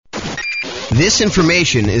This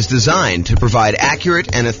information is designed to provide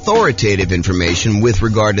accurate and authoritative information with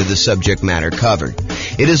regard to the subject matter covered.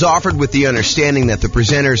 It is offered with the understanding that the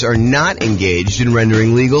presenters are not engaged in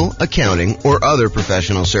rendering legal, accounting, or other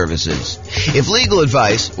professional services. If legal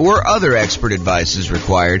advice or other expert advice is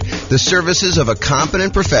required, the services of a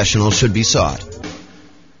competent professional should be sought.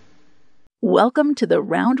 Welcome to the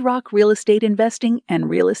Round Rock Real Estate Investing and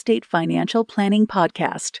Real Estate Financial Planning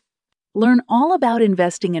Podcast. Learn all about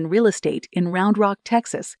investing in real estate in Round Rock,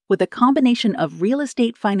 Texas, with a combination of real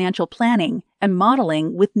estate financial planning and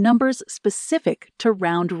modeling with numbers specific to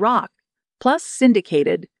Round Rock, plus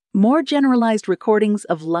syndicated, more generalized recordings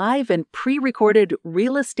of live and pre-recorded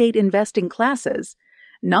real estate investing classes,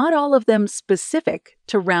 not all of them specific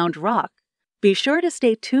to Round Rock. Be sure to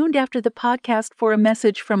stay tuned after the podcast for a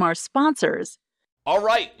message from our sponsors. All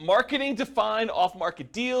right, marketing to find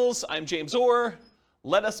off-market deals. I'm James Orr.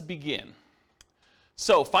 Let us begin.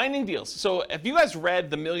 So, finding deals. So, have you guys read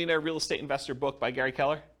the Millionaire Real Estate Investor book by Gary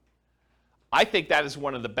Keller? I think that is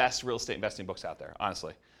one of the best real estate investing books out there,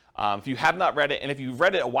 honestly. If you have not read it, and if you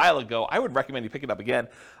read it a while ago, I would recommend you pick it up again.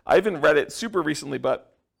 I haven't read it super recently,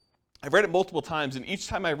 but I've read it multiple times, and each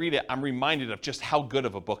time I read it, I'm reminded of just how good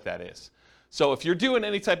of a book that is. So if you're doing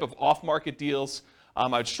any type of off-market deals, I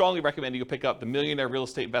would strongly recommend you pick up The Millionaire Real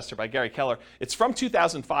Estate Investor by Gary Keller. It's from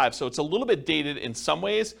 2005, so it's a little bit dated in some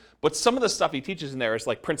ways, but some of the stuff he teaches in there is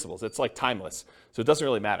like principles. It's like timeless, so it doesn't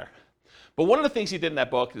really matter. But one of the things he did in that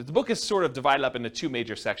book, the book is sort of divided up into two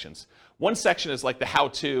major sections. One section is like the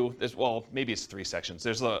how-to. Well, maybe it's three sections.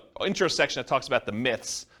 There's an intro section that talks about the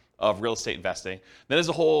myths of real estate investing. Then there's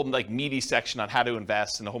a whole like meaty section on how to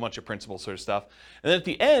invest and a whole bunch of principles sort of stuff. And then at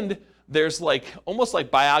the end, there's like almost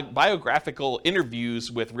like biographical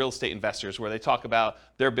interviews with real estate investors where they talk about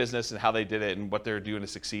their business and how they did it and what they're doing to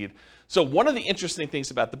succeed. So one of the interesting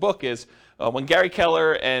things about the book is when Gary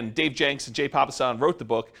Keller and Dave Jenks and Jay Papasan wrote the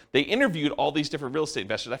book, they interviewed all these different real estate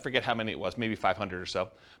investors. I forget how many it was, maybe 500 or so.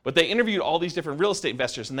 But they interviewed all these different real estate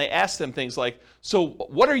investors and they asked them things like, so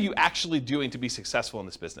what are you actually doing to be successful in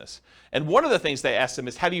this business? And one of the things they asked them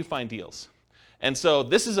is, how do you find deals? And so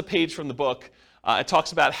this is a page from the book. It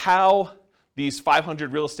talks about how these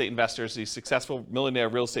 500 real estate investors, these successful millionaire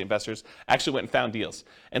real estate investors, actually went and found deals.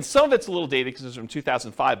 And some of it's a little dated because it's from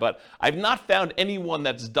 2005, but I've not found anyone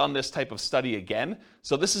that's done this type of study again.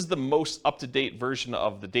 So this is the most up-to-date version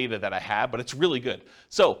of the data that I have, but it's really good.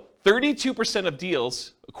 So 32% of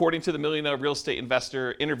deals, according to the Millionaire Real Estate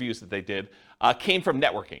Investor interviews that they did, came from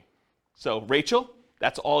networking. So Rachel,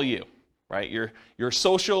 that's all you. Right? You're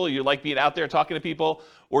social, you like being out there talking to people,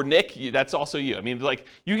 or Nick, that's also you. I mean, like,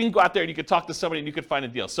 you can go out there and you could talk to somebody and you could find a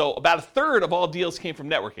deal. So about a third of all deals came from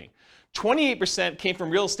networking. 28% came from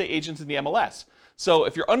real estate agents in the MLS. So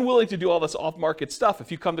if you're unwilling to do all this off-market stuff,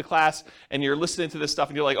 if you come to class and you're listening to this stuff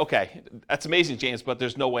and you're like, okay, that's amazing, James, but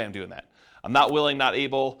there's no way I'm doing that. I'm not willing, not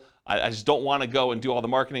able. I just don't want to go and do all the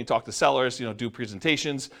marketing, talk to sellers, do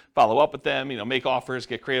presentations, follow up with them, make offers,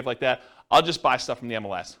 get creative like that. I'll just buy stuff from the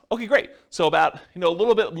MLS. Okay, great. So about, a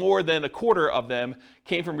little bit more than a quarter of them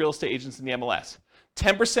came from real estate agents in the MLS.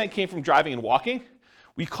 10% came from driving and walking.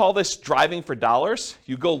 We call this driving for dollars.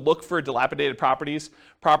 You go look for dilapidated properties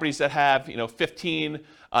that have, 15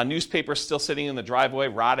 newspapers still sitting in the driveway,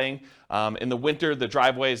 rotting. In the winter, the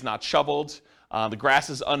driveway is not shoveled. The grass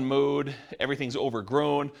is unmowed. Everything's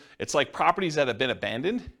overgrown. It's like properties that have been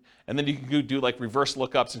abandoned. And then you can go do like reverse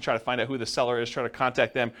lookups and try to find out who the seller is, try to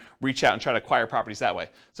contact them, reach out and try to acquire properties that way.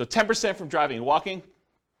 So 10% from driving and walking,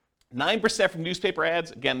 9% from newspaper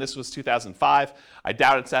ads. Again, this was 2005. I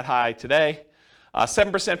doubt it's that high today.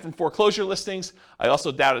 7% from foreclosure listings. I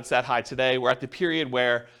also doubt it's that high today. We're at the period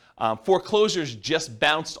where foreclosures just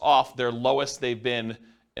bounced off their lowest they've been,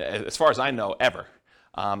 as far as I know, ever.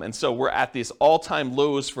 And so we're at these all-time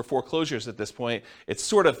lows for foreclosures at this point. It's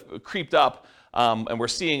sort of creeped up. And we're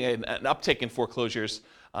seeing an uptick in foreclosures,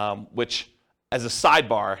 which, as a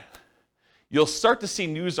sidebar, you'll start to see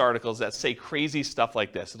news articles that say crazy stuff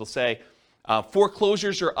like this. It'll say,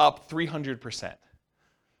 foreclosures are up 300%.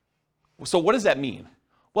 So what does that mean?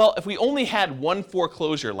 Well, if we only had one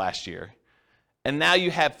foreclosure last year, and now you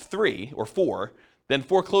have 3 or 4, then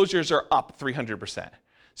foreclosures are up 300%.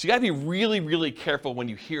 So you gotta be really, really careful when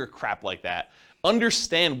you hear crap like that.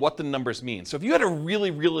 Understand what the numbers mean. So if you had a really,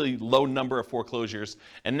 really low number of foreclosures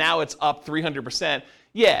and now it's up 300%,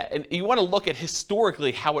 Yeah, and you want to look at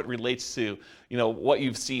historically how it relates to, what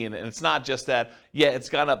you've seen. And it's not just that, it's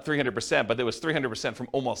gone up 300%, but there was 300% from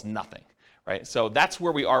almost nothing, right? So that's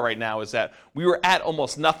where we are right now, is that we were at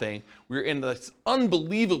almost nothing. We were in this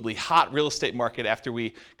unbelievably hot real estate market after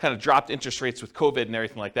we kind of dropped interest rates with COVID and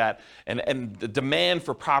everything like that. And the demand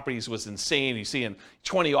for properties was insane. You see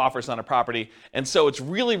 20 offers on a property. And so it's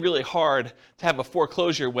really, really hard to have a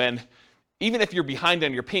foreclosure when, even if you're behind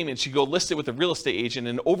on your payments, you go list it with a real estate agent,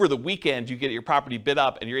 and over the weekend you get your property bid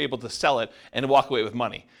up and you're able to sell it and walk away with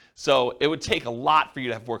money. So it would take a lot for you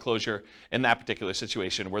to have foreclosure in that particular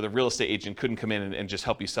situation where the real estate agent couldn't come in and just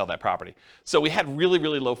help you sell that property. So we had really,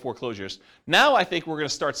 really low foreclosures. Now I think we're going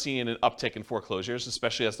to start seeing an uptick in foreclosures,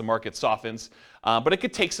 especially as the market softens. But it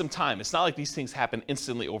could take some time. It's not like these things happen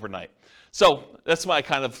instantly overnight. So that's my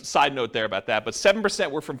kind of side note there about that. But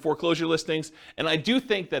 7% were from foreclosure listings, and I do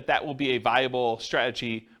think that that will be a viable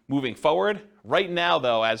strategy moving forward. Right now,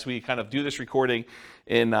 though, as we kind of do this recording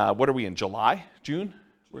in, what are we in, July? June?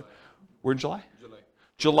 We're in July?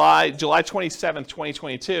 July 27th,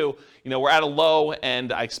 2022. We're at a low,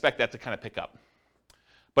 and I expect that to kind of pick up.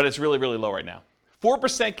 But it's really, really low right now.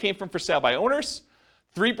 4% came from for sale by owners.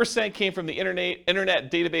 3% came from the internet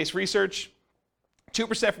database research.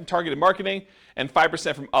 2% from targeted marketing, and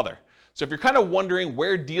 5% from other. So if you're kind of wondering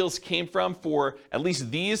where deals came from for at least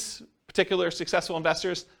these particular successful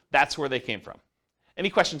investors, that's where they came from. Any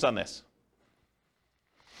questions on this?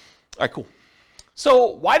 All right, cool.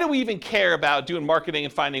 So why do we even care about doing marketing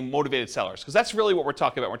and finding motivated sellers? Because that's really what we're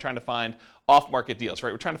talking about. We're trying to find off-market deals,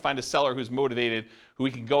 right? We're trying to find a seller who's motivated, who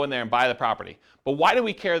we can go in there and buy the property. But why do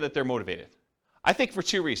we care that they're motivated? I think for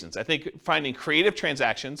two reasons. I think finding creative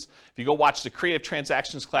transactions. If you go watch the creative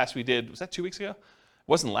transactions class we did, was that 2 weeks ago? It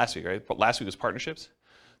wasn't last week, right? But last week was partnerships.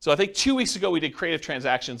 So I think 2 weeks ago we did creative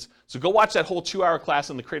transactions. So go watch that whole 2-hour class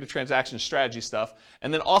on the creative transaction strategy stuff.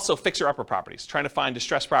 And then also fixer-upper properties, trying to find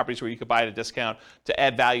distressed properties where you could buy at a discount to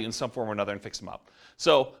add value in some form or another and fix them up.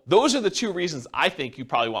 So those are the two reasons I think you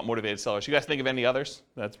probably want motivated sellers. You guys think of any others?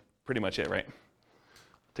 That's pretty much it, right?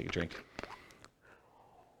 Take a drink.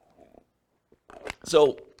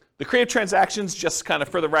 So the creative transactions, just kind of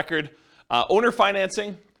for the record, owner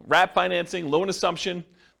financing, wrap financing, loan assumption,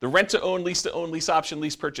 the rent-to-own, lease-to-own, lease option,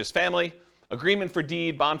 lease purchase family, agreement for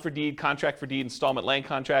deed, bond for deed, contract for deed, installment land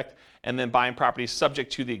contract, and then buying properties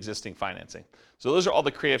subject to the existing financing. So those are all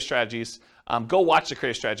the creative strategies. Go watch the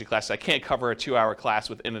creative strategy class. I can't cover a 2-hour class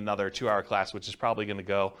within another 2-hour class, which is probably going to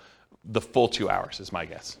go the full 2 hours, is my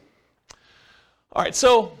guess. All right,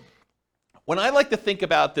 so when I like to think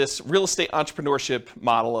about this real estate entrepreneurship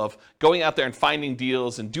model of going out there and finding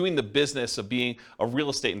deals and doing the business of being a real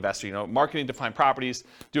estate investor, marketing to find properties,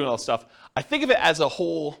 doing all this stuff, I think of it as a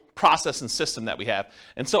whole process and system that we have.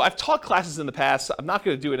 And so I've taught classes in the past. I'm not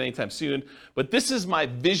going to do it anytime soon, but this is my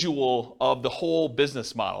visual of the whole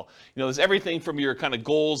business model. There's everything from your kind of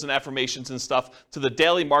goals and affirmations and stuff to the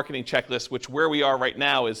daily marketing checklist, which where we are right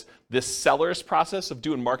now is this sellers process of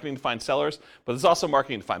doing marketing to find sellers, but there's also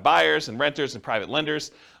marketing to find buyers and renters and private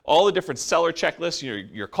lenders. All the different seller checklists,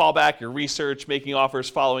 your callback, your research, making offers,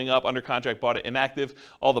 following up, under contract, bought it, inactive,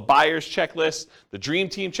 all the buyers checklists, the dream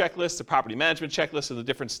team checklist, the property management checklist, and the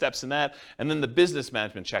different steps in that, and then the business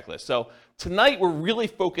management checklist. So tonight we're really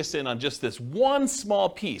focused in on just this one small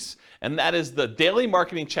piece, and that is the daily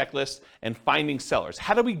marketing checklist and finding sellers.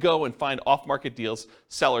 How do we go and find off-market deals,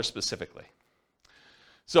 sellers specifically?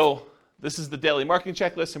 So this is the daily marketing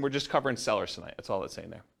checklist, and we're just covering sellers tonight. That's all it's saying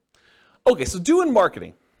there. Okay, so doing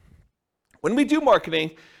marketing. When we do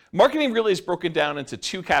marketing, marketing really is broken down into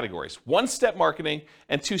two categories: one-step marketing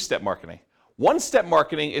and two-step marketing. One-step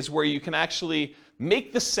marketing is where you can actually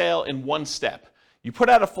make the sale in one step. You put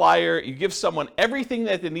out a flyer, you give someone everything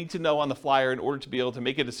that they need to know on the flyer in order to be able to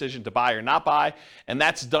make a decision to buy or not buy, and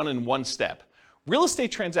that's done in one step. Real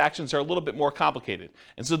estate transactions are a little bit more complicated,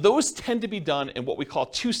 and so those tend to be done in what we call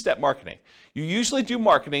two-step marketing. You usually do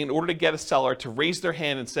marketing in order to get a seller to raise their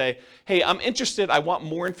hand and say, hey, I'm interested, I want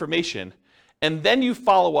more information, and then you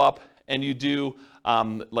follow up and you do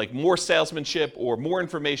like more salesmanship or more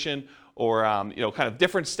information or kind of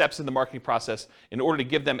different steps in the marketing process in order to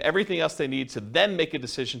give them everything else they need to then make a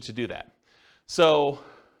decision to do that. So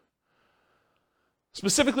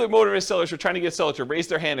specifically with motivated sellers, we're trying to get sellers to raise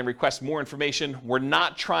their hand and request more information. We're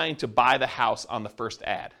not trying to buy the house on the first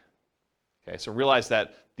ad. Okay, so realize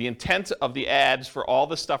that the intent of the ads for all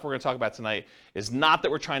the stuff we're going to talk about tonight is not that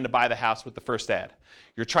we're trying to buy the house with the first ad.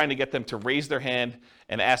 You're trying to get them to raise their hand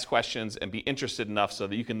and ask questions and be interested enough so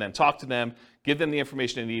that you can then talk to them, give them the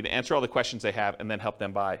information they need, answer all the questions they have, and then help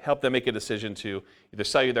them make a decision to either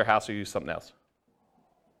sell you their house or use something else.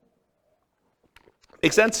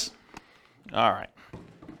 Make sense? All right.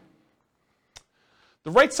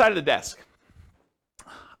 The right side of the desk.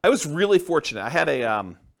 I was really fortunate. I had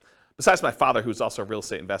besides my father, who's also a real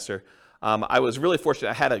estate investor, I was really fortunate.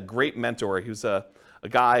 I had a great mentor. He was a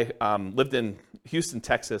guy, lived in Houston,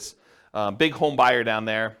 Texas, big home buyer down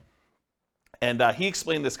there. And he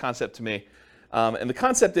explained this concept to me. And the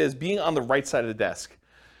concept is being on the right side of the desk.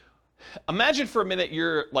 Imagine for a minute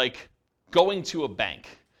you're like going to a bank.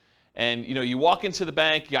 And you walk into the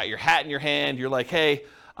bank, you got your hat in your hand, you're like, hey,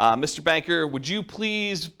 Mr. Banker, would you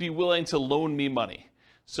please be willing to loan me money?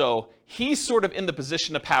 So he's sort of in the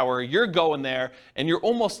position of power. You're going there, and you're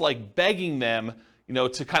almost like begging them,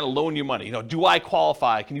 to kind of loan you money. Do I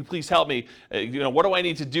qualify? Can you please help me? What do I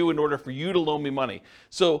need to do in order for you to loan me money?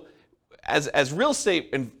 So as real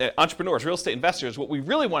estate entrepreneurs, real estate investors, what we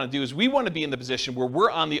really want to do is we want to be in the position where we're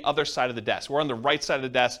on the other side of the desk. We're on the right side of the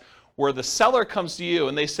desk where the seller comes to you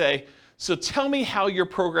and they say, so tell me how your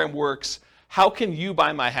program works. How can you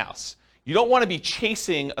buy my house? You don't want to be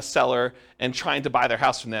chasing a seller and trying to buy their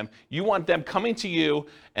house from them. You want them coming to you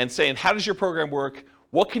and saying, how does your program work?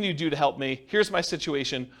 What can you do to help me? Here's my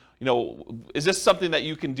situation. Is this something that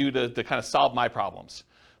you can do to kind of solve my problems?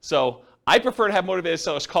 So I prefer to have motivated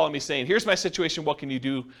sellers calling me saying, here's my situation. What can you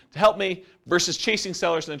do to help me? Versus chasing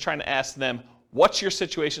sellers and then trying to ask them, what's your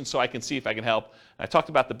situation so I can see if I can help? And I talked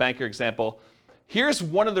about the banker example. Here's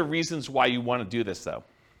one of the reasons why you want to do this, though.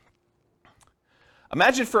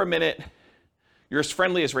 Imagine for a minute you're as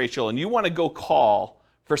friendly as Rachel and you want to go call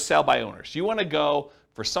for sale by owners. You want to go,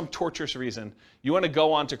 for some torturous reason, you want to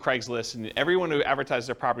go onto Craigslist and everyone who advertises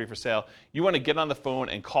their property for sale, you want to get on the phone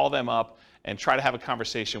and call them up and try to have a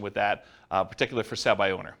conversation with that particular for sale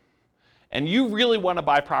by owner. And you really want to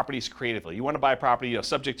buy properties creatively. You want to buy property,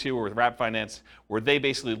 subject to or with wrap finance, where they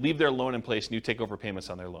basically leave their loan in place and you take over payments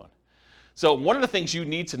on their loan. So one of the things you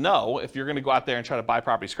need to know if you're going to go out there and try to buy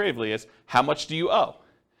properties creatively is how much do you owe?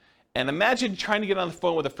 And imagine trying to get on the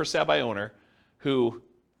phone with a for sale by owner who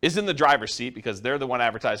is in the driver's seat because they're the one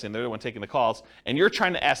advertising, they're the one taking the calls, and you're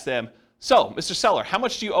trying to ask them, so, Mr. Seller, how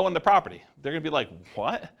much do you owe on the property? They're going to be like,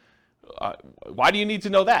 what? Why do you need to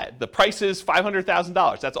know that? The price is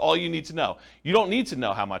 $500,000. That's all you need to know. You don't need to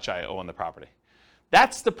know how much I owe on the property.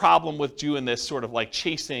 That's the problem with doing this sort of like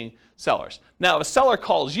chasing sellers. Now, if a seller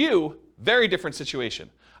calls you, very different situation.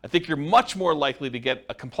 I think you're much more likely to get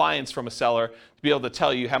a compliance from a seller to be able to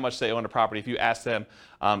tell you how much they own a property if you ask them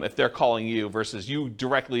if they're calling you versus you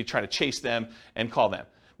directly try to chase them and call them.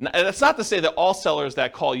 Now, that's not to say that all sellers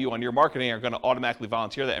that call you on your marketing are going to automatically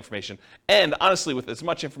volunteer that information. And honestly, with as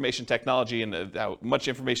much information technology and how much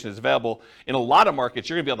information is available in a lot of markets,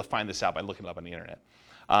 you're going to be able to find this out by looking it up on the internet.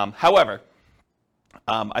 However,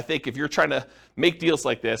 I think if you're trying to make deals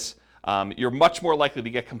like this, you're much more likely to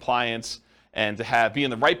get compliance and to be in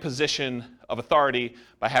the right position of authority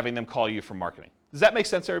by having them call you from marketing. Does that make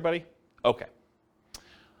sense, everybody? Okay.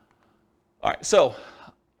 All right, so a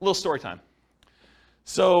little story time.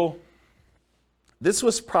 So this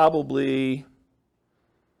was probably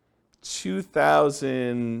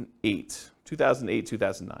 2008,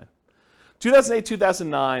 2009.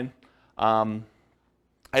 2009,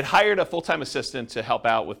 I'd hired a full-time assistant to help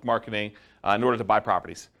out with marketing in order to buy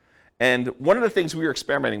properties. And one of the things we were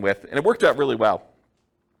experimenting with, and it worked out really well,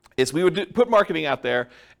 is we would put marketing out there,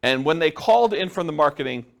 and when they called in from the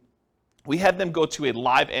marketing, we had them go to a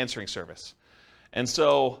live answering service. And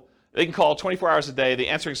so they can call 24 hours a day. The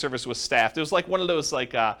answering service was staffed. It was like one of those,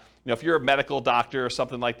 like, if you're a medical doctor or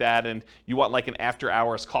something like that, and you want like an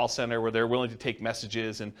after-hours call center where they're willing to take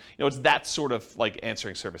messages, and it's that sort of like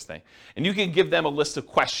answering service thing. And you can give them a list of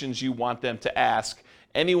questions you want them to ask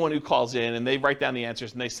anyone who calls in, and they write down the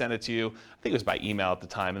answers and they send it to you. I think it was by email at the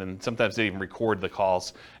time, and then sometimes they even record the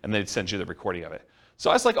calls and they'd send you the recording of it. So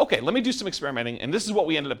I was like, okay, let me do some experimenting, and this is what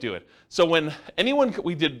we ended up doing. So when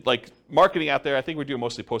we did like marketing out there, I think we were doing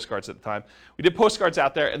mostly postcards at the time. We did postcards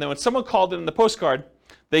out there, and then when someone called in the postcard,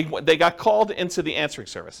 they got called into the answering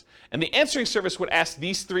service. And the answering service would ask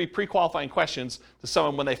these 3 pre-qualifying questions to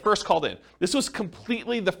someone when they first called in. This was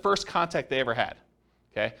completely the first contact they ever had.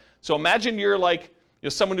 Okay? So imagine you're like,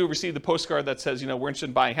 someone who received the postcard that says, we're interested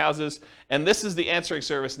in buying houses, and this is the answering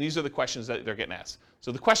service, and these are the questions that they're getting asked.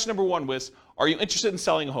 So the question number 1 was, are you interested in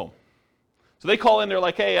selling a home? So they call in, they're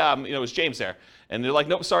like, hey, is James there? And they're like,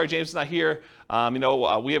 nope, sorry, James is not here.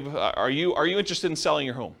 Are you interested in selling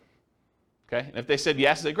your home? Okay, and if they said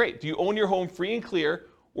yes, they great. Do you own your home free and clear,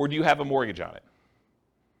 or do you have a mortgage on it?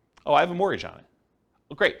 Oh, I have a mortgage on it.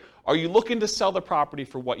 Well, great. Are you looking to sell the property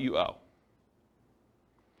for what you owe?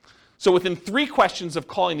 So within 3 questions of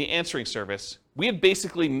calling the answering service, we had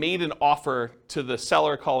basically made an offer to the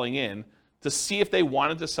seller calling in to see if they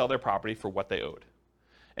wanted to sell their property for what they owed.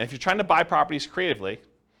 And if you're trying to buy properties creatively,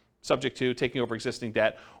 subject to taking over existing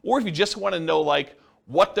debt, or if you just want to know like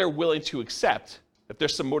what they're willing to accept, if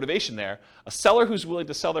there's some motivation there, a seller who's willing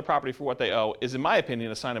to sell their property for what they owe is, in my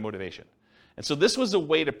opinion, a sign of motivation. And so this was a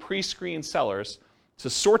way to pre-screen sellers to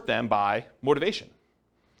sort them by motivation.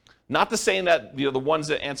 Not to say that the ones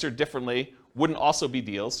that answered differently wouldn't also be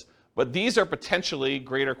deals, but these are potentially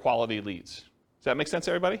greater quality leads. Does that make sense,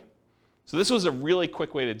 everybody? So this was a really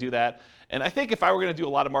quick way to do that. And I think if I were going to do a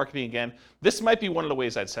lot of marketing again, this might be one of the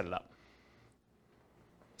ways I'd set it up.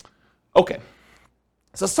 Okay,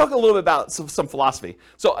 so let's talk a little bit about some philosophy.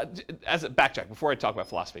 So as a backtrack, before I talk about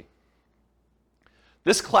philosophy,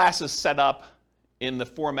 this class is set up in the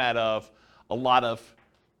format of a lot of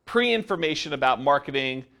pre-information about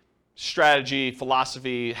marketing, strategy,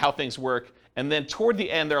 philosophy, how things work. And then toward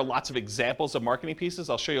the end, there are lots of examples of marketing pieces.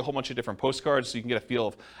 I'll show you a whole bunch of different postcards so you can get a feel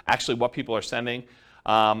of actually what people are sending.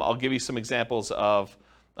 I'll give you some examples of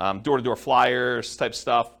door-to-door flyers type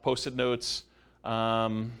stuff, post-it notes.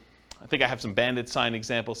 I think I have some bandit sign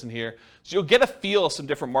examples in here. So you'll get a feel of some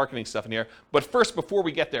different marketing stuff in here. But first, before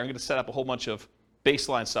we get there, I'm going to set up a whole bunch of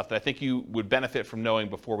baseline stuff that I think you would benefit from knowing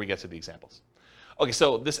before we get to the examples. Okay,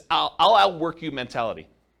 so this I'll outwork you mentality.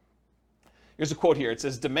 Here's a quote here. It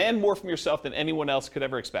says, "Demand more from yourself than anyone else could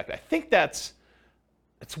ever expect." I think it's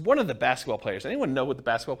one of the basketball players. Anyone know what the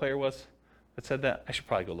basketball player was that said that? I should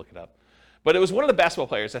probably go look it up. But it was one of the basketball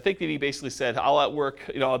players. I think that he basically said,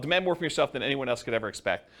 I'll demand more from yourself than anyone else could ever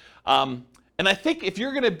expect. And I think if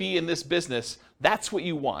you're going to be in this business, that's what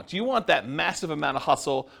you want. You want that massive amount of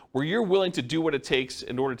hustle where you're willing to do what it takes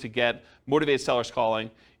in order to get motivated sellers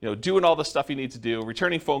calling, doing all the stuff you need to do,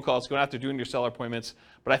 returning phone calls, going out there doing your seller appointments.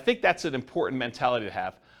 But I think that's an important mentality to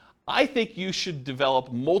have. I think you should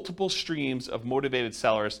develop multiple streams of motivated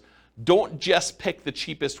sellers. Don't just pick the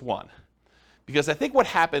cheapest one. Because I think what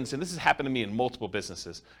happens, and this has happened to me in multiple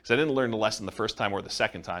businesses, because I didn't learn the lesson the first time or the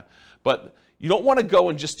second time, but you don't want to go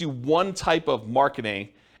and just do one type of marketing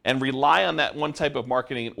and rely on that one type of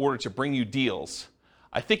marketing in order to bring you deals.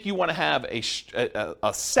 I think you want to have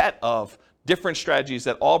a set of different strategies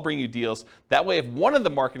that all bring you deals. That way, if one of the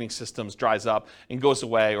marketing systems dries up and goes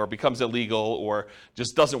away or becomes illegal or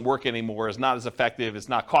just doesn't work anymore, is not as effective, is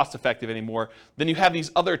not cost effective anymore, then you have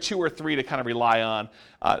these other 2 or 3 to kind of rely on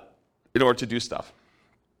in order to do stuff.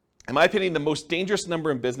 In my opinion, the most dangerous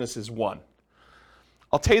number in business is 1.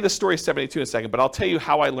 I'll tell you the story of 72 in a second, but I'll tell you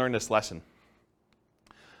how I learned this lesson.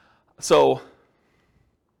 So,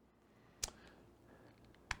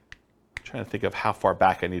 I'm trying to think of how far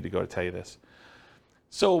back I need to go to tell you this.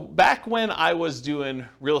 So back when I was doing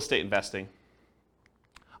real estate investing,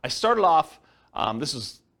 I started off, this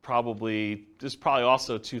is probably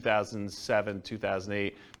also 2007,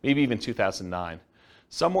 2008, maybe even 2009.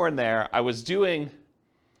 Somewhere in there, I was doing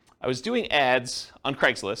ads on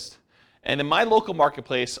Craigslist, and in my local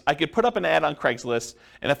marketplace, I could put up an ad on Craigslist,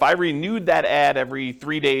 and if I renewed that ad every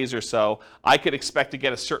 3 days or so, I could expect to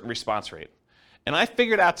get a certain response rate. And I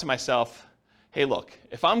figured out to myself, hey, look,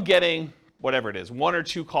 if I'm getting whatever it is, 1 or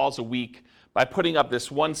 2 calls a week by putting up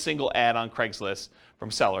this one single ad on Craigslist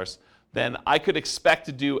from sellers, then I could expect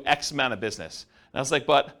to do X amount of business. And I was like,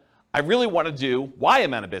 but I really want to do Y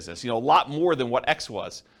amount of business, a lot more than what X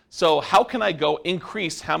was. So how can I go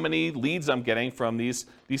increase how many leads I'm getting from these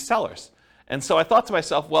sellers? And so I thought to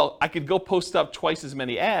myself, well, I could go post up twice as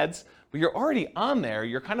many ads, but you're already on there.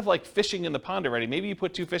 You're kind of like fishing in the pond already. Maybe you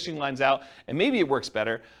put 2 fishing lines out, and maybe it works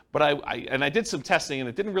better. But I did some testing, and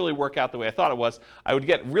it didn't really work out the way I thought it was. I would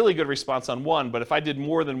get really good response on one, but if I did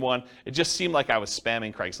more than one, it just seemed like I was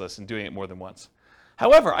spamming Craigslist and doing it more than once.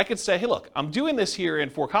 However, I could say, hey, look, I'm doing this here in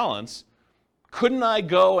Fort Collins. Couldn't I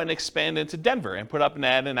go and expand into Denver and put up an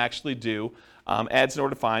ad and actually do ads in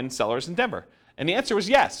order to find sellers in Denver? And the answer was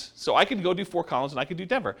yes. So I could go do Fort Collins and I could do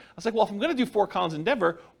Denver. I was like, well, if I'm going to do Fort Collins and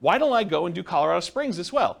Denver, why don't I go and do Colorado Springs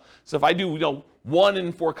as well? So if I do, 1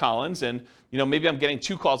 in Fort Collins and, maybe I'm getting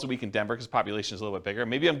 2 calls a week in Denver because the population is a little bit bigger.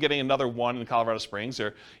 Maybe I'm getting another 1 in Colorado Springs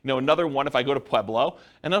or, another 1 if I go to Pueblo.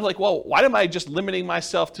 And I'm like, well, why am I just limiting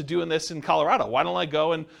myself to doing this in Colorado? Why don't I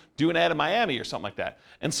go and do an ad in Miami or something like that?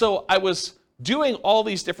 And so I was doing all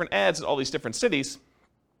these different ads in all these different cities.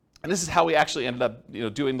 And this is how we actually ended up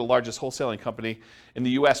doing the largest wholesaling company in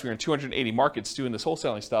the US. We were in 280 markets doing this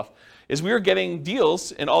wholesaling stuff, is we were getting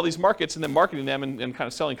deals in all these markets and then marketing them and kind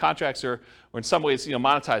of selling contracts or in some ways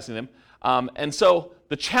monetizing them. And so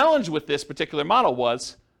the challenge with this particular model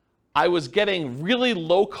was I was getting really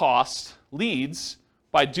low cost leads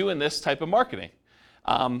by doing this type of marketing.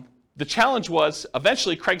 The challenge was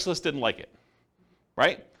eventually Craigslist didn't like it,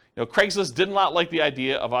 right? Craigslist did not like the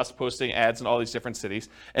idea of us posting ads in all these different cities,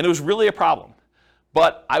 and it was really a problem.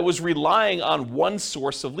 But I was relying on one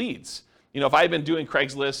source of leads. if I had been doing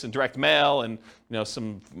Craigslist and direct mail and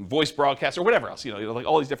some voice broadcasts or whatever else, like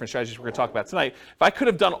all these different strategies we're going to talk about tonight, if I could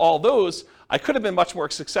have done all those, I could have been much more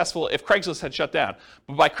successful if Craigslist had shut down.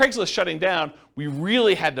 But by Craigslist shutting down, we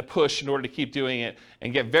really had to push in order to keep doing it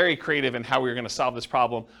and get very creative in how we were going to solve this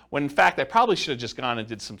problem, when in fact I probably should have just gone and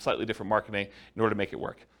did some slightly different marketing in order to make it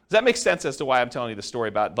work. Does that make sense as to why I'm telling you the story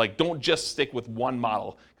about, don't just stick with one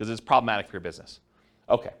model because it's problematic for your business?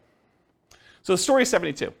 Okay. So the story is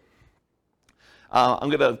 72. I'm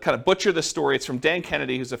going to kind of butcher this story. It's from Dan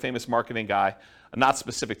Kennedy, who's a famous marketing guy, not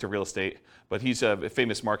specific to real estate, but he's a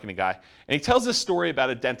famous marketing guy. And he tells this story about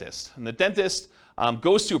a dentist. And the dentist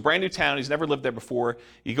goes to a brand new town. He's never lived there before.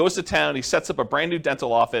 He goes to town. He sets up a brand new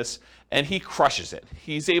dental office, and he crushes it.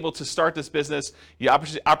 He's able to start this business. He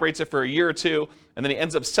operates it for a year or two, and then he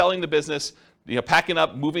ends up selling the business, packing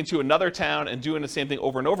up, moving to another town, and doing the same thing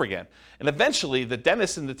over and over again. And eventually, the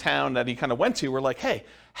dentists in the town that he kind of went to were like, hey,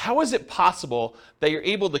 how is it possible that you're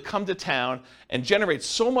able to come to town and generate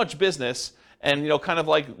so much business and,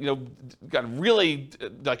 really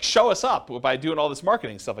show us up by doing all this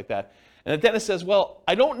marketing, stuff like that? And the dentist says, well,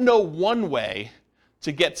 I don't know one way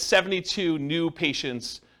to get 72 new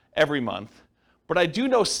patients every month, but I do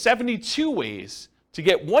know 72 ways to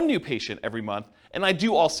get one new patient every month, and I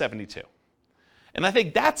do all 72. And I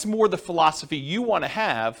think that's more the philosophy you want to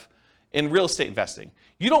have in real estate investing.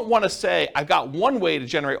 You don't want to say, I've got one way to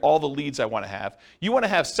generate all the leads I want to have. You want to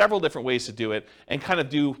have several different ways to do it and kind of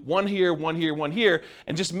do one here, one here, one here,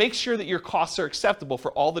 and just make sure that your costs are acceptable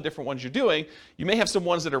for all the different ones you're doing. You may have some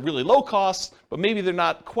ones that are really low cost, but maybe they're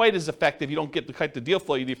not quite as effective. You don't get the type of deal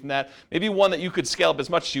flow you need from that. Maybe one that you could scale up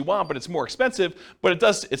as much as you want, but it's more expensive, but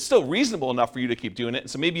it's still reasonable enough for you to keep doing it.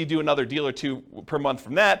 And so maybe you do another deal or two per month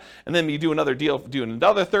from that, and then you do another deal, do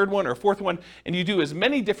another third one or fourth one, and you do as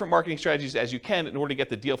many different marketing strategies as you can in order to get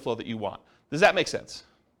the deal flow that you want. Does that make sense?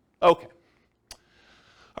 Okay.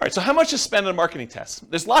 All right, so how much to spend on a marketing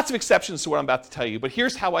test? There's lots of exceptions to what I'm about to tell you, but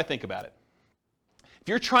here's how I think about it. If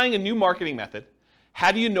you're trying a new marketing method,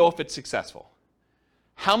 how do you know if it's successful?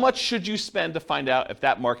 How much should you spend to find out if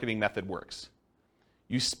that marketing method works?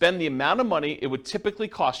 You spend the amount of money it would typically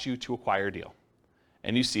cost you to acquire a deal,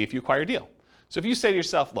 and you see if you acquire a deal. So if you say to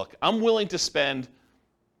yourself, look, I'm willing to spend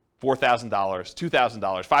 $4,000, $2,000,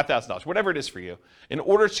 $5,000, whatever it is for you, in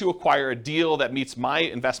order to acquire a deal that meets my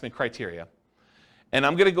investment criteria, and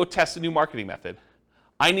I'm going to go test a new marketing method,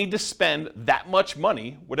 I need to spend that much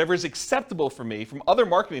money, whatever is acceptable for me from other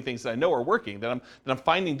marketing things that I know are working, that I'm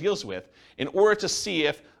finding deals with, in order to see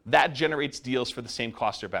if that generates deals for the same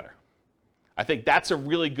cost or better. I think that's a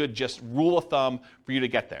really good just rule of thumb for you to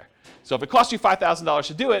get there. So if it costs you $5,000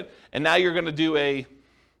 to do it, and now you're going to do a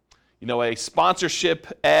sponsorship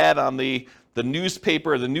ad on the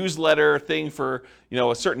newspaper, the newsletter thing for,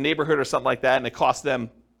 a certain neighborhood or something like that, and it costs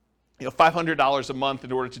them, $500 a month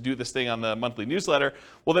in order to do this thing on the monthly newsletter,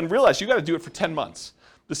 well, then realize you got to do it for 10 months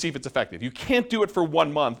to see if it's effective. You can't do it for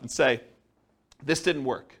 1 month and say, this didn't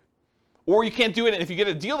work. Or you can't do it, and if you get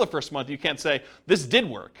a deal the first month, you can't say, this did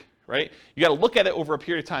work, right? You got to look at it over a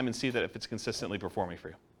period of time and see that if it's consistently performing for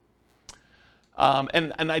you.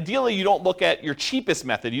 And ideally, you don't look at your cheapest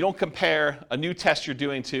method. You don't compare a new test you're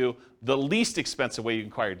doing to the least expensive way you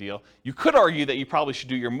can acquire a deal. You could argue that you probably should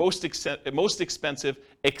do your most expensive,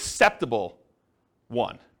 acceptable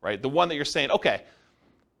one, right? The one that you're saying, okay,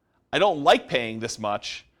 I don't like paying this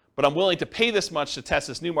much, but I'm willing to pay this much to test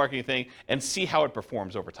this new marketing thing and see how it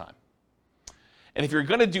performs over time. And if you're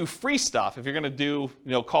going to do free stuff, if you're going to do,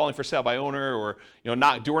 calling for sale by owner or,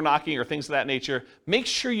 door knocking or things of that nature, make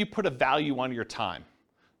sure you put a value on your time.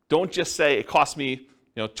 Don't just say it cost me,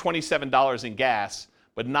 $27 in gas,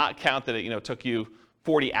 but not count that it, took you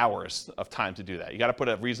 40 hours of time to do that. You got to put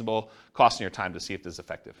a reasonable cost on your time to see if this is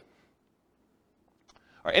effective.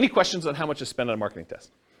 All right, any questions on how much to spend on a marketing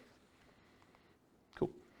test? Cool.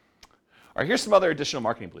 All right, here's some other additional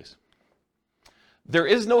marketing beliefs. There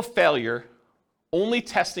is no failure, only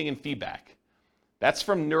testing and feedback. That's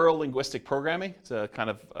from neuro-linguistic programming. It's a kind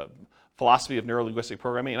of philosophy of neuro-linguistic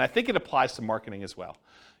programming, and I think it applies to marketing as well.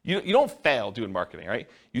 You don't fail doing marketing, right?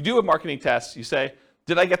 You do a marketing test, you say,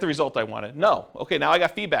 did I get the result I wanted? No. Okay, now I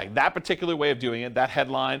got feedback. That particular way of doing it, that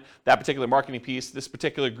headline, that particular marketing piece, this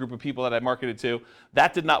particular group of people that I marketed to,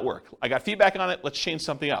 that did not work. I got feedback on it, let's change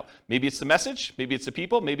something up. Maybe it's the message, maybe it's the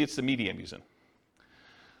people, maybe it's the media I'm using.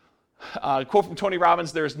 Quote from Tony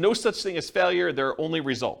Robbins, there is no such thing as failure, there are only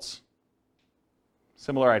results.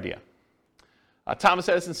 Similar idea. Thomas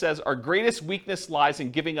Edison says, our greatest weakness lies in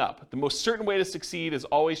giving up. The most certain way to succeed is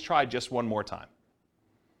always try just one more time.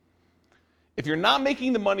 If you're not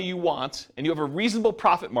making the money you want and you have a reasonable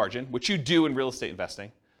profit margin, which you do in real estate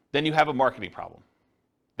investing, then you have a marketing problem.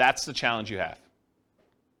 That's the challenge you have.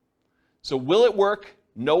 So will it work?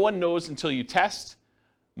 No one knows until you test.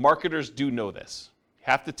 Marketers do know this. You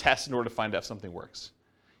have to test in order to find out if something works.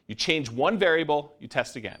 You change one variable, you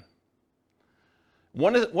test again.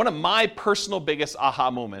 One of my personal biggest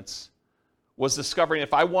aha moments was discovering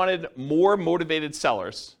if I wanted more motivated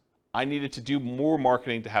sellers, I needed to do more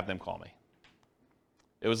marketing to have them call me.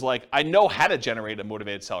 It was like, I know how to generate a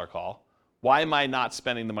motivated seller call. Why am I not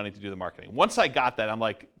spending the money to do the marketing? Once I got that, I'm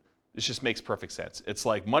like, this just makes perfect sense. It's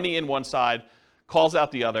like money in one side, calls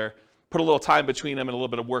out the other, put a little time between them and a little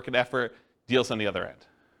bit of work and effort, deals on the other end.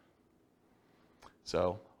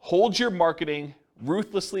 So hold your marketing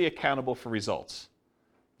ruthlessly accountable for results.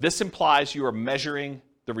 This implies you are measuring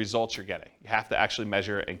the results you're getting. You have to actually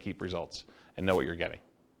measure and keep results and know what you're getting.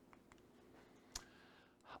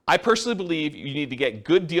 I personally believe you need to get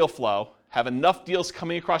good deal flow, have enough deals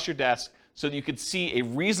coming across your desk so that you can see a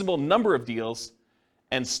reasonable number of deals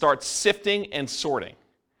and start sifting and sorting.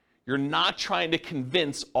 You're not trying to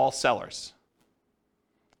convince all sellers.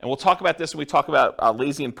 And we'll talk about this when we talk about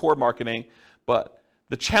lazy and poor marketing, but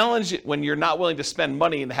the challenge when you're not willing to spend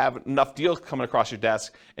money and have enough deals coming across your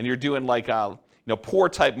desk and you're doing like poor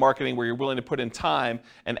type marketing where you're willing to put in time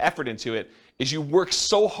and effort into it is you work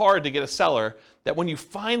so hard to get a seller that when you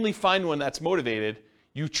finally find one that's motivated,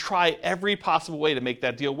 you try every possible way to make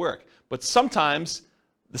that deal work. But sometimes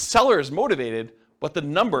the seller is motivated, but the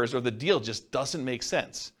numbers or the deal just doesn't make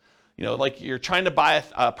sense. Like you're trying to buy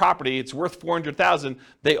a property, it's worth $400,000,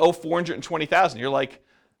 they owe $420,000. You're like,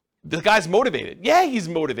 the guy's motivated. Yeah, he's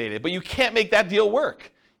motivated, but you can't make that deal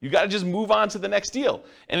work. You got to just move on to the next deal.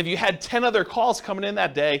 And if you had 10 other calls coming in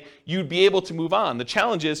that day, you'd be able to move on. The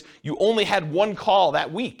challenge is you only had one call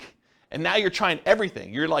that week, and now you're trying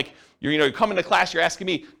everything. You're coming to class, you're asking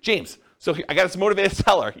me, James, so I got this motivated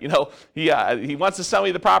seller. He wants to sell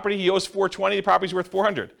me the property. He owes $420. The property's worth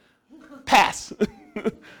 $400. Pass.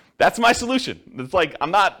 That's my solution. It's like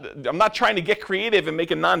I'm not trying to get creative and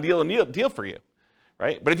make a non-deal a deal for you,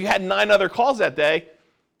 right? But if you had 9 other calls that day,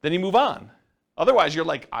 then you move on. Otherwise, you're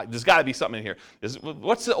like, there's got to be something in here.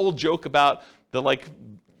 What's the old joke about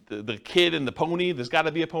the kid and the pony? There's got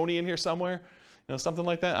to be a pony in here somewhere, something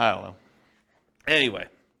like that. I don't know. Anyway,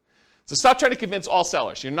 so stop trying to convince all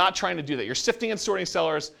sellers. You're not trying to do that. You're sifting and sorting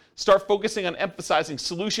sellers. Start focusing on emphasizing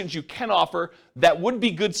solutions you can offer that would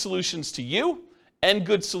be good solutions to you and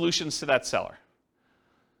good solutions to that seller.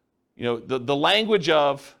 The language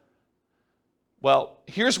of, well,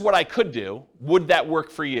 here's what I could do. Would that work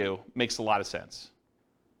for you? Makes a lot of sense.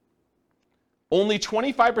 Only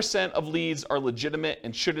 25% of leads are legitimate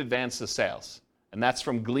and should advance to sales. And that's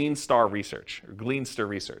from Gleanstar Research.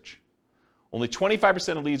 Only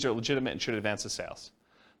 25% of leads are legitimate and should advance to sales.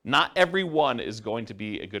 Not every one is going to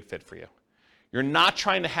be a good fit for you. You're not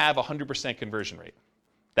trying to have a 100% conversion rate.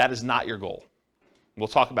 That is not your goal. We'll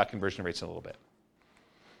talk about conversion rates in a little bit.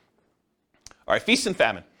 All right, feast and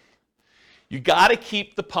famine. You got to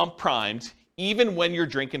keep the pump primed even when you're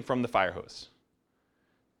drinking from the fire hose.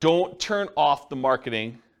 Don't turn off the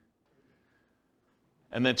marketing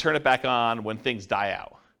and then turn it back on when things die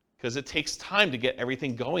out, because it takes time to get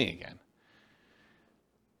everything going again.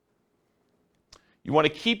 You want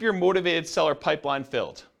to keep your motivated seller pipeline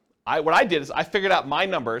filled. What I did is I figured out my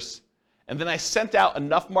numbers, and then I sent out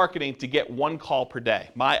enough marketing to get 1 call per day,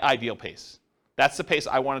 my ideal pace. That's the pace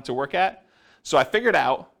I wanted to work at. So I figured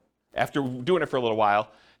out, after doing it for a little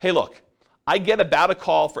while, hey, look, I get about a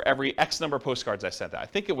call for every X number of postcards I sent out. I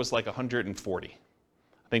think it was like 140.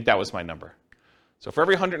 I think that was my number. So for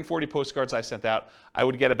every 140 postcards I sent out, I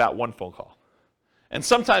would get about 1 phone call. And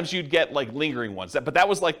sometimes you'd get like lingering ones, but that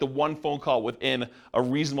was like the 1 phone call within a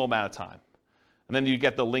reasonable amount of time. And then you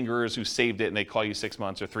get the lingerers who saved it and they call you 6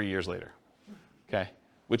 months or 3 years later. Okay?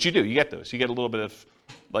 Which you do, you get those. You get a little bit of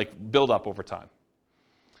like build up over time.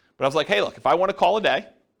 But I was like, hey, look, if I want to call a day,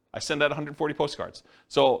 I send out 140 postcards.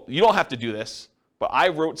 So you don't have to do this, but I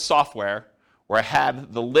wrote software where I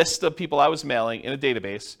had the list of people I was mailing in a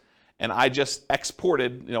database, and I just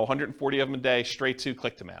exported 140 of them a day straight to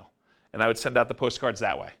Click-to-Mail. And I would send out the postcards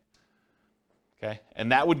that way. Okay?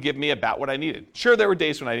 And that would give me about what I needed. Sure, there were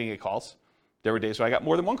days when I didn't get calls. There were days when I got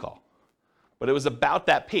more than 1 call. But it was about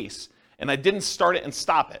that pace. And I didn't start it and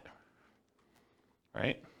stop it.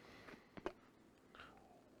 Right?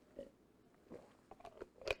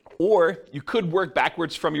 Or you could work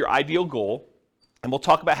backwards from your ideal goal, and we'll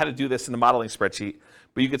talk about how to do this in the modeling spreadsheet.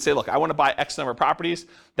 But you could say, look, I want to buy X number of properties.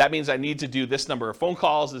 That means I need to do this number of phone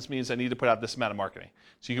calls. This means I need to put out this amount of marketing.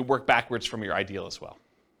 So you can work backwards from your ideal as well.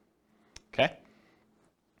 Okay?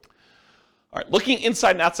 All right, looking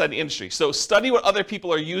inside and outside the industry. So study what other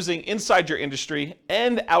people are using inside your industry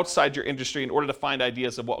and outside your industry in order to find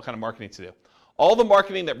ideas of what kind of marketing to do. All the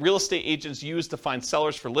marketing that real estate agents use to find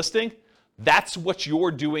sellers for listing, that's what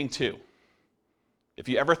you're doing too. If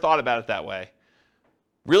you ever thought about it that way,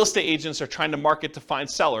 real estate agents are trying to market to find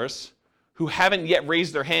sellers who haven't yet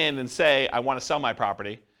raised their hand and say, I want to sell my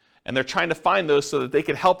property. And they're trying to find those so that they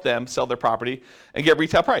can help them sell their property and get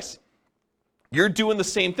retail price. You're doing the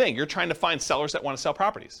same thing. You're trying to find sellers that want to sell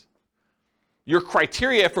properties. Your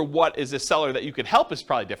criteria for what is a seller that you could help is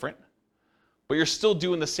probably different, but you're still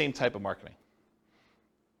doing the same type of marketing.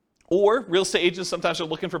 Or real estate agents sometimes are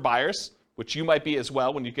looking for buyers, which you might be as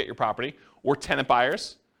well when you get your property, or tenant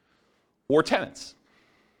buyers, or tenants.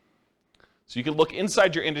 So you can look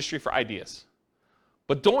inside your industry for ideas.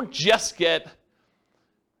 But don't just get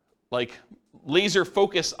laser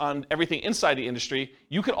focus on everything inside the industry.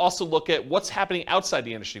 You could also look at what's happening outside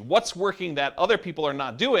the industry, what's working that other people are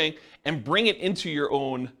not doing, and bring it into your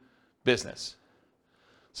own business.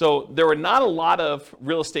 So there were not a lot of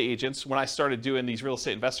real estate agents when I started doing these real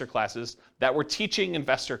estate investor classes that were teaching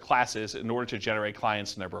investor classes in order to generate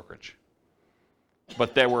clients in their brokerage.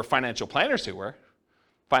 But there were financial planners who were.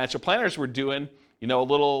 Financial planners were doing, a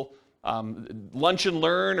little lunch and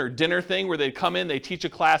learn or dinner thing where they'd come in, they teach a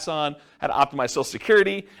class on how to optimize Social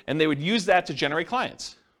Security, and they would use that to generate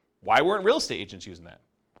clients. Why weren't real estate agents using that?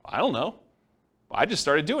 I don't know. I just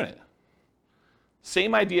started doing it.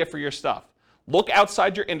 Same idea for your stuff. Look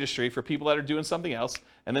outside your industry for people that are doing something else,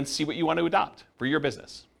 and then see what you want to adopt for your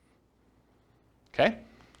business. Okay?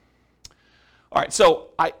 All right, so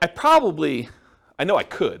I know I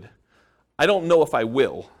could. I don't know if I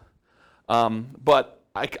will, but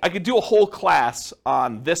I could do a whole class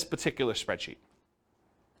on this particular spreadsheet.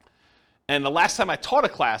 And the last time I taught a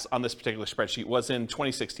class on this particular spreadsheet was in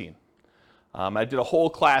 2016. I did a whole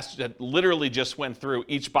class that literally just went through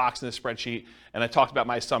each box in the spreadsheet, and I talked about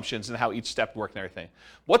my assumptions and how each step worked and everything.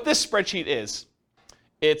 What this spreadsheet is,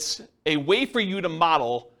 it's a way for you to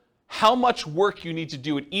model how much work you need to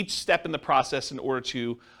do at each step in the process in order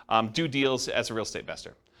to do deals as a real estate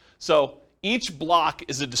investor. So each block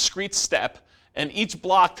is a discrete step, and each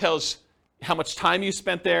block tells how much time you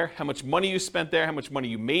spent there, how much money you spent there, how much money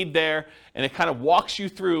you made there, and it kind of walks you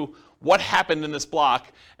through what happened in this block,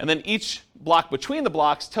 and then each block between the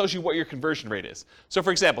blocks tells you what your conversion rate is. So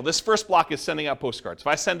for example, this first block is sending out postcards. If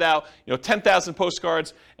I send out 10,000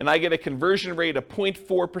 postcards and I get a conversion rate of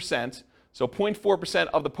 0.4%, so 0.4%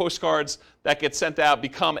 of the postcards that get sent out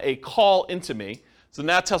become a call into me. So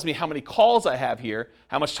now it tells me how many calls I have here,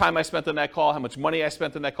 how much time I spent on that call, how much money I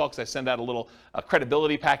spent on that call, because I send out a little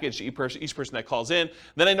credibility package to each person that calls in.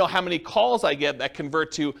 Then I know how many calls I get that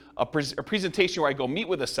convert to a presentation where I go meet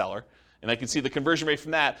with a seller, and I can see the conversion rate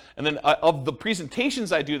from that. And then of the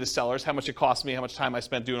presentations I do to sellers, how much it costs me, how much time I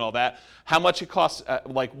spent doing all that, how much it costs,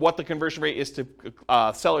 what the conversion rate is to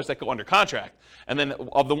sellers that go under contract. And then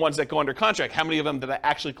of the ones that go under contract, how many of them did I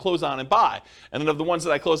actually close on and buy? And then of the ones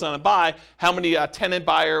that I close on and buy, how many tenant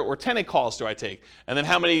buyer or tenant calls do I take? And then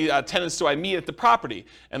how many tenants do I meet at the property?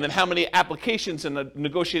 And then how many applications and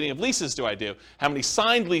negotiating of leases do I do? How many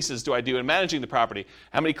signed leases do I do in managing the property?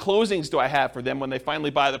 How many closings do I have for them when they finally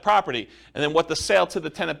buy the property? And then what the sale to the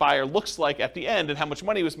tenant buyer looks like at the end, and how much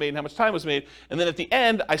money was made and how much time was made. And then at the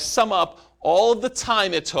end, I sum up all of the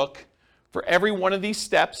time it took for every one of these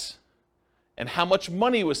steps, and how much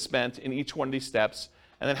money was spent in each one of these steps,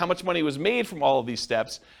 and then how much money was made from all of these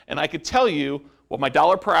steps. And I could tell you what my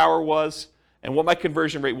dollar per hour was, and what my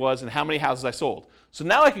conversion rate was, and how many houses I sold. So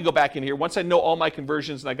now I can go back in here, once I know all my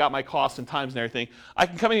conversions and I got my costs and times and everything, I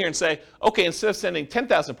can come in here and say, okay, instead of sending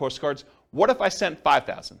 10,000 postcards, what if I sent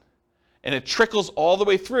 5,000? And it trickles all the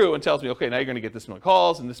way through and tells me, okay, now you're going to get this many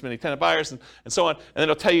calls and this many tenant buyers and so on. And then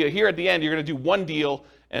it'll tell you here at the end, you're going to do one deal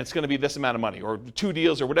and it's going to be this amount of money, or 2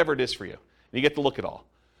 deals, or whatever it is for you. And you get to look at all.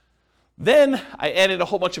 Then I added a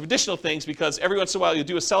whole bunch of additional things, because every once in a while you'll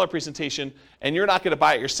do a seller presentation and you're not going to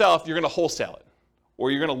buy it yourself, you're going to wholesale it.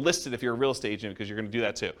 Or you're going to list it if you're a real estate agent, because you're going to do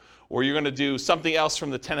that too. Or you're going to do something else from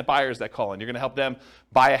the tenant buyers that call in. You're going to help them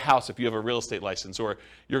buy a house if you have a real estate license. Or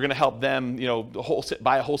you're going to help them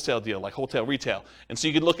buy a wholesale deal, like wholesale retail. And so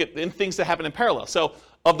you can look at things that happen in parallel. So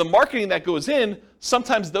of the marketing that goes in,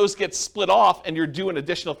 sometimes those get split off and you're doing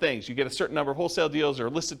additional things. You get a certain number of wholesale deals or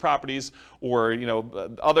listed properties, or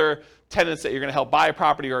other tenants that you're going to help buy a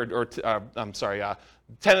property,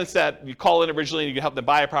 tenants that you call in originally and you can help them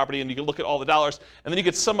buy a property, and you can look at all the dollars, and then you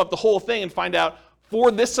can sum up the whole thing and find out,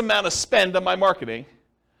 for this amount of spend on my marketing,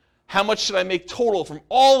 how much should I make total from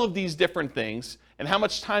all of these different things, and how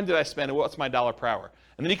much time did I spend, and what's my dollar per hour?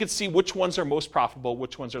 And then you can see which ones are most profitable,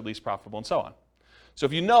 which ones are least profitable, and so on. So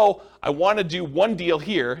if you know, I want to do one deal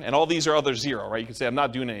here, and all these are other 0, right? You can say, I'm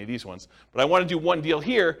not doing any of these ones, but I want to do one deal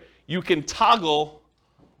here. You can toggle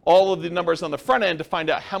all of the numbers on the front end to find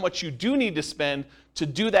out how much you do need to spend to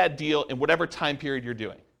do that deal in whatever time period you're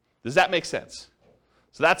doing. Does that make sense?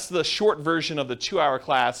 So that's the short version of the 2-hour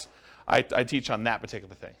class I teach on that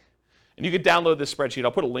particular thing. And you can download this spreadsheet.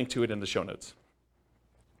 I'll put a link to it in the show notes.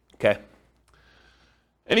 Okay.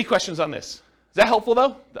 Any questions on this? Is that helpful,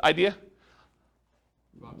 though, the idea?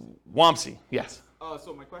 Wamsi, yes.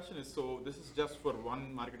 So my question is, so this is just for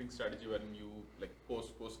one marketing strategy when you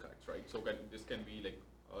post postcards, right? So this can be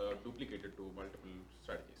duplicated to multiple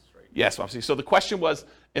strategies, right? Yes, Wamsi. So the question was,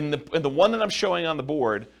 in the one that I'm showing on the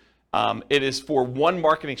board, it is for one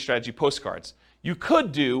marketing strategy, postcards. You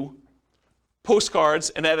could do postcards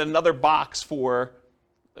and add another box for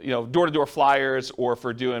door-to-door flyers or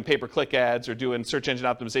for doing pay-per-click ads or doing search engine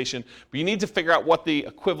optimization. But you need to figure out what the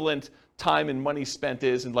equivalent time and money spent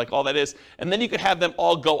is and all that is. And then you could have them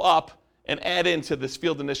all go up and add into this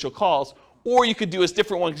field initial calls. Or you could do as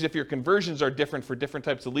different ones, because if your conversions are different for different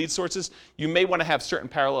types of lead sources, you may want to have certain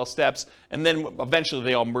parallel steps, and then eventually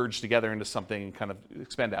they all merge together into something and kind of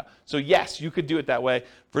expand out. So yes, you could do it that way.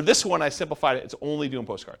 For this one, I simplified it. It's only doing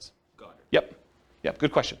postcards. Got it. Yep,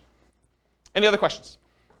 good question. Any other questions?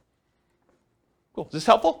 Cool. Is this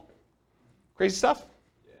helpful? Crazy stuff?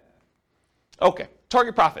 Yeah. Okay,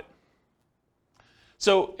 target profit.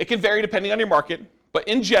 So it can vary depending on your market, but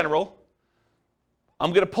in general,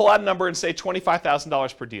 I'm going to pull out a number and say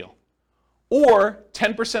 $25,000 per deal, or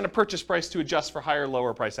 10% of purchase price to adjust for higher,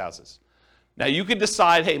 lower price houses. Now you could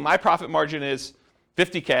decide, hey, my profit margin is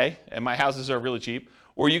 50K and my houses are really cheap,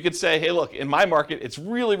 or you could say, hey, look, in my market, it's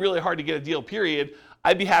really, really hard to get a deal, period.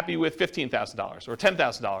 I'd be happy with $15,000 or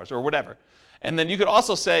 $10,000 or whatever. And then you could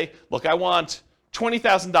also say, look, I want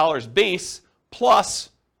 $20,000 base plus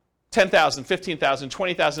 $10,000, $15,000,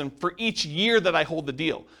 $20,000 for each year that I hold the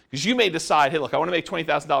deal. Because you may decide, hey, look, I want to make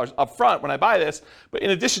 $20,000 up front when I buy this, but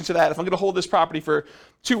in addition to that, if I'm going to hold this property for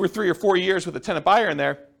 2 or 3 or 4 years with a tenant buyer in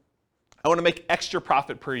there, I want to make extra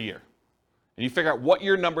profit per year. And you figure out what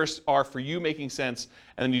your numbers are for you making sense,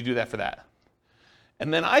 and then you do that for that.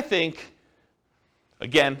 And then I think,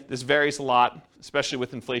 again, this varies a lot, especially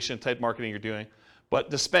with inflation type marketing you're doing, but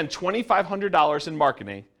to spend $2,500 in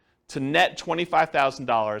marketing to net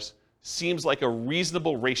 $25,000 seems like a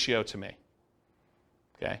reasonable ratio to me.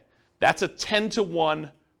 Okay? That's a 10-to-1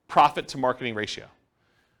 profit to marketing ratio.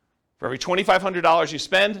 For every $2,500 you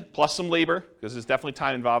spend, plus some labor, because there's definitely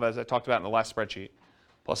time involved, as I talked about in the last spreadsheet,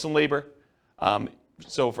 plus some labor.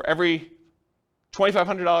 So for every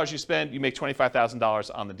 $2,500 you spend, you make $25,000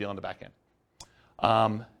 on the deal on the back end.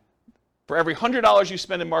 For every $100 you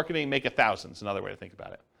spend in marketing, make $1,000 is another way to think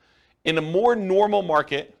about it. In a more normal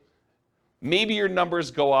market, maybe your numbers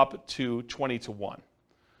go up to 20-to-1.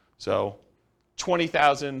 So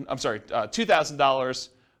 $2,000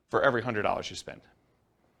 for every $100 you spend.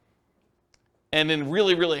 And in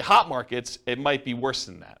really, really hot markets, it might be worse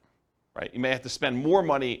than that, right? You may have to spend more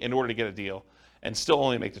money in order to get a deal and still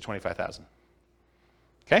only make the $25,000.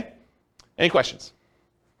 Okay? Any questions?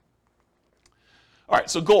 All right,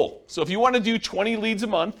 so goal. So if you want to do 20 leads a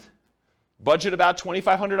month, budget about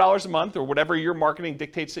 $2,500 a month or whatever your marketing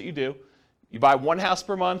dictates that you do. You buy one house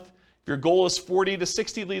per month. If your goal is 40 to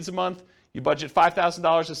 60 leads a month, you budget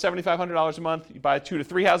 $5,000 to $7,500 a month. You buy 2 to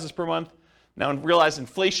 3 houses per month. Now realize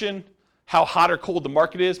inflation, how hot or cold the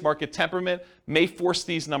market is, market temperament, may force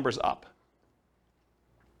these numbers up.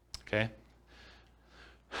 Okay?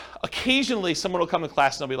 Occasionally, someone will come to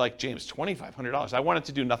class and they'll be like, James, $2,500. I wanted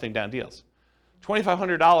to do nothing down deals.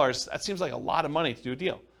 $2,500, that seems like a lot of money to do a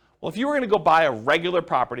deal. Well, if you were going to go buy a regular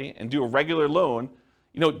property and do a regular loan,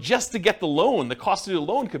 just to get the loan, the cost to do the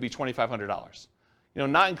loan could be $2,500.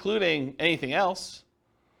 Not including anything else.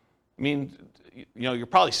 I mean, you're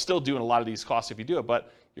probably still doing a lot of these costs if you do it,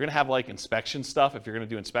 but you're going to have inspection stuff if you're going to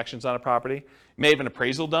do inspections on a property. You may have an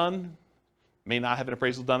appraisal done. May not have an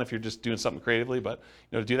appraisal done if you're just doing something creatively, but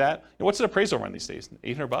to do that. What's an appraisal run these days?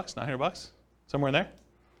 $800, $900, somewhere in there?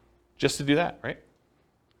 Just to do that, right?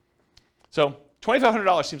 So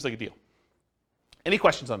 $2,500 seems like a deal. Any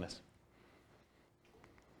questions on this?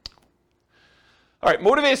 All right,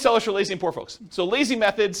 motivated sellers for lazy and poor folks. So lazy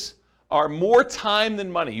methods are more time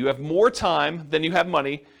than money. You have more time than you have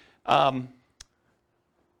money. I'm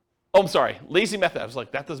sorry, lazy method. I was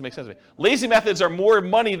like, that doesn't make sense to me. Lazy methods are more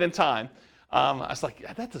money than time. I was like,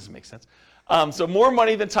 yeah, that doesn't make sense. So more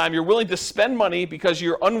money than time. You're willing to spend money because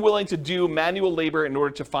you're unwilling to do manual labor in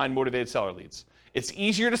order to find motivated seller leads. It's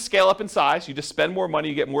easier to scale up in size. You just spend more money,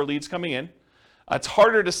 you get more leads coming in. It's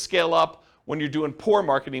harder to scale up when you're doing poor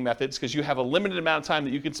marketing methods because you have a limited amount of time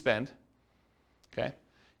that you can spend. Okay?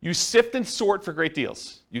 You sift and sort for great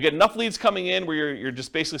deals. You get enough leads coming in where you're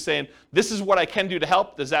just basically saying, this is what I can do to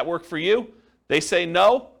help. Does that work for you? They say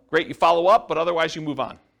no. Great, you follow up, but otherwise you move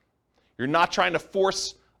on. You're not trying to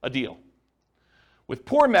force a deal. With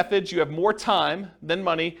poor methods, you have more time than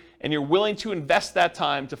money, and you're willing to invest that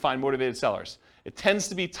time to find motivated sellers. It tends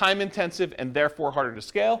to be time intensive and therefore harder to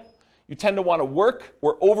scale. You tend to want to work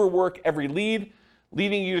or overwork every lead,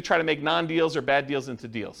 leading you to try to make non-deals or bad deals into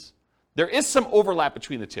deals. There is some overlap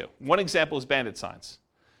between the two. One example is bandit signs.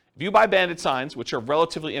 If you buy bandit signs, which are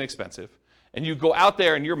relatively inexpensive, and you go out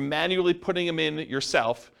there and you're manually putting them in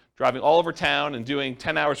yourself, driving all over town and doing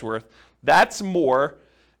 10 hours worth, that's more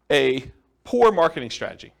a poor marketing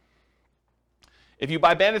strategy. If you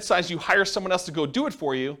buy bandit signs, you hire someone else to go do it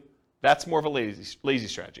for you, that's more of a lazy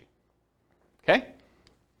strategy. Okay?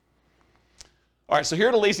 All right, so here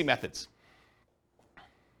are the lazy methods.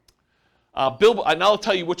 And I'll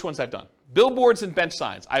tell you which ones I've done. Billboards and bench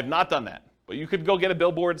signs. I have not done that. But you could go get a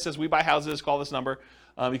billboard that says, we buy houses, call this number.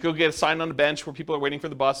 You could go get a sign on the bench where people are waiting for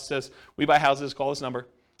the bus that says, we buy houses, call this number.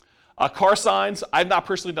 Car signs, I've not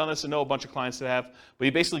personally done this. I know a bunch of clients that have. But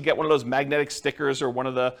you basically get one of those magnetic stickers or one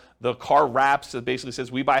of the car wraps that basically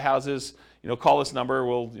says, we buy houses, call this number,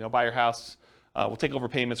 we'll buy your house. We'll take over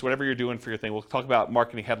payments, whatever you're doing for your thing. We'll talk about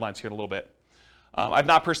marketing headlines here in a little bit. I've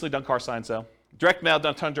not personally done car signs, though. Direct mail,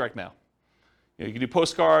 done a ton of direct mail. You could do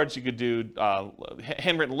postcards, you could do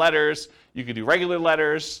handwritten letters, you could do regular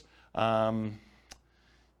letters,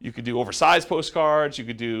 you could do oversized postcards, you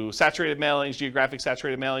could do saturated mailings, geographic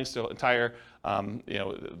saturated mailings to entire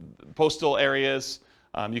postal areas.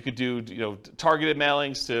 You could do targeted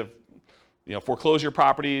mailings to foreclosure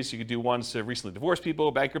properties. You could do ones to recently divorced people,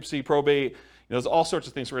 bankruptcy, probate. There's all sorts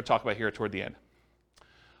of things we're going to talk about here toward the end.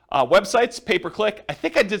 Websites, pay-per-click. I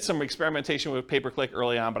think I did some experimentation with pay-per-click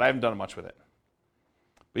early on, but I haven't done much with it.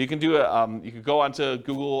 But you can do it. You could go onto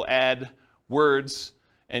Google AdWords,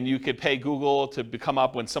 and you could pay Google to come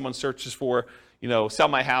up when someone searches for, sell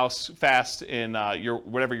my house fast in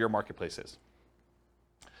whatever your marketplace is.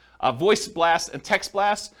 Voice blast and text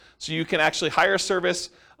blast. So you can actually hire a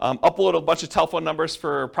service, upload a bunch of telephone numbers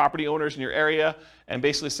for property owners in your area, and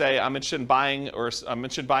basically say, I'm interested in buying, or I'm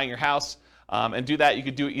interested in buying your house. And do that. You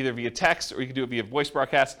could do it either via text or you could do it via voice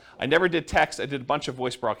broadcast. I never did text. I did a bunch of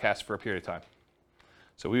voice broadcasts for a period of time.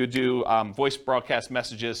 So we would do voice broadcast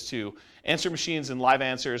messages to answer machines and live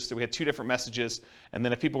answers. So we had two different messages. And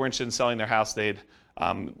then if people were interested in selling their house, they'd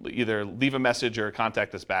either leave a message or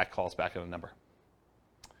contact us back, call us back on a number.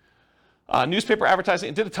 Newspaper advertising.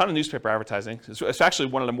 I did a ton of newspaper advertising. It's actually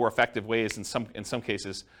one of the more effective ways in some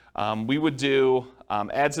cases. We would do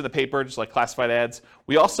ads in the paper, just like classified ads.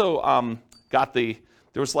 We also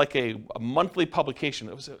there was like a monthly publication.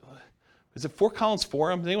 Is it Fort Collins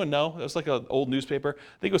Forum? Does anyone know? It was like an old newspaper.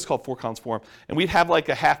 I think it was called Fort Collins Forum. And we'd have like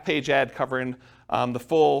a half-page ad covering the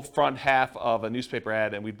full front half of a newspaper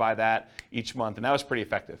ad, and we'd buy that each month. And that was pretty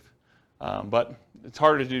effective. But it's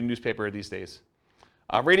harder to do newspaper these days.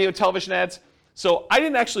 Radio and television ads. So I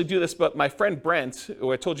didn't actually do this, but my friend Brent,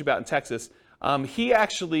 who I told you about in Texas, he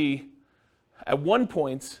actually, at one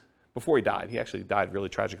point, before he died really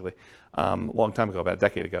tragically, a long time ago, about a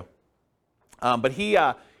decade ago. But he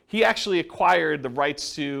actually acquired the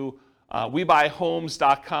rights to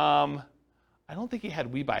WeBuyHomes.com. I don't think he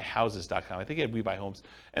had WeBuyHouses.com. I think he had WeBuyHomes.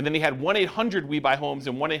 And then he had 1-800-WeBuyHomes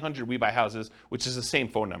and 1-800-WeBuyHouses, which is the same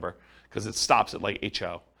phone number because it stops at like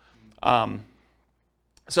HO.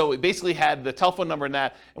 So it basically had the telephone number and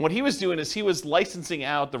that. And what he was doing is he was licensing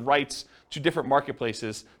out the rights to different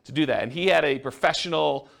marketplaces to do that. And he had a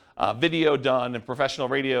professional video done and professional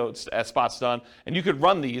radio spots done. And you could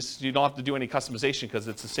run these. You don't have to do any customization because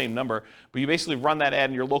it's the same number. But you basically run that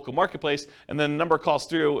ad in your local marketplace, and then the number calls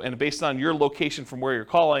through. And based on your location from where you're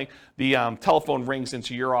calling, the telephone rings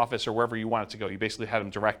into your office or wherever you want it to go. You basically had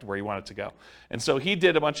them direct where you want it to go. And so he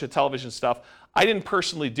did a bunch of television stuff. I didn't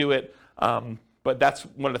personally do it, but that's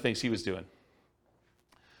one of the things he was doing.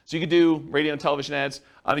 So you could do radio and television ads.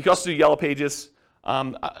 You could also do Yellow Pages.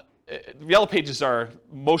 Yellow Pages are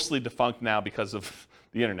mostly defunct now because of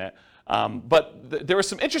the internet. But there were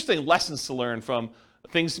some interesting lessons to learn from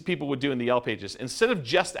things people would do in the Yellow Pages. Instead of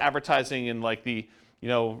just advertising in like the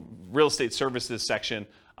real estate services section,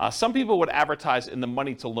 some people would advertise in the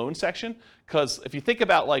money to loan section, because if you think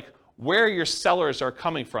about like where your sellers are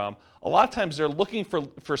coming from, a lot of times they're looking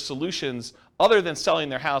for solutions other than selling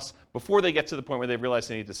their house before they get to the point where they realize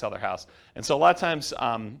they need to sell their house. And so a lot of times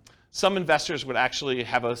some investors would actually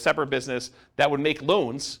have a separate business that would make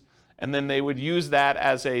loans, and then they would use that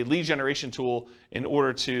as a lead generation tool in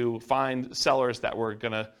order to find sellers that were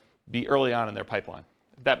going to be early on in their pipeline.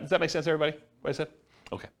 Does that make sense, everybody? What I said?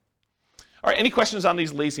 Okay. All right, any questions on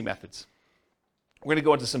these lazy methods? We're going to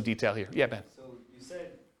go into some detail here. Yeah, Ben. So you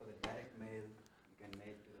said for the direct mail, you can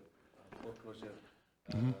make foreclosure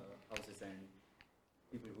houses and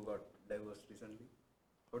people who got divorced recently.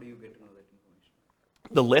 How do you get to know that information?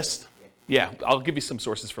 The list? Yeah, I'll give you some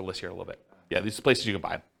sources for lists here in a little bit. Yeah, these are places you can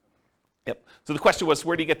buy them. Yep. So the question was,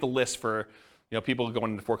 where do you get the list for people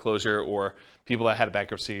going into foreclosure or people that had a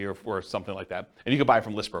bankruptcy or something like that? And you can buy it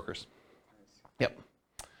from list brokers. Yep.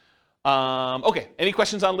 Okay, any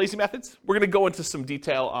questions on lazy methods? We're going to go into some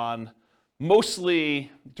detail on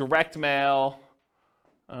mostly direct mail.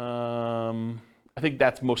 I think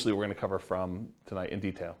that's mostly what we're going to cover from tonight in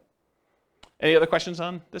detail. Any other questions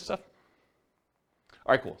on this stuff?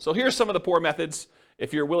 All right, cool. So here's some of the poor methods.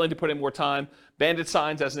 If you're willing to put in more time, bandit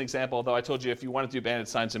signs as an example, although I told you if you want to do bandit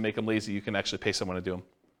signs and make them lazy, you can actually pay someone to do them.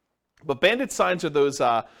 But bandit signs are those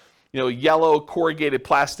yellow corrugated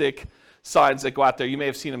plastic signs that go out there. You may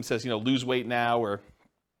have seen them, says, lose weight now, or,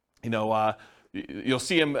 you'll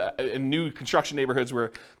see them in new construction neighborhoods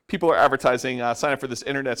where people are advertising, sign up for this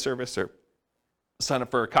internet service or sign up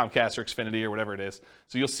for Comcast or Xfinity or whatever it is.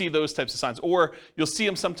 So you'll see those types of signs, or you'll see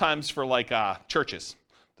them sometimes for like churches.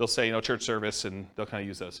 They'll say, church service, and they'll kind of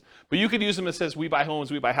use those. But you could use them. It says, we buy homes,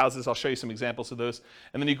 we buy houses. I'll show you some examples of those.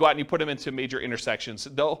 And then you go out and you put them into major intersections.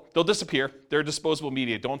 They'll disappear. They're disposable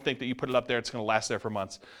media. Don't think that you put it up there, it's going to last there for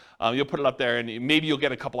months. You'll put it up there, and maybe you'll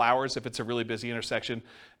get a couple hours if it's a really busy intersection,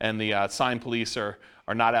 and the sign police are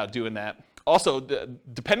not out doing that. Also,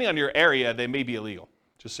 depending on your area, they may be illegal,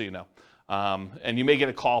 just so you know. And you may get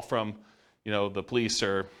a call from, the police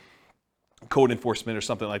or code enforcement or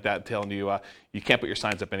something like that telling you you can't put your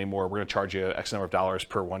signs up anymore. We're going to charge you X number of dollars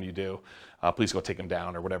per one you do. Please go take them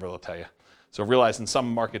down or whatever they'll tell you. So realize in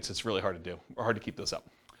some markets it's really hard to do or hard to keep those up.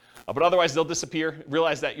 But otherwise they'll disappear.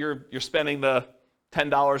 Realize that you're spending the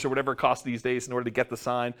 $10 or whatever it costs these days in order to get the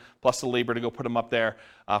sign plus the labor to go put them up there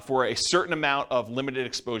for a certain amount of limited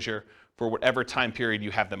exposure for whatever time period you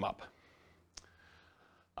have them up.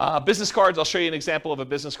 Business cards, I'll show you an example of a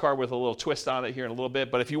business card with a little twist on it here in a little bit.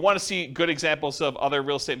 But if you want to see good examples of other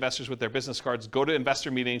real estate investors with their business cards, go to investor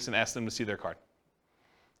meetings and ask them to see their card.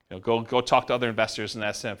 Go talk to other investors and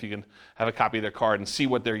ask them if you can have a copy of their card and see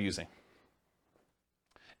what they're using.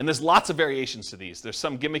 And there's lots of variations to these. There's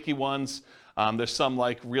some gimmicky ones. There's some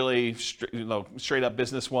like really straight up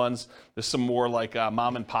business ones. There's some more like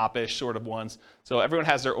mom and pop-ish sort of ones. So everyone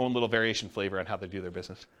has their own little variation flavor on how they do their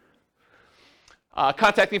business.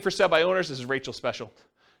 Contacting for sale by owners. This is Rachel's special.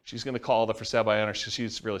 She's going to call the for sale by owners because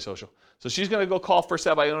she's really social. So she's going to go call for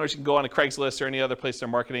sale by owners. You can go on a Craigslist or any other place they're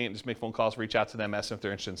marketing and just make phone calls, reach out to them, ask them if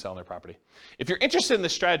they're interested in selling their property. If you're interested in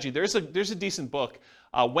this strategy, there's a decent book.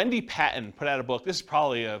 Wendy Patton put out a book. This is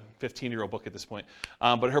probably a 15-year-old book at this point.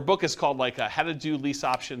 But her book is called How to Do Lease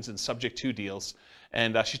Options and Subject to Deals.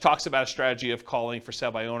 And she talks about a strategy of calling for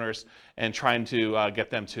sale by owners and trying to get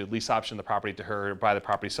them to lease option the property to her or buy the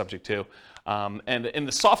property subject to. And in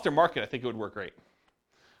the softer market, I think it would work great.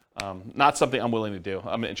 Not something I'm willing to do.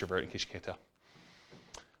 I'm an introvert, in case you can't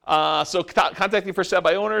tell. So contacting for sale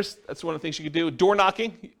by owners, that's one of the things you could do. Door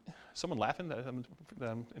knocking. Someone laughing that I'm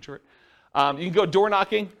an introvert? You can go door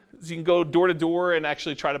knocking. So you can go door to door and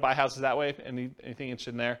actually try to buy houses that way. Anything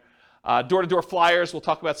interested in there? Door to door flyers. We'll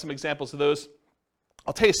talk about some examples of those.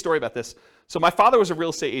 I'll tell you a story about this. So my father was a real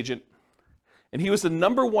estate agent, and he was the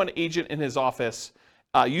 #1 agent in his office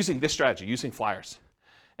using this strategy, using flyers.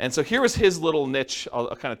 And so here was his little niche.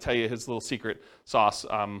 I'll kind of tell you his little secret sauce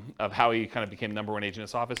of how he kind of became #1 agent in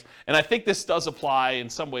his office. And I think this does apply in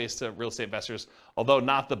some ways to real estate investors, although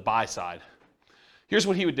not the buy side. Here's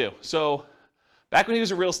what he would do. So back when he was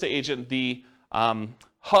a real estate agent, the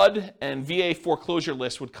HUD and VA foreclosure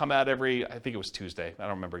list would come out every, I think it was Tuesday. I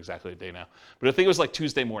don't remember exactly the day now. But I think it was like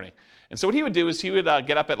Tuesday morning. And so what he would do is he would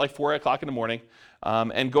get up at like 4 o'clock in the morning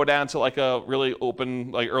and go down to like a really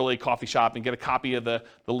open, like early coffee shop and get a copy of the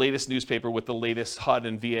latest newspaper with the latest HUD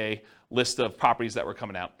and VA list of properties that were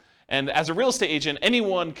coming out. And as a real estate agent,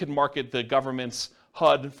 anyone could market the government's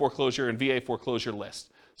HUD foreclosure and VA foreclosure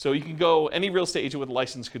list. So you can go, any real estate agent with a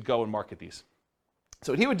license could go and market these.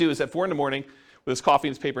 So what he would do is at 4 in the morning, with his coffee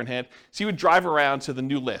and his paper in hand, so he would drive around to the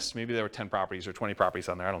new list. Maybe there were 10 properties or 20 properties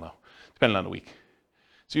on there, I don't know, depending on the week.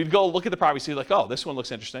 So you'd go look at the properties, see like, oh, this one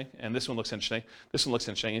looks interesting, and this one looks interesting, this one looks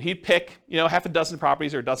interesting. And he'd pick, half a dozen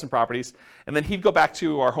properties or a dozen properties, and then he'd go back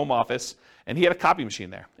to our home office, and he had a copy machine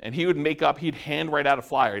there. And he would he'd hand write out a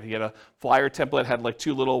flyer. He had a flyer template, had like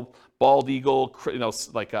 2 little bald eagle,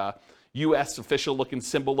 like U.S. official looking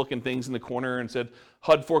symbol looking things in the corner and said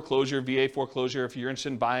HUD foreclosure, VA foreclosure. If you're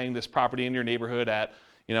interested in buying this property in your neighborhood at,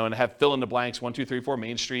 and have fill in the blanks, 1, 2, 3, 4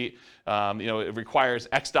 Main Street, it requires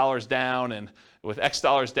X dollars down and with X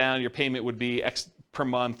dollars down, your payment would be X per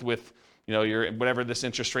month with, you know, your whatever this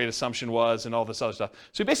interest rate assumption was and all this other stuff.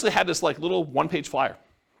 So he basically had this like little one-page flyer.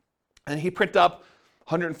 And he printed up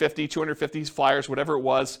 150, 250 flyers, whatever it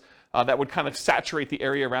was, that would kind of saturate the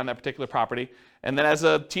area around that particular property. And then as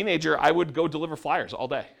a teenager, I would go deliver flyers all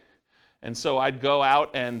day. And so I'd go out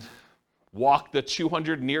and walk the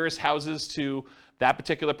 200 nearest houses to that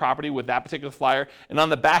particular property with that particular flyer. And on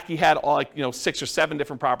the back, he had all, like, 6 or 7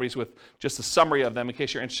 different properties with just a summary of them in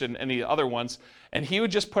case you're interested in any other ones. And he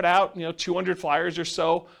would just put out, 200 flyers or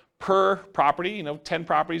so per property, 10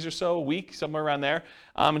 properties or so a week, somewhere around there.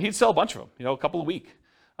 And he'd sell a bunch of them, a couple a week,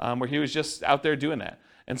 where he was just out there doing that.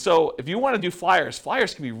 And so if you want to do flyers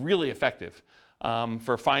can be really effective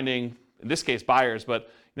for finding, in this case, buyers,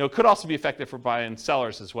 but it could also be effective for buying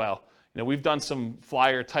sellers as well. We've done some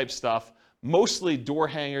flyer type stuff, mostly door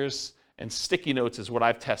hangers and sticky notes is what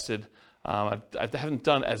I've tested. I haven't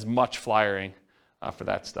done as much flyering for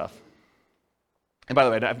that stuff. And by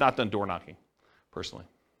the way, I've not done door knocking personally.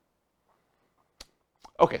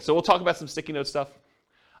 Okay, so we'll talk about some sticky note stuff.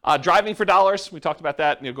 Driving for dollars, we talked about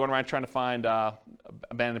that, going around trying to find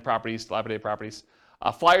abandoned properties, dilapidated properties.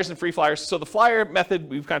 Flyers and free flyers. So the flyer method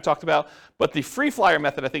we've kind of talked about, but the free flyer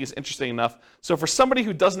method I think is interesting enough. So for somebody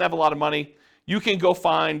who doesn't have a lot of money, you can go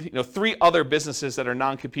find 3 other businesses that are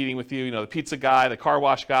non-competing with you, the pizza guy, the car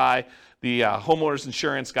wash guy, the homeowner's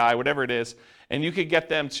insurance guy, whatever it is, and you could get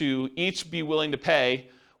them to each be willing to pay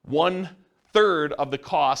 1/3 of the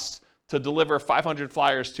cost to deliver 500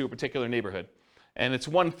 flyers to a particular neighborhood. And it's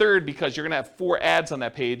 1/3 because you're going to have 4 ads on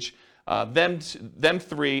that page, them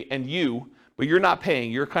 3 and you, but you're not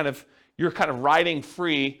paying. You're kind of riding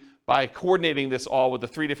free by coordinating this all with the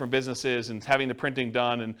 3 different businesses and having the printing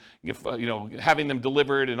done and having them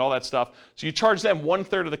delivered and all that stuff. So you charge them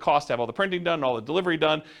 1/3 of the cost to have all the printing done, all the delivery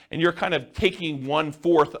done, and you're kind of taking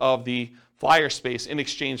 1/4 of the flyer space in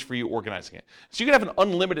exchange for you organizing it. So you can have an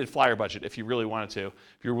unlimited flyer budget if you really wanted to,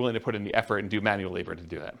 if you're willing to put in the effort and do manual labor to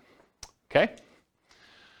do that. Okay?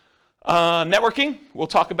 Networking, we'll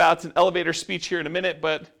talk about an elevator speech here in a minute,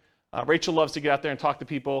 but Rachel loves to get out there and talk to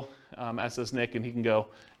people, as does Nick, and he can go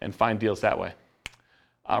and find deals that way.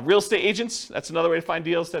 Real estate agents, that's another way to find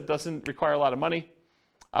deals that doesn't require a lot of money.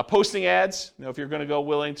 Posting ads, if you're going to go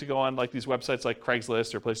willing to go on like these websites like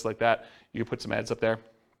Craigslist or places like that, you can put some ads up there.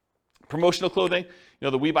 Promotional clothing,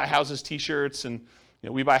 the We Buy Houses t-shirts and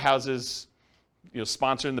We Buy Houses,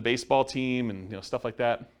 sponsoring the baseball team and stuff like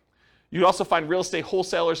that. You can also find real estate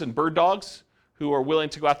wholesalers and bird dogs who are willing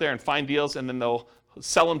to go out there and find deals, and then they'll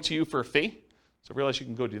sell them to you for a fee. So realize you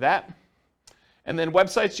can go do that. And then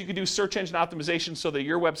websites, you can do search engine optimization so that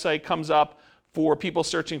your website comes up for people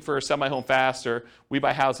searching for Sell My Home Fast or We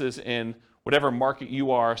Buy Houses in whatever market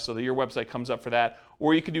you are, so that your website comes up for that.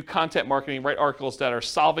 Or you can do content marketing, write articles that are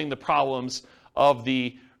solving the problems of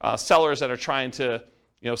the sellers that are trying to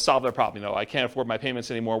solve their problem. I can't afford my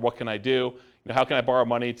payments anymore. What can I do? How can I borrow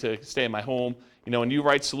money to stay in my home? And you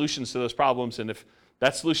write solutions to those problems. And if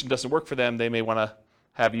that solution doesn't work for them, they may want to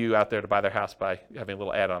have you out there to buy their house by having a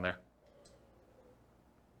little ad on there.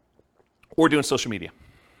 Or doing social media.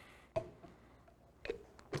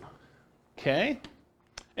 Okay.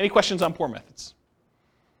 Any questions on poor methods?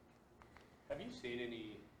 Have you seen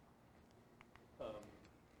any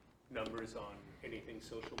numbers on anything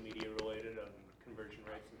social media related on conversion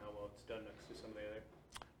rates and how well it's done next to some of the other?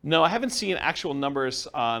 No, I haven't seen actual numbers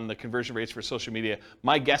on the conversion rates for social media.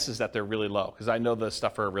 My guess is that they're really low because I know the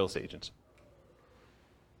stuff for real estate agents.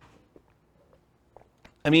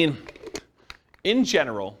 I mean, in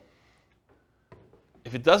general,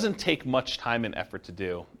 if it doesn't take much time and effort to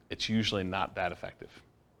do, it's usually not that effective,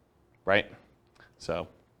 right? So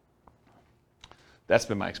that's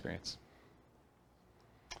been my experience.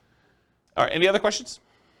 All right, any other questions?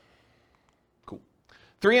 Cool.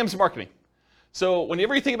 3 M's of marketing. So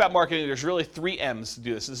whenever you think about marketing, there's really 3 M's to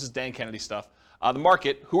do this. This is Dan Kennedy stuff. The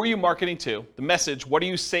market, who are you marketing to? The message, what are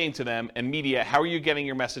you saying to them? And media, how are you getting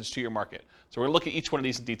your message to your market? So we're going to look at each one of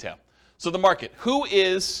these in detail. So the market, who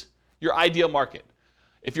is your ideal market?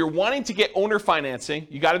 If you're wanting to get owner financing,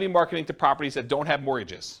 you got to be marketing to properties that don't have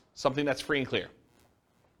mortgages, something that's free and clear.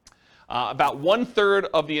 About 1/3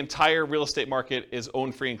 of the entire real estate market is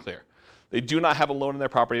owned free and clear. They do not have a loan in their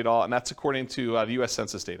property at all, and that's according to the U.S.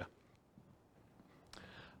 Census data.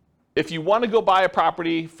 If you want to go buy a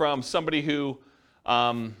property from somebody who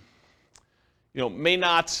may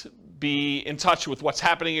not be in touch with what's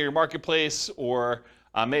happening in your marketplace or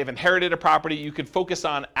may have inherited a property, you can focus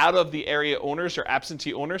on out-of-the-area owners or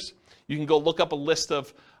absentee owners. You can go look up a list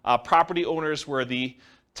of property owners where the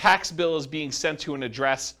tax bill is being sent to an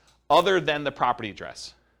address other than the property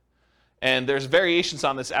address. And there's variations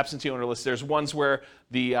on this absentee owner list. There's ones where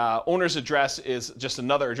the owner's address is just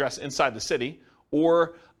another address inside the city,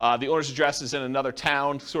 or the owner's address is in another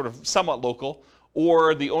town, sort of somewhat local,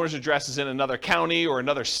 or the owner's address is in another county or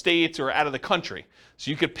another state or out of the country.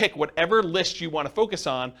 So you could pick whatever list you want to focus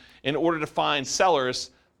on in order to find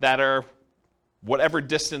sellers that are whatever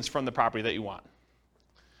distance from the property that you want.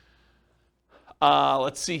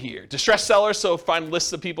 Let's see here. Distressed sellers, so find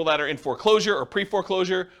lists of people that are in foreclosure or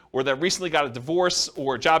pre-foreclosure, or that recently got a divorce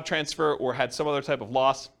or job transfer or had some other type of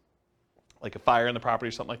loss, like a fire in the property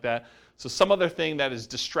or something like that. So some other thing that is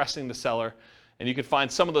distressing the seller, and you can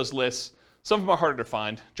find some of those lists. Some of them are harder to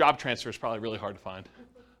find. Job transfer is probably really hard to find.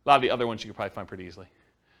 A lot of the other ones you can probably find pretty easily.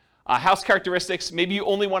 House characteristics, maybe you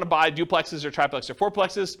only want to buy duplexes or triplexes or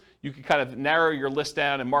fourplexes. You can kind of narrow your list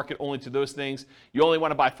down and market only to those things. You only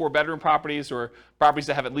want to buy 4-bedroom properties, or properties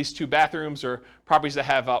that have at least 2 bathrooms, or properties that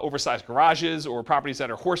have oversized garages, or properties that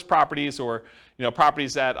are horse properties, or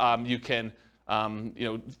properties that you can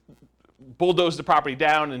bulldoze the property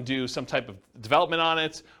down and do some type of development on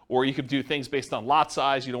it, or you could do things based on lot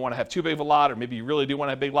size. You don't want to have too big of a lot, or maybe you really do want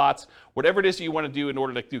to have big lots. Whatever it is that you want to do in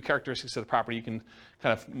order to do characteristics of the property, you can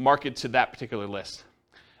kind of market to that particular list.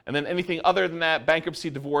 And then anything other than that,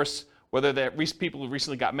 bankruptcy, divorce, whether that people who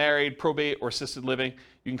recently got married, probate, or assisted living,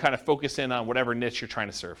 you can kind of focus in on whatever niche you're trying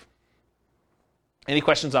to serve. Any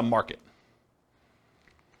questions on market?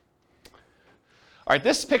 All right,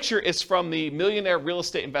 this picture is from the Millionaire Real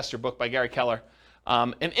Estate Investor book by Gary Keller.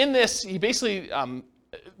 And in this, he basically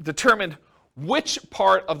determined which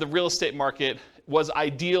part of the real estate market was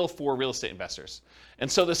ideal for real estate investors. And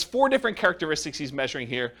so there's 4 different characteristics he's measuring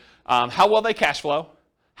here. How well they cash flow,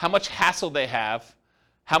 how much hassle they have,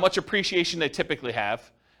 how much appreciation they typically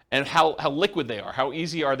have, and how liquid they are, how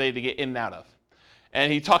easy are they to get in and out of.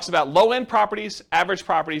 And he talks about low-end properties, average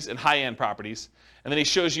properties, and high-end properties. And then he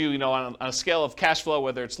shows you, on a scale of cash flow,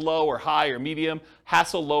 whether it's low or high or medium,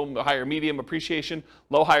 hassle, low, high or medium, appreciation,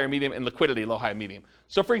 low, high or medium, and liquidity, low, high, medium.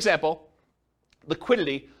 So for example,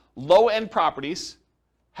 liquidity, low-end properties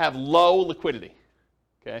have low liquidity.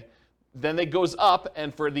 Okay? Then it goes up,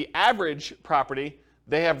 and for the average property,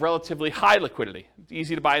 they have relatively high liquidity. It's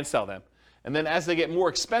easy to buy and sell them. And then as they get more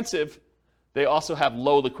expensive, they also have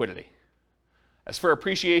low liquidity. As for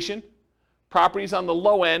appreciation, properties on the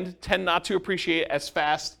low end tend not to appreciate as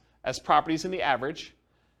fast as properties in the average,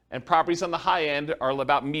 and properties on the high end are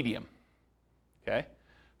about medium. Okay?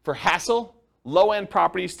 For hassle, low-end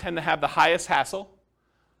properties tend to have the highest hassle,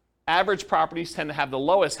 average properties tend to have the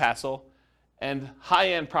lowest hassle, and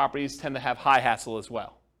high-end properties tend to have high hassle as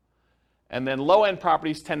well. And then low-end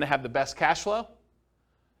properties tend to have the best cash flow,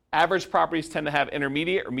 average properties tend to have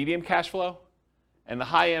intermediate or medium cash flow, and the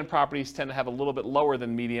high-end properties tend to have a little bit lower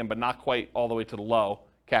than medium, but not quite all the way to the low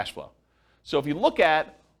cash flow. So if you look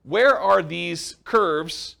at where are these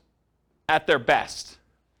curves at their best,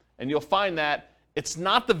 and you'll find that it's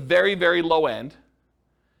not the very, very low end,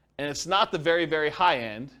 and it's not the very, very high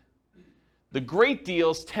end. The great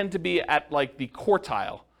deals tend to be at like the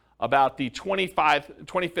quartile, about the 25th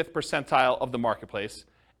percentile of the marketplace,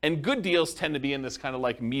 and good deals tend to be in this kind of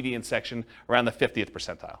like median section around the 50th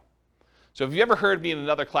percentile. So have you ever heard me in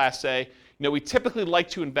another class say, we typically like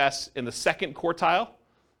to invest in the second quartile.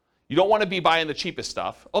 You don't want to be buying the cheapest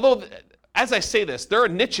stuff. Although, as I say this, there are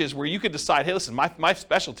niches where you could decide, hey, listen, my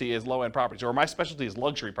specialty is low-end properties, or my specialty is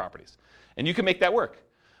luxury properties. And you can make that work.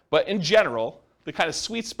 But in general, the kind of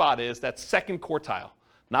sweet spot is that second quartile,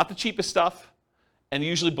 not the cheapest stuff, and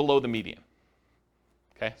usually below the median.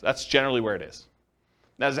 Okay, so that's generally where it is.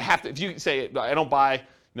 Now, does it have to, if you say, I don't buy,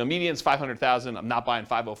 median's 500,000, I'm not buying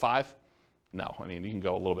 505. No, I mean, you can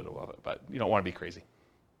go a little bit above it, but you don't want to be crazy.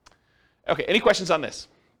 Okay, any questions on this?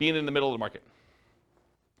 Being in the middle of the market.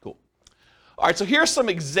 Cool. All right, so here's some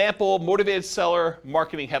example motivated seller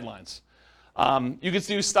marketing headlines. You can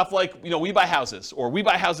do stuff like, we buy houses, or we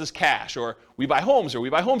buy houses cash, or we buy homes, or we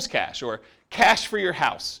buy homes cash, or cash for your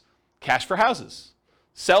house, cash for houses.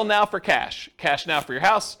 Sell now for cash, cash now for your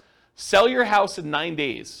house. Sell your house in 9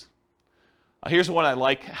 days. Here's one I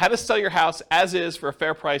like. How to sell your house as is for a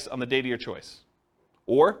fair price on the date of your choice.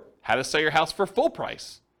 Or how to sell your house for full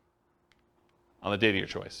price on the date of your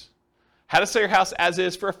choice. How to sell your house as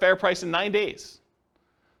is for a fair price in 9 days.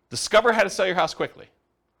 Discover how to sell your house quickly.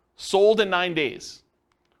 Sold in 9 days.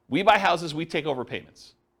 We buy houses, we take over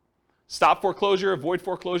payments. Stop foreclosure, avoid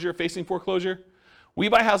foreclosure, facing foreclosure. We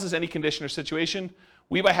buy houses any condition or situation.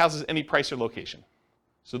 We buy houses any price or location.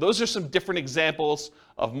 So those are some different examples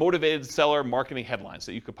of motivated seller marketing headlines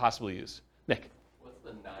that you could possibly use. Nick? What's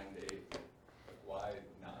the 9 days? Why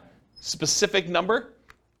 9? Specific number,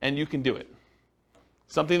 and you can do it.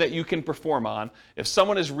 something that you can perform on. If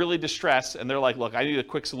someone is really distressed and they're like, look, I need a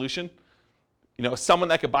quick solution, someone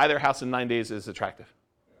that could buy their house in 9 days is attractive.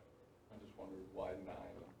 I just wondered why 9,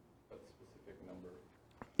 that specific number.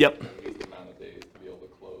 Yep. At least the amount of days to be able to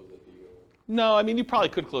close a deal. No, I mean, you probably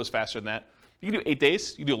could close faster than that. You can do 8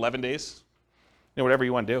 days. You can do 11 days. Whatever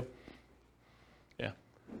you want to do. Yeah.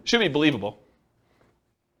 Should be believable.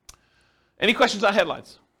 Any questions on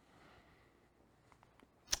headlines?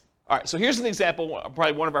 All right, so here's an example,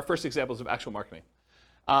 probably one of our first examples of actual marketing.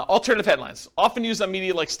 Alternative headlines, often used on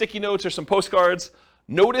media like sticky notes or some postcards.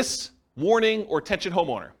 Notice, warning, or attention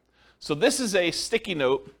homeowner. So this is a sticky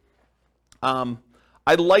note.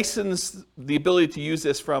 I licensed the ability to use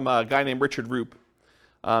this from a guy named Richard Roop.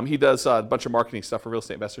 He does a bunch of marketing stuff for real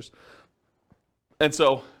estate investors. And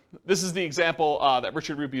so this is the example that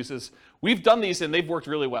Richard Roop uses. We've done these and they've worked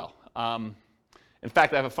really well. In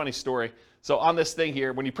fact, I have a funny story. So on this thing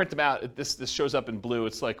here, when you print them out, this shows up in blue.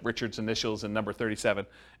 It's like Richard's initials and number 37.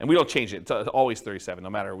 And we don't change it. It's always 37, no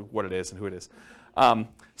matter what it is and who it is.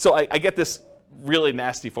 So I get this really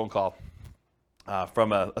nasty phone call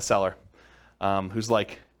from a seller who's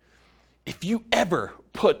like, if you ever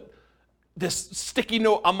put this sticky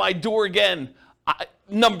note on my door again,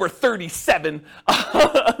 number 37.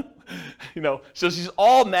 So she's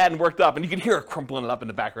all mad and worked up, and you can hear her crumpling it up in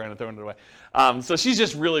the background and throwing it away. So she's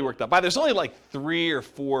just really worked up. There's only like 3 or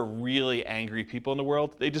 4 really angry people in the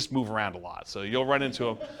world. They just move around a lot, so you'll run into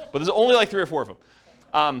them. But there's only like 3 or 4 of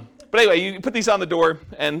them. But anyway, you put these on the door,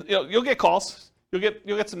 and you'll get calls. You'll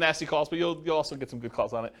get some nasty calls, but you'll also get some good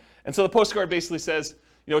calls on it. And so the postcard basically says,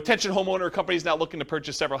 attention homeowner, companies now looking to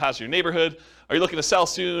purchase several houses in your neighborhood. Are you looking to sell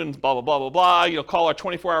soon? Blah, blah, blah, blah, blah. Call our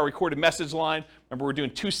 24-hour recorded message line. Remember, we're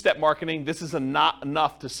doing 2-step marketing. This is not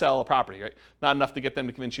enough to sell a property, right? Not enough to get them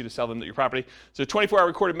to convince you to sell them your property. So 24-hour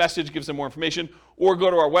recorded message gives them more information. Or go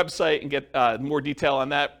to our website and get more detail on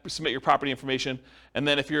that. Submit your property information. And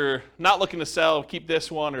then if you're not looking to sell, keep this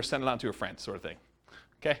one or send it on to a friend, sort of thing.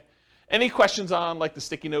 Okay? Any questions on like the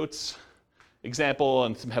sticky notes example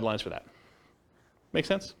and some headlines for that? Make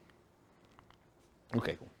sense?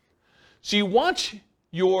 Okay, cool. So you want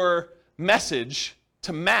your message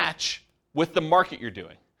to match with the market you're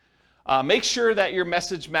doing. Make sure that your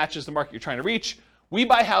message matches the market you're trying to reach. We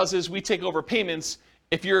buy houses, we take over payments.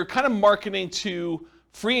 If you're kind of marketing to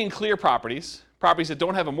free and clear properties that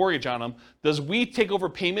don't have a mortgage on them, does we take over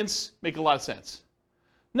payments make a lot of sense?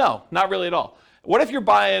 No, not really at all. What if you're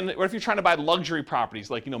trying to buy luxury properties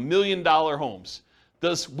like, $1 million homes?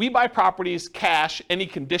 Does we buy properties cash, any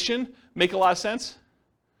condition, make a lot of sense?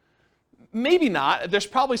 Maybe not. There's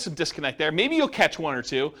probably some disconnect there. Maybe you'll catch 1 or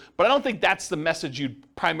 2, but I don't think that's the message you'd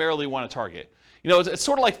primarily want to target. It's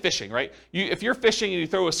sort of like fishing, right? If you're fishing and you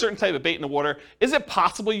throw a certain type of bait in the water, is it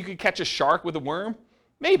possible you could catch a shark with a worm?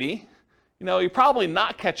 Maybe. You're probably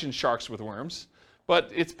not catching sharks with worms, but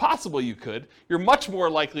it's possible you could. You're much more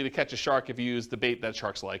likely to catch a shark if you use the bait that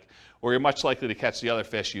sharks like, or you're much likely to catch the other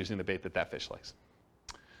fish using the bait that fish likes.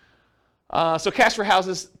 So cash for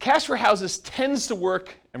houses. Cash for houses tends to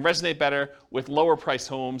work and resonate better with lower priced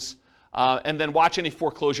homes. And then watch any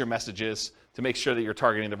foreclosure messages to make sure that you're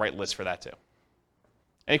targeting the right list for that too.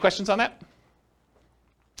 Any questions on that?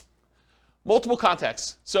 Multiple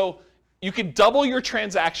contacts. So you can double your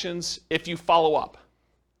transactions if you follow up.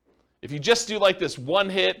 If you just do like this one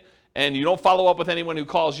hit and you don't follow up with anyone who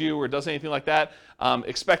calls you or does anything like that,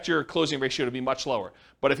 expect your closing ratio to be much lower.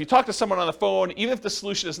 But if you talk to someone on the phone, even if the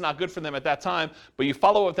solution is not good for them at that time, but you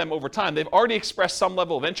follow up with them over time, they've already expressed some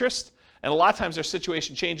level of interest, and a lot of times their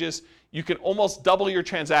situation changes. You can almost double your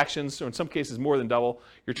transactions, or in some cases more than double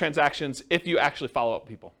your transactions if you actually follow up with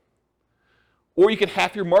people. Or you can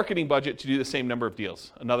half your marketing budget to do the same number of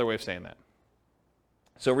deals. Another way of saying that.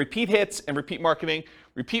 So repeat hits and repeat marketing,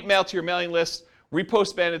 repeat mail to your mailing list,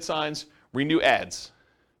 repost banded signs, renew ads.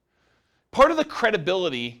 Part of the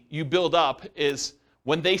credibility you build up is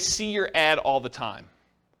when they see your ad all the time,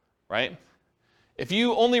 right? If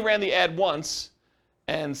you only ran the ad once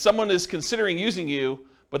and someone is considering using you,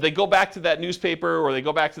 but they go back to that newspaper or they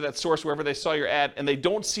go back to that source wherever they saw your ad and they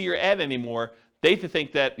don't see your ad anymore, they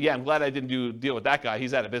think that, yeah, I'm glad I didn't deal with that guy.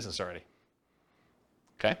 He's out of business already.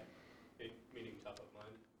 Okay? Meaning top of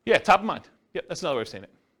mind? Yeah, top of mind. Yep, that's another way of saying it.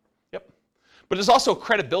 Yep. But there's also a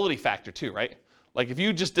credibility factor too, right? Like if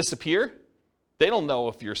you just disappear, they don't know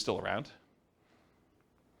if you're still around.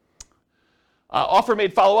 Offer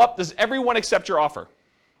made follow-up. Does everyone accept your offer?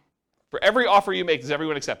 For every offer you make, does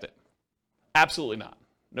everyone accept it? Absolutely not.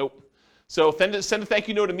 Nope. So send a thank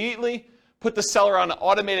you note immediately. Put the seller on an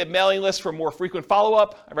automated mailing list for more frequent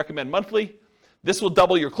follow-up. I recommend monthly. This will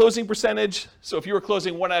double your closing percentage. So if you were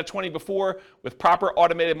closing 1 out of 20 before, with proper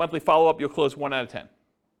automated monthly follow-up, you'll close 1 out of 10.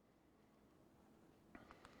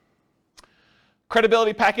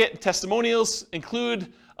 Credibility packet and testimonials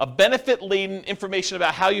include a benefit-laden information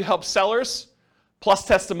about how you help sellers, plus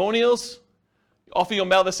testimonials. Often you'll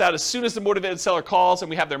mail this out as soon as the motivated seller calls and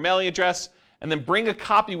we have their mailing address, and then bring a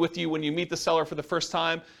copy with you when you meet the seller for the first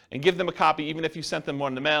time and give them a copy even if you sent them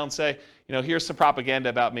one in the mail and say, here's some propaganda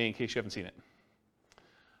about me in case you haven't seen it.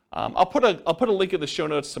 I'll put a link in the show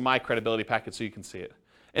notes to my credibility packet so you can see it.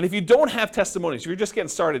 And if you don't have testimonials, if you're just getting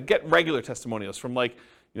started, get regular testimonials from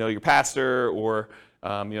your pastor or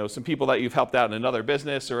some people that you've helped out in another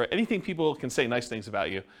business or anything people can say nice things about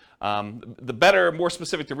you. The better, more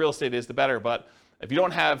specific to real estate is, the better. But if you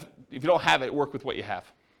don't have it, work with what you have.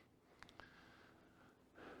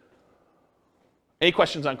 Any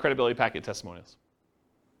questions on credibility packet testimonials?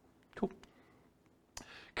 Cool.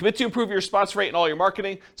 Commit to improve your response rate in all your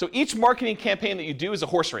marketing. So each marketing campaign that you do is a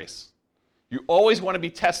horse race. You always want to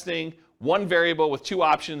be testing one variable with two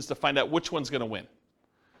options to find out which one's going to win. It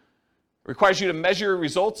requires you to measure your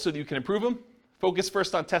results so that you can improve them. Focus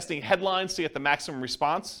first on testing headlines to get the maximum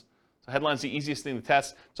response. So headlines are the easiest thing to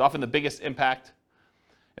test. It's often the biggest impact.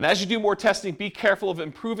 And as you do more testing, be careful of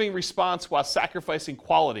improving response while sacrificing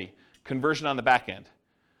quality, conversion on the back end.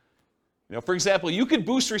 For example, you could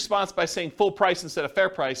boost response by saying full price instead of fair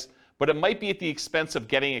price, but it might be at the expense of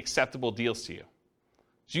getting acceptable deals to you.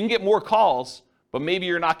 So you can get more calls, but maybe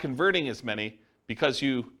you're not converting as many because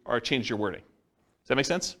you changed your wording. Does that make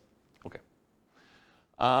sense? Okay.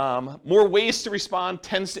 More ways to respond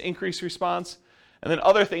tends to increase response. And then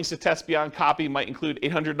other things to test beyond copy might include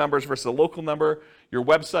 800 numbers versus a local number, your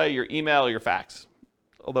website, your email, your fax.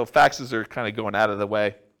 Although faxes are kind of going out of the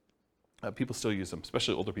way, people still use them,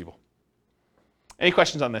 especially older people. Any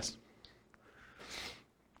questions on this?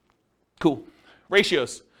 Cool.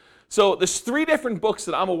 Ratios. So there's 3 different books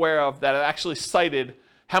that I'm aware of that have actually cited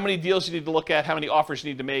how many deals you need to look at, how many offers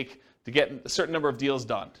you need to make to get a certain number of deals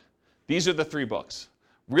done. These are the 3 books.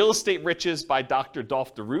 Real Estate Riches by Dr.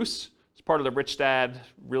 Dolph DeRoos. It's part of the Rich Dad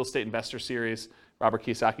Real Estate Investor series, Robert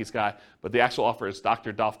Kiyosaki's guy. But the actual author is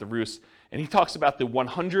Dr. Dolph DeRoos. And he talks about the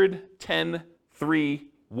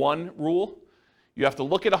 100-10-3-1 rule. You have to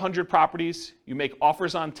look at 100 properties, you make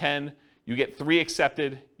offers on 10, you get 3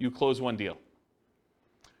 accepted, you close 1 deal.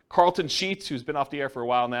 Carlton Sheets, who's been off the air for a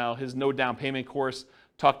while now, his no down payment course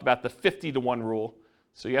talked about the 50-1 rule.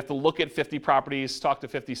 So you have to look at 50 properties, talk to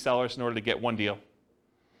 50 sellers in order to get 1 deal.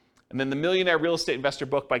 And then the Millionaire Real Estate Investor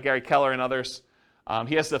book by Gary Keller and others,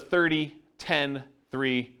 he has the 30-10-3-1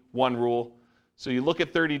 rule. So you look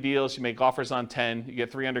at 30 deals, you make offers on 10, you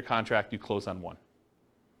get 3 under contract, you close on 1.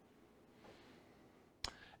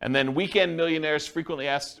 And then Weekend Millionaires Frequently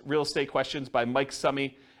Asked Real Estate Questions by Mike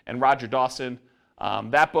Summey and Roger Dawson.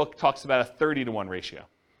 That book talks about a 30-1 ratio.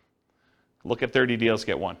 Look at 30 deals,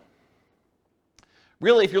 get 1.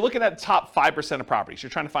 Really, if you're looking at the top 5% of properties, you're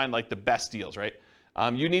trying to find the best deals, right?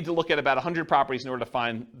 You need to look at about 100 properties in order to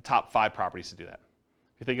find the top 5 properties to do that.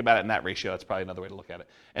 If you think about it in that ratio, that's probably another way to look at it.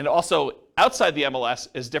 And also, outside the MLS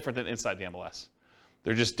is different than inside the MLS.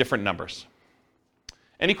 They're just different numbers.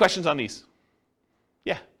 Any questions on these?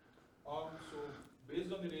 Yeah. So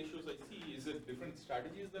based on the ratios I see, is it different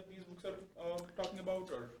strategies that these books are talking about,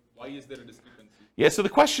 or why is there a discrepancy? Yeah, so the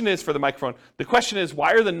question is, for the microphone, the question is,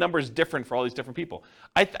 why are the numbers different for all these different people?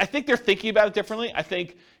 I think they're thinking about it differently. I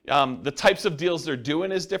think the types of deals they're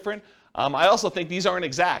doing is different. I also think these aren't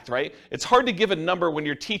exact, right? It's hard to give a number when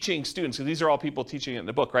you're teaching students, because these are all people teaching it in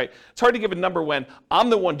the book, right? It's hard to give a number when I'm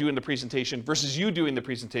the one doing the presentation versus you doing the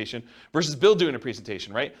presentation versus Bill doing the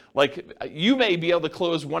presentation, right? You may be able to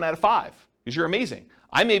close 1 out of 5 because you're amazing.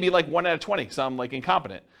 I may be 1 out of 20 because I'm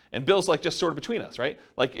incompetent. And Bill's just sort of between us, right?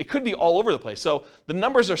 It could be all over the place. So the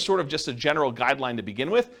numbers are sort of just a general guideline to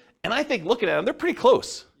begin with. And I think looking at them, they're pretty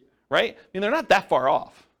close, right? I mean, they're not that far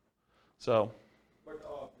off. So. But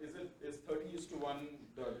is 30:1,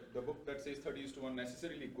 the book that says 30:1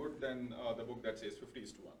 necessarily good than the book that says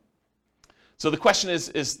 50:1? So the question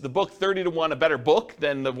is the book 30:1 a better book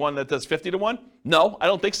than the one that does 50:1? No, I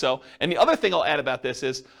don't think so. And the other thing I'll add about this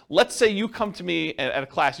is, let's say you come to me at a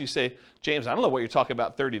class, you say, James, I don't know what you're talking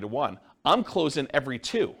about 30:1. I'm closing every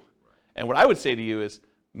 2. And what I would say to you is,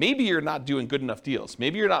 maybe you're not doing good enough deals.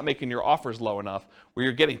 Maybe you're not making your offers low enough where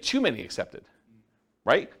you're getting too many accepted,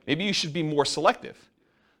 right? Maybe you should be more selective.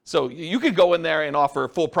 So you could go in there and offer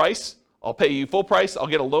full price. I'll pay you full price. I'll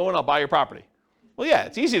get a loan. I'll buy your property. Well, yeah,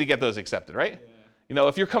 it's easy to get those accepted, right? Yeah.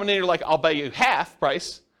 If you're coming in, you're like, I'll buy you half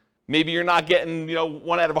price. Maybe you're not getting,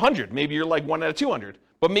 1 out of 100. Maybe you're 1 out of 200.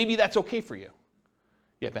 But maybe that's okay for you.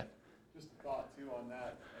 Yeah, Ben. Just a thought too on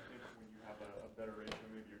that. I think when you have a better ratio,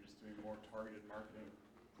 maybe you're just doing more targeted marketing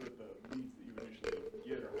so that the leads that you initially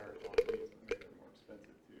get are higher quality leads. I think they're more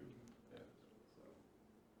expensive too. Yeah. So.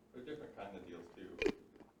 They're different kind of deals too,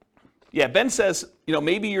 Yeah, Ben says,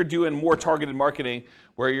 maybe you're doing more targeted marketing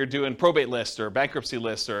where you're doing probate lists or bankruptcy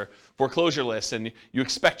lists or foreclosure lists, and you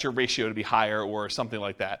expect your ratio to be higher or something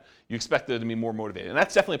like that. You expect it to be more motivated, and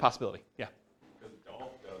that's definitely a possibility. Yeah. Because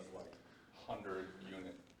Dolph does like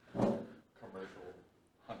 100-unit commercial,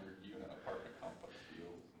 100-unit apartment complex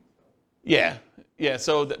deals and stuff. Yeah.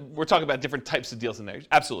 So we're talking about different types of deals in there.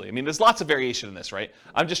 Absolutely. I mean, there's lots of variation in this, right?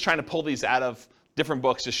 I'm just trying to pull these out of different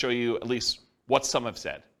books to show you at least what some have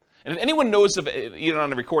said. And if anyone knows of, on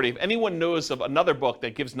the recording, if anyone knows of another book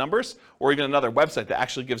that gives numbers, or even another website that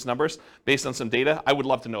actually gives numbers based on some data, I would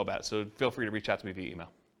love to know about it. So feel free to reach out to me via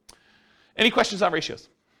email. Any questions on ratios?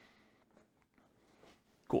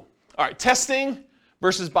 Cool. All right, testing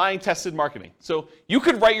versus buying tested marketing. So you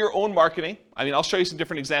could write your own marketing. I mean, I'll show you some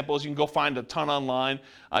different examples. You can go find a ton online.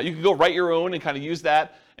 You can go write your own and kind of use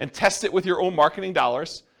that and test it with your own marketing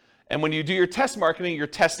dollars. And when you do your test marketing, you're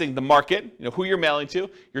testing the market, who you're mailing to.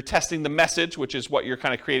 You're testing the message, which is what you're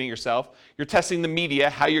kind of creating yourself. You're testing the media,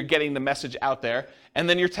 how you're getting the message out there. And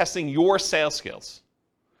then you're testing your sales skills.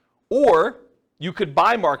 Or you could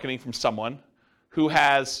buy marketing from someone who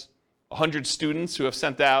has 100 students who have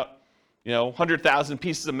sent out 100,000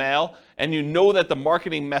 pieces of mail, and you know that the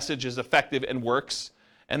marketing message is effective and works,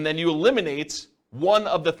 and then you eliminate one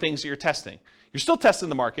of the things that you're testing. You're still testing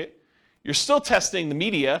the market. You're still testing the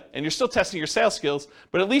media, and you're still testing your sales skills,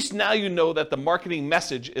 but at least now you know that the marketing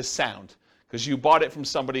message is sound because you bought it from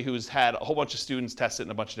somebody who's had a whole bunch of students test it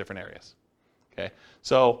in a bunch of different areas. Okay,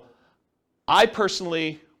 so I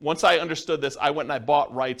personally, once I understood this, I went and I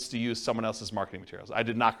bought rights to use someone else's marketing materials. I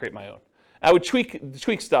did not create my own. I would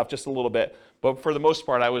tweak stuff just a little bit, but for the most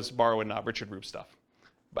part, I was borrowing Richard Roop stuff.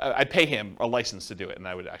 I'd pay him a license to do it, and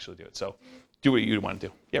I would actually do it. So do what you want to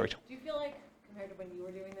do. Yeah, Rachel. Do you feel like, compared to when you were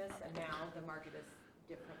doing this, and now the market is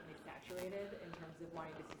differently saturated in terms of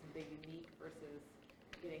wanting to see something unique versus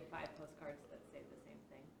getting 5 postcards that say the same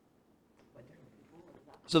thing? What different people? What is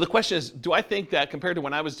that? So the question is, do I think that compared to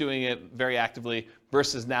when I was doing it very actively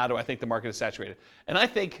versus now, do I think the market is saturated? And I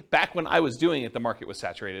think back when I was doing it, the market was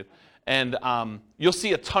saturated. And you'll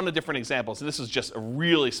see a ton of different examples. And this is just a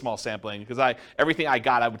really small sampling because everything I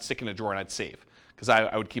got, I would stick in a drawer and I'd save because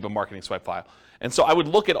I would keep a marketing swipe file. And so I would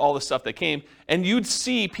look at all the stuff that came, and you'd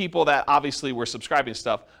see people that obviously were subscribing to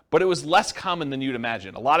stuff, but it was less common than you'd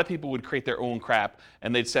imagine. A lot of people would create their own crap,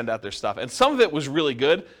 and they'd send out their stuff. And some of it was really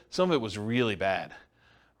good, some of it was really bad,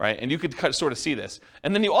 right? And you could sort of see this.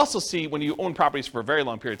 And then you also see, when you own properties for a very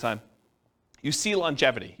long period of time, you see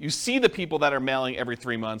longevity. You see the people that are mailing every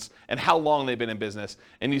 3 months and how long they've been in business.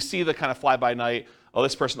 And you see the kind of fly-by-night, oh,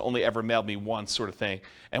 this person only ever mailed me once sort of thing.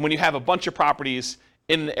 And when you have a bunch of properties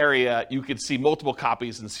in the area, you could see multiple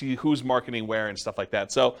copies and see who's marketing where and stuff like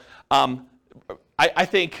that. So I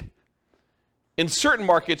think in certain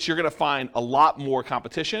markets, you're going to find a lot more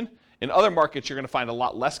competition. In other markets, you're going to find a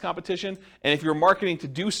lot less competition. And if you're marketing to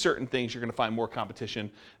do certain things, you're going to find more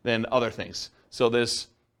competition than other things. So there's,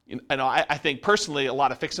 I think personally, a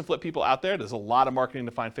lot of fix and flip people out there. There's a lot of marketing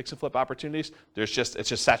to find fix and flip opportunities. It's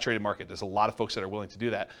just saturated market. There's a lot of folks that are willing to do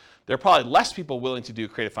that. There are probably less people willing to do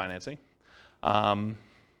creative financing.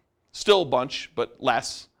 Still a bunch, but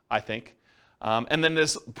less, I think. And then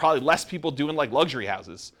there's probably less people doing like luxury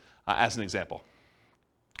houses, as an example.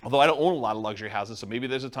 Although I don't own a lot of luxury houses, so maybe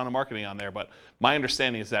there's a ton of marketing on there, but my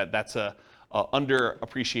understanding is that that's a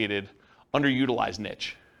underappreciated, underutilized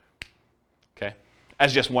niche. Okay?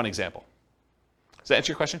 As just one example. Does that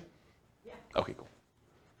answer your question? Yeah. Okay, cool.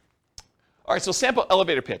 All right, so sample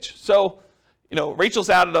elevator pitch. So, Rachel's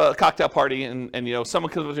out at a cocktail party and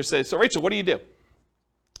someone comes up to her and says, so Rachel, what do you do?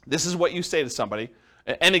 This is what you say to somebody.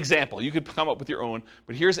 An example. You could come up with your own,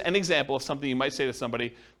 but here's an example of something you might say to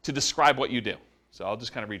somebody to describe what you do. So I'll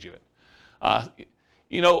just kind of read you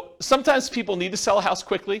it. Sometimes people need to sell a house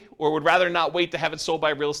quickly or would rather not wait to have it sold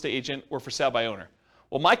by a real estate agent or for sale by owner.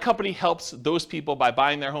 Well, my company helps those people by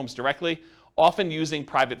buying their homes directly, often using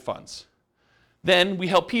private funds. Then we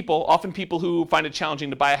help people, often people who find it challenging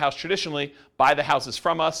to buy a house traditionally, buy the houses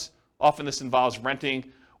from us. Often this involves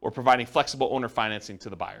renting or providing flexible owner financing to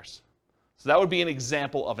the buyers. So that would be an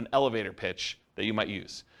example of an elevator pitch that you might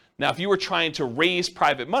use. Now, if you were trying to raise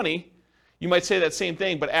private money, you might say that same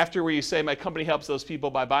thing, but after where you say my company helps those people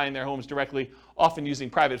by buying their homes directly, often using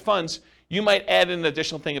private funds, you might add in an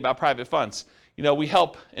additional thing about private funds. We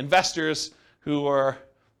help investors who are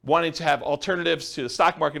wanting to have alternatives to the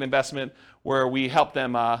stock market investment where we help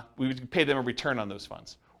them, we would pay them a return on those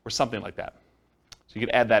funds or something like that. So you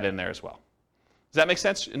could add that in there as well. Does that make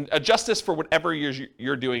sense? And adjust this for whatever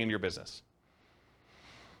you're doing in your business.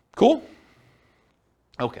 Cool?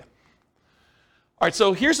 Okay. All right,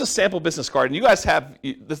 so here's a sample business card, and you guys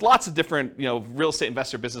there's lots of different, real estate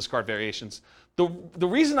investor business card variations. The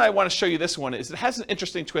reason I want to show you this one is it has an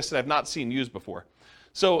interesting twist that I've not seen used before.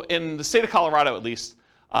 So in the state of Colorado, at least,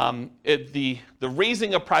 the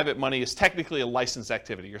raising of private money is technically a licensed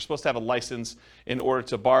activity. You're supposed to have a license in order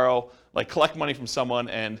to borrow, like collect money from someone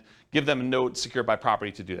and give them a note secured by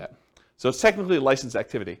property to do that. So it's technically a licensed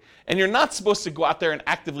activity. And you're not supposed to go out there and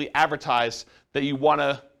actively advertise that you want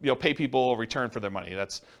to pay people a return for their money.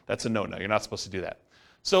 That's a no-no. You're not supposed to do that.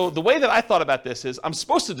 So the way that I thought about this is I'm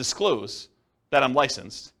supposed to disclose that I'm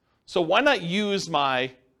licensed. So why not use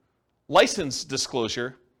my license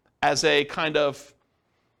disclosure as a kind of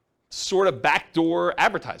sort of backdoor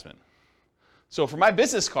advertisement? So for my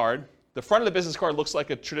business card, the front of the business card looks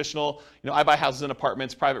like a traditional, I buy houses and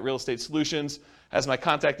apartments, private real estate solutions, has my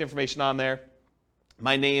contact information on there,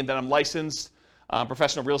 my name, that I'm licensed,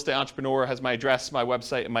 professional real estate entrepreneur, has my address, my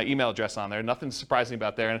website, and my email address on there. Nothing surprising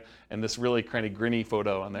about there, and this really kind of grinny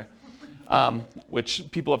photo on there, which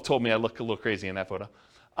people have told me I look a little crazy in that photo,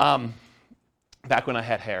 back when I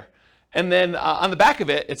had hair. And then on the back of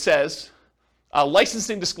it, it says,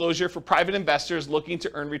 licensing disclosure for private investors looking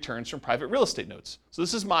to earn returns from private real estate notes. So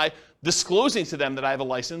this is my disclosing to them that I have a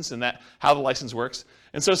license and that how the license works.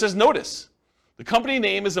 And so it says, notice, the company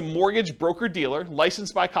name is a mortgage broker-dealer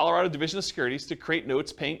licensed by Colorado Division of Securities to create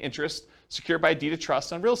notes paying interest secured by a deed of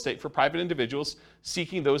trust on real estate for private individuals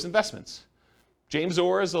seeking those investments. James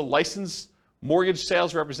Orr is a licensed mortgage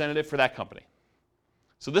sales representative for that company.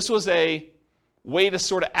 So this was a way to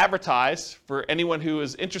sort of advertise for anyone who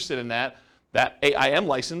is interested in that I am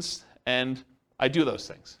licensed and I do those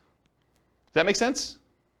things. Does that make sense?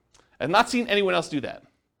 I've not seen anyone else do that.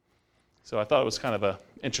 So I thought it was kind of an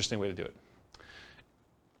interesting way to do it.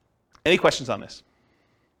 Any questions on this?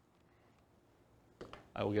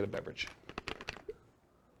 I will get a beverage.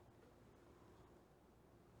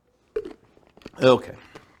 Okay.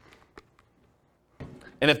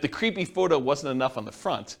 And if the creepy photo wasn't enough on the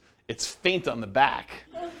front, it's faint on the back.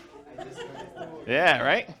 Yeah,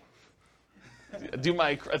 right?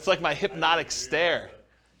 It's like my hypnotic stare.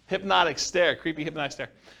 Hypnotic stare, creepy hypnotic stare.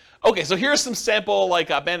 Okay, so here are some sample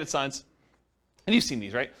bandit signs. And you've seen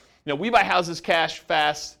these, right? We buy houses cash,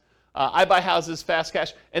 fast. I buy houses fast,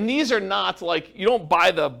 cash. And these are not like, you don't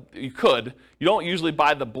usually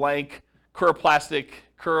buy the blank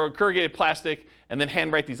corrugated plastic and then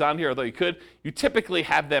handwrite these on here, although you could. You typically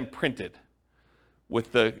have them printed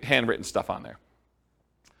with the handwritten stuff on there.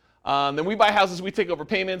 Then we buy houses, we take over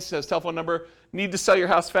payments, says telephone number. Need to sell your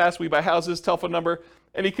house fast, we buy houses, telephone number,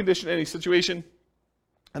 any condition, any situation.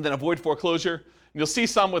 And then avoid foreclosure. And you'll see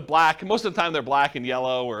some with black. Most of the time they're black and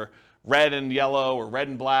yellow or red and yellow or red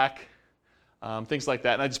and black, things like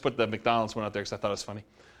that. And I just put the McDonald's one out there because I thought it was funny.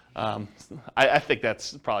 I think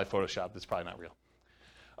that's probably Photoshopped. It's probably not real.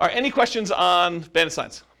 All right, any questions on bandit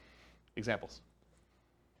signs? Examples?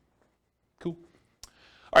 Cool.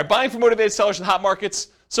 All right, buying for motivated sellers in hot markets.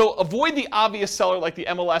 So avoid the obvious seller like the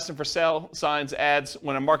MLS and for sale signs ads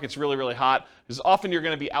when a market's really, really hot, because often you're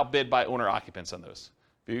going to be outbid by owner occupants on those.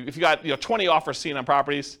 If you got 20 offers seen on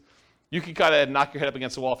properties, you can kind of knock your head up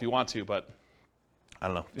against the wall if you want to, but I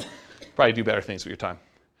don't know. Probably do better things with your time.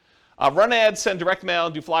 Run ads, send direct mail,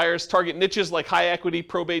 do flyers, target niches like high equity,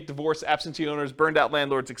 probate, divorce, absentee owners, burned out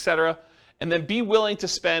landlords, etc. And then be willing to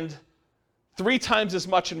spend 3 times as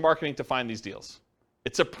much in marketing to find these deals.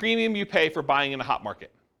 It's a premium you pay for buying in a hot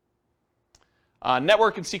market.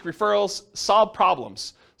 Network and seek referrals, solve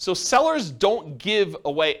problems. So sellers don't give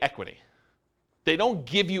away equity. They don't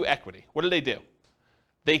give you equity. What do?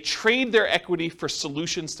 They trade their equity for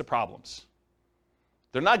solutions to problems.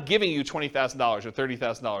 They're not giving you $20,000 or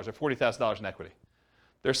 $30,000 or $40,000 in equity.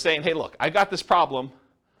 They're saying, hey, look, I got this problem.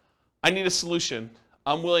 I need a solution.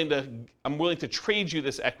 I'm willing to trade you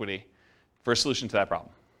this equity for a solution to that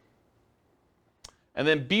problem. And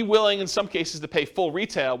then be willing, in some cases, to pay full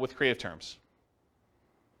retail with creative terms.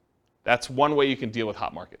 That's one way you can deal with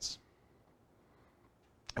hot markets.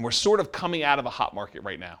 And we're sort of coming out of a hot market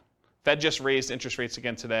right now. Fed just raised interest rates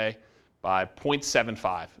again today by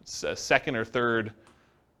 0.75. It's a second or third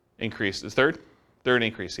increase. Third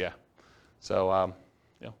increase, yeah. So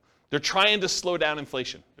they're trying to slow down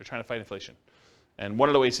inflation. They're trying to fight inflation. And one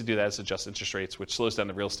of the ways to do that is adjust interest rates, which slows down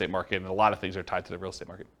the real estate market, and a lot of things are tied to the real estate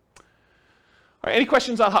market. All right, any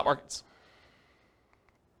questions on hot markets?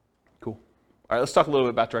 Cool. All right, let's talk a little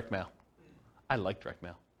bit about direct mail. I like direct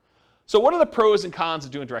mail. So what are the pros and cons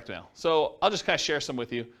of doing direct mail? So I'll just kind of share some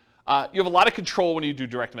with you. You have a lot of control when you do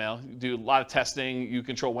direct mail. You do a lot of testing. You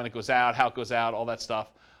control when it goes out, how it goes out, all that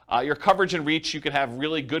stuff. Your coverage and reach, you can have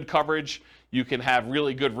really good coverage. You can have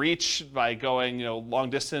really good reach by going, long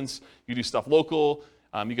distance. You do stuff local.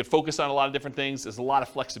 You can focus on a lot of different things. There's a lot of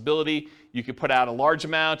flexibility. You can put out a large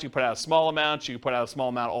amount. You can put out a small amount. You can put out a small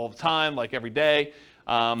amount all the time, like every day.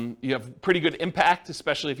 You have pretty good impact,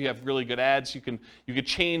 especially if you have really good ads. You could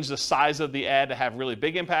change the size of the ad to have really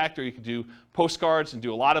big impact, or you could do postcards and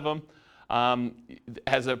do a lot of them. It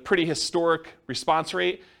has a pretty historic response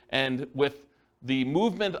rate, and with the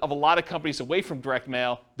movement of a lot of companies away from direct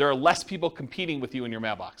mail, there are less people competing with you in your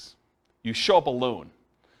mailbox. You show up alone.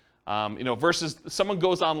 Versus someone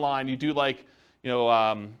goes online, you do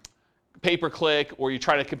pay-per-click, or you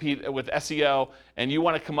try to compete with SEO, and you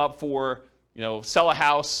want to come up for, sell a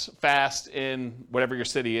house fast in whatever your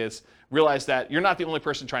city is. Realize that you're not the only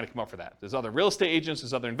person trying to come up for that. There's other real estate agents,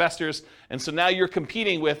 there's other investors, and so now you're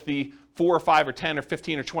competing with the 4 or 5 or 10 or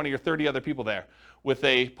 15 or 20 or 30 other people there. With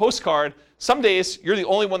a postcard, some days you're the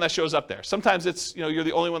only one that shows up there. Sometimes it's, you're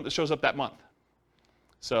the only one that shows up that month.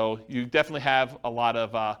 So you definitely have a lot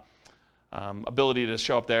of ability to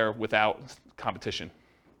show up there without competition.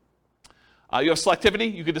 You have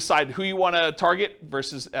selectivity. You can decide who you want to target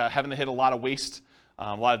versus having to hit a lot of waste,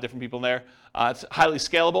 a lot of different people in there. It's highly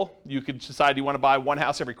scalable. You could decide you want to buy one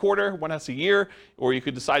house every quarter, one house a year, or you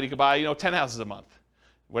could decide you could buy 10 houses a month.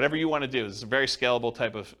 Whatever you want to do. It's a very scalable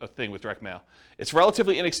type of thing with direct mail. It's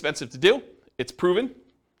relatively inexpensive to do. It's proven.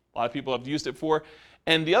 A lot of people have used it for.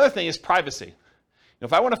 And the other thing is privacy.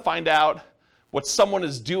 If I want to find out what someone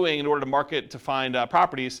is doing in order to market to find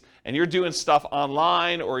properties, and you're doing stuff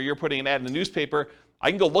online or you're putting an ad in the newspaper, I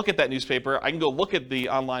can go look at that newspaper, I can go look at the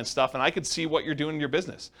online stuff, and I can see what you're doing in your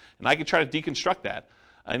business. And I can try to deconstruct that.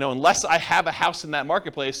 I know unless I have a house in that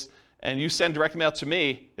marketplace and you send direct mail to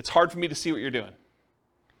me, it's hard for me to see what you're doing.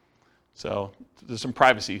 So there's some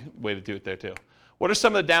privacy way to do it there too. What are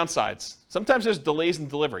some of the downsides? Sometimes there's delays in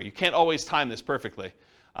delivery. You can't always time this perfectly.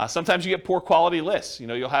 Sometimes you get poor quality lists.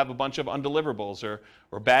 You'll have a bunch of undeliverables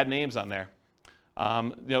or bad names on there.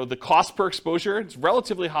 The cost per exposure is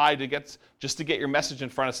relatively high to get your message in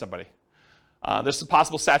front of somebody. There's some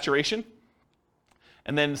possible saturation.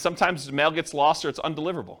 And then sometimes the mail gets lost or it's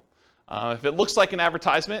undeliverable. If it looks like an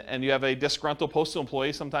advertisement and you have a disgruntled postal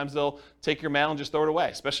employee, sometimes they'll take your mail and just throw it away,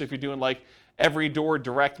 especially if you're doing like every door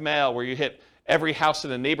direct mail where you hit every house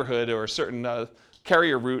in a neighborhood or a certain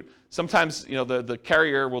carrier route. Sometimes the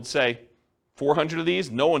carrier will say, 400 of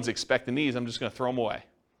these, no one's expecting these, I'm just going to throw them away.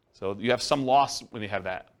 So you have some loss when you have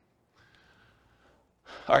that.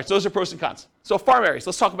 All right, so those are pros and cons. So farm areas,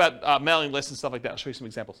 let's talk about mailing lists and stuff like that. I'll show you some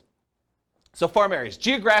examples. So farm areas,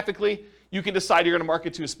 geographically, you can decide you're going to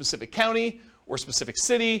market to a specific county or a specific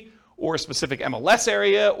city or a specific MLS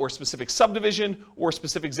area or a specific subdivision or a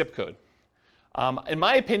specific zip code. In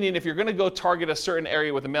my opinion, if you're going to go target a certain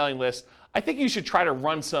area with a mailing list, I think you should try to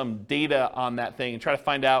run some data on that thing and try to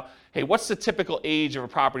find out, hey, what's the typical age of a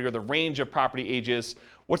property or the range of property ages?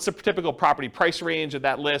 What's the typical property price range of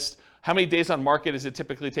that list? How many days on market is it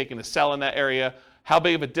typically taking to sell in that area? How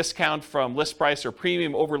big of a discount from list price or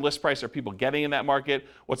premium over list price are people getting in that market?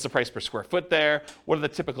 What's the price per square foot there? What are the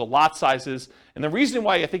typical lot sizes? And the reason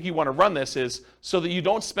why I think you want to run this is so that you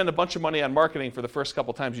don't spend a bunch of money on marketing for the first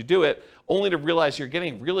couple times you do it, only to realize you're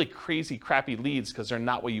getting really crazy, crappy leads because they're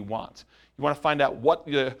not what you want. You want to find out what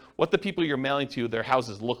the people you're mailing to, their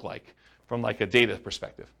houses look like from like a data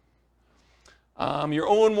perspective. Your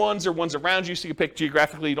own ones or ones around you, so you can pick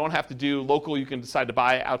geographically. You don't have to do local. You can decide to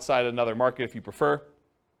buy outside another market if you prefer.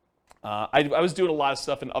 I was doing a lot of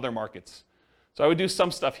stuff in other markets. So I would do some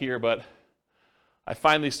stuff here, but I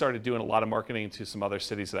finally started doing a lot of marketing to some other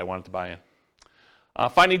cities that I wanted to buy in.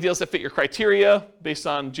 Finding deals that fit your criteria based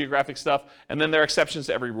on geographic stuff, and then there are exceptions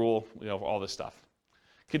to every rule, for all this stuff.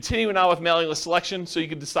 Continuing on with mailing list selection, so you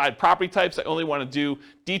can decide property types. I only want to do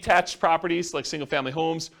detached properties like single-family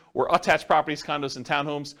homes or attached properties, condos and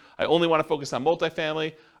townhomes. I only want to focus on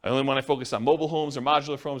multifamily. I only want to focus on mobile homes or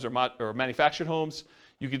modular homes or manufactured homes.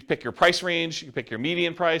 You can pick your price range. You can pick your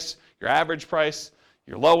median price, your average price,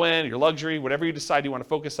 your low end, your luxury, whatever you decide you want to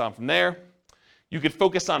focus on from there. You could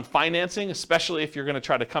focus on financing, especially if you're going to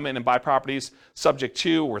try to come in and buy properties subject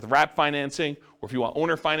to or with wrap financing, or if you want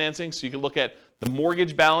owner financing. So you can look at the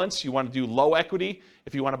mortgage balance. You want to do low equity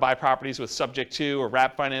if you want to buy properties with subject to or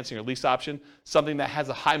wrap financing or lease option, something that has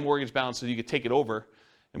a high mortgage balance so you could take it over,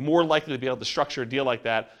 and more likely to be able to structure a deal like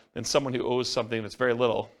that than someone who owes something that's very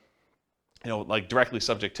little, like directly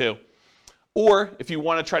subject to. Or if you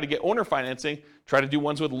want to try to get owner financing, try to do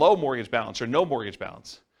ones with low mortgage balance or no mortgage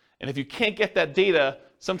balance. And if you can't get that data,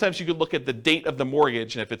 sometimes you could look at the date of the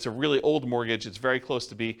mortgage, and if it's a really old mortgage, it's very close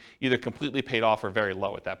to be either completely paid off or very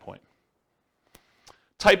low at that point.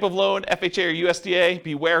 Type of loan, FHA or USDA,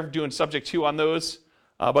 beware of doing subject to on those,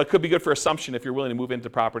 but it could be good for assumption if you're willing to move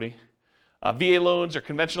into property. VA loans or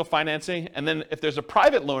conventional financing, and then if there's a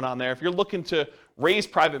private loan on there, if you're looking to raise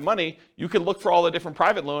private money, you can look for all the different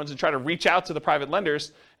private loans and try to reach out to the private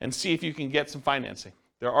lenders and see if you can get some financing.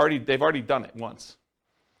 They've already done it once.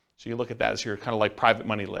 So you look at that as your kind of like private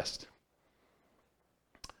money list.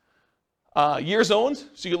 Years owned,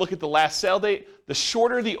 so you look at the last sale date. The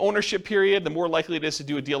shorter the ownership period, the more likely it is to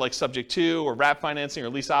do a deal like subject to or wrap financing or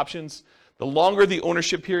lease options. The longer the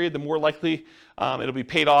ownership period, the more likely it'll be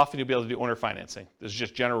paid off and you'll be able to do owner financing. There's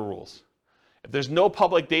just general rules. If there's no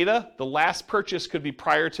public data, the last purchase could be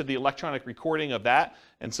prior to the electronic recording of that,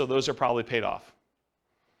 and so those are probably paid off.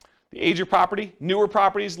 The age of property, newer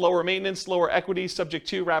properties, lower maintenance, lower equity, subject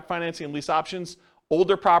to wrap financing and lease options.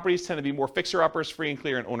 Older properties tend to be more fixer-uppers, free and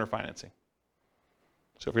clear, and owner financing.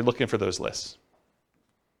 So if you're looking for those lists.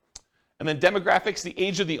 And then demographics, the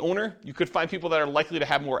age of the owner. You could find people that are likely to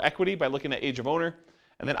have more equity by looking at age of owner.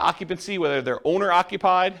 And then occupancy, whether they're owner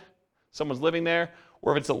occupied, someone's living there,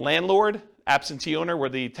 or if it's a landlord, absentee owner, where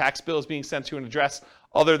the tax bill is being sent to an address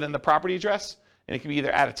other than the property address. And it can be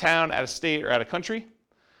either out of town, out of state, or out of country.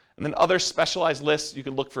 And then other specialized lists, you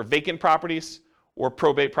can look for vacant properties or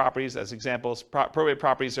probate properties as examples. Probate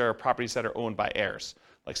properties are properties that are owned by heirs,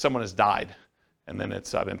 like someone has died and then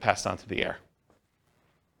it's been passed on to the heir.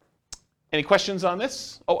 Any questions on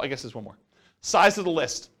this? Oh, I guess there's one more. Size of the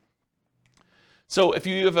list. So if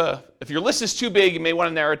your list is too big, you may want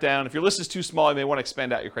to narrow it down. If your list is too small, you may want to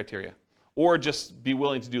expand out your criteria or just be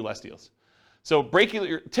willing to do less deals. So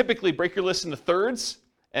typically break your list into thirds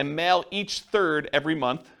and mail each third every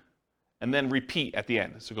month and then repeat at the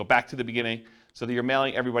end. So go back to the beginning so that you're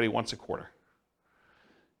mailing everybody once a quarter.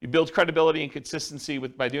 You build credibility and consistency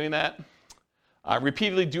by doing that.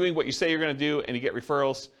 Repeatedly doing what you say you're going to do, and you get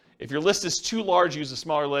referrals. If your list is too large, use a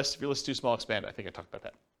smaller list. If your list is too small, expand it. I think I talked about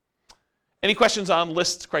that. Any questions on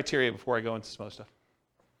list criteria before I go into some other stuff?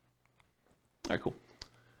 All right, cool.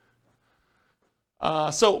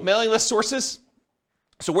 So mailing list sources.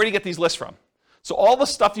 So where do you get these lists from? So all the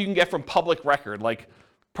stuff you can get from public record, like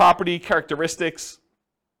property characteristics,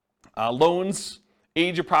 loans,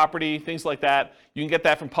 age of property, things like that. You can get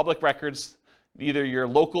that from public records, either your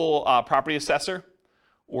local property assessor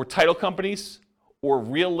or title companies or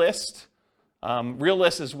RealList.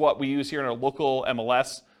 RealList is what we use here in our local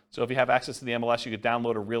MLS. So if you have access to the MLS, you could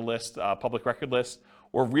download a RealList public record list,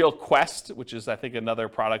 or RealQuest, which is, I think, another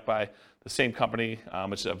product by the same company,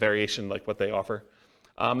 which is a variation like what they offer.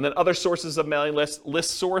 And then other sources of mailing lists: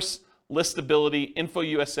 ListSource, Listability,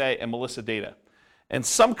 InfoUSA, and Melissa Data. And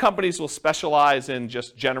some companies will specialize in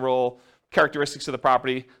just general characteristics of the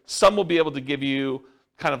property. Some will be able to give you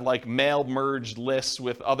kind of like mail merged lists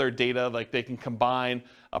with other data, like they can combine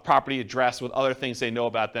a property address with other things they know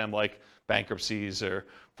about them, like bankruptcies or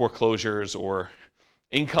foreclosures or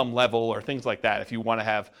income level or things like that, if you want to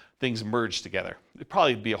have things merged together. It'd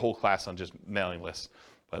probably be a whole class on just mailing lists,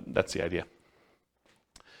 but that's the idea.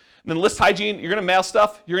 And then list hygiene, you're going to mail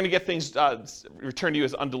stuff, you're going to get things returned to you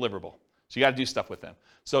as undeliverable. So you got to do stuff with them.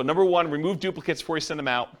 So number one, remove duplicates before you send them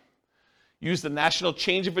out. Use the National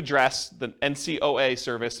Change of Address, the NCOA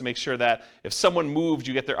service, to make sure that if someone moved,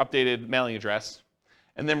 you get their updated mailing address.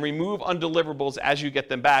 And then remove undeliverables as you get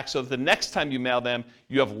them back so that the next time you mail them,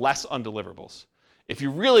 you have less undeliverables. If you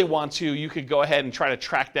really want to, you could go ahead and try to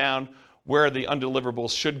track down where the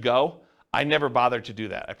undeliverables should go. I never bothered to do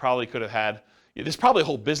that. I probably could have had, there's probably a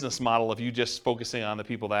whole business model of you just focusing on the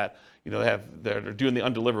people that that are doing the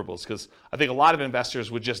undeliverables, because I think a lot of investors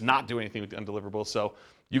would just not do anything with the undeliverables, so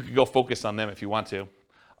you could go focus on them if you want to.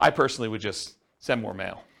 I personally would just send more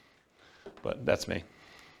mail, but that's me.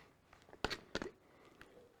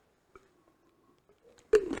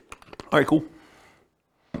 All right, cool.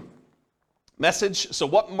 Message. So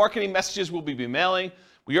what marketing messages will we be mailing?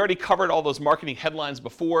 We already covered all those marketing headlines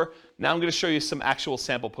before. Now I'm going to show you some actual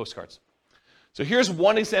sample postcards. So here's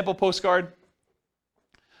one example postcard.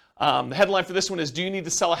 The headline for this one is, do you need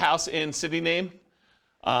to sell a house in city name?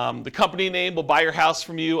 The company name will buy your house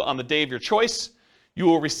from you on the day of your choice. You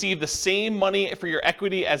will receive the same money for your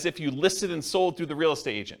equity as if you listed and sold through the real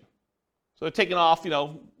estate agent. So they're taking off,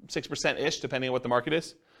 6%-ish, depending on what the market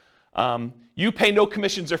is. You pay no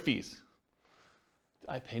commissions or fees.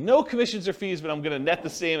 I pay no commissions or fees, but I'm going to net the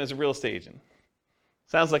same as a real estate agent.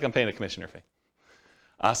 Sounds like I'm paying a commission or fee.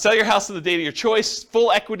 Sell your house on the date of your choice,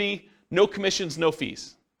 full equity, no commissions, no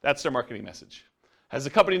fees. That's their marketing message. Has the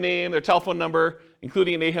company name, their telephone number,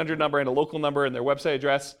 including an 800 number and a local number and their website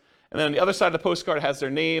address. And then on the other side of the postcard has their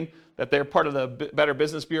name, that they're part of the Better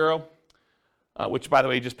Business Bureau, which, by the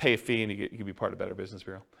way, you just pay a fee and you can be part of Better Business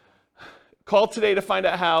Bureau. Call today to find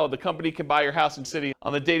out how the company can buy your house and city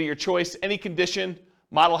on the date of your choice. Any condition,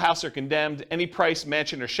 model house or condemned, any price,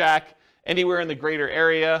 mansion or shack, anywhere in the greater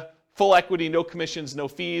area, full equity, no commissions, no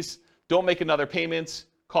fees. Don't make another payment.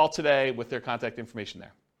 Call today with their contact information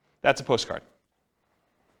there. That's a postcard.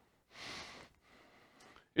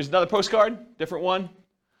 Here's another postcard, different one.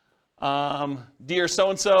 Dear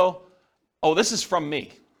so-and-so. Oh, this is from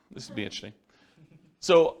me. This would be interesting.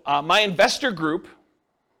 So my investor group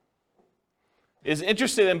is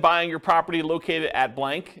interested in buying your property located at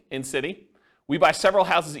blank in city. We buy several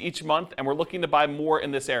houses each month, and we're looking to buy more in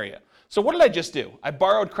this area. So what did I just do? I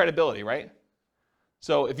borrowed credibility, right?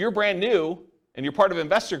 So if you're brand new and you're part of an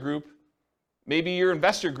investor group, maybe your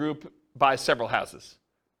investor group buys several houses,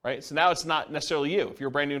 right? So now it's not necessarily you. If you're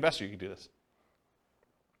a brand new investor, you can do this.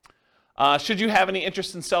 Should you have any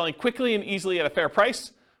interest in selling quickly and easily at a fair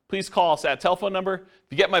price, please call us at telephone number.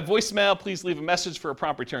 If you get my voicemail, please leave a message for a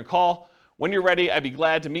prompt return call. When you're ready, I'd be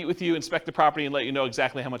glad to meet with you, inspect the property, and let you know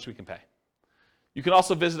exactly how much we can pay. You can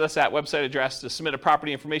also visit us at website address to submit a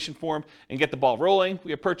property information form and get the ball rolling.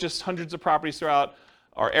 We have purchased hundreds of properties throughout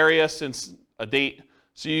our area since a date,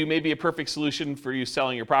 so you may be a perfect solution for you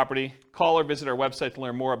selling your property. Call or visit our website to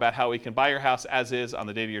learn more about how we can buy your house as is on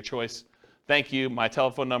the date of your choice. Thank you. My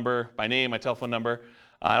telephone number, my name, my telephone number.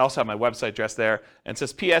 I also have my website address there. And it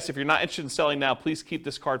says, P.S. If you're not interested in selling now, please keep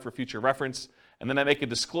this card for future reference. And then I make a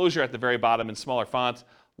disclosure at the very bottom in smaller font.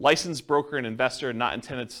 Licensed broker and investor not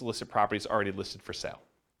intended to solicit properties already listed for sale.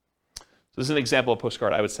 So this is an example of a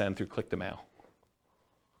postcard I would send through Click to Mail.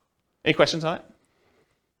 Any questions on it?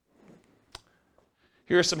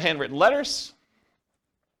 Here are some handwritten letters.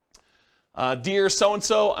 Dear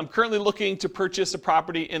so-and-so, I'm currently looking to purchase a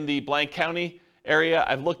property in the blank county area.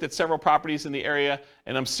 I've looked at several properties in the area,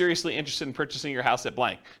 and I'm seriously interested in purchasing your house at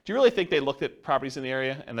blank. Do you really think they looked at properties in the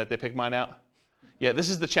area and that they picked mine out? Yeah, this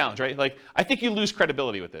is the challenge, right? Like, I think you lose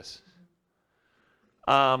credibility with this.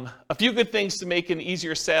 A few good things to make an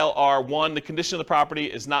easier sale are, 1, the condition of the property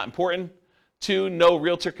is not important. 2, no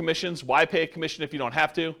realtor commissions. Why pay a commission if you don't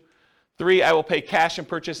have to? 3, I will pay cash and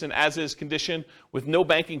purchase in as-is condition with no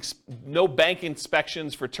bank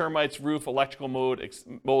inspections for termites, roof, electrical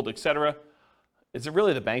mold, etc. Is it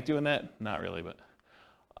really the bank doing that? Not really, but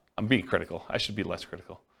I'm being critical. I should be less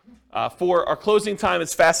critical. 4, our closing time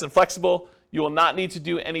is fast and flexible. You will not need to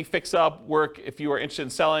do any fix-up work if you are interested in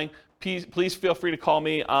selling. Please feel free to call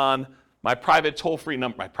me on my private toll-free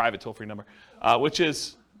number, which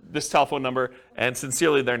is this telephone number, and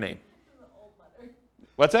sincerely their name.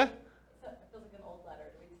 What's that? It feels like an old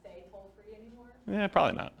letter. Do we say toll-free anymore? Yeah,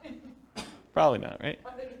 probably not. Probably not, right? I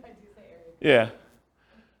do say area. Yeah.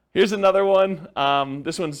 Here's another one.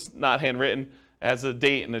 This one's not handwritten. It has a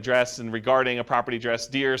date and address and regarding a property address.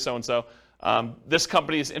 Dear so-and-so, this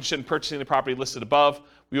company is interested in purchasing the property listed above.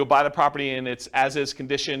 We will buy the property in its as-is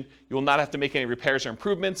condition. You will not have to make any repairs or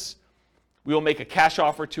improvements. We will make a cash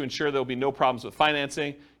offer to ensure there will be no problems with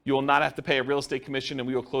financing. You will not have to pay a real estate commission, and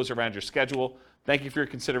we will close around your schedule. Thank you for your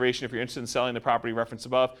consideration. If you're interested in selling the property referenced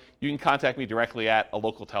above, you can contact me directly at a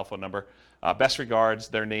local telephone number. Best regards,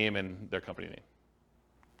 their name and their company name.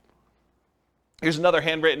 Here's another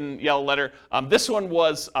handwritten yellow letter. This one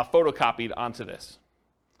was photocopied onto this.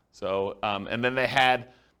 So, and then they had,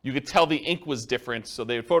 you could tell the ink was different, so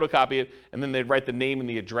they would photocopy it, and then they'd write the name and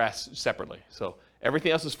the address separately. So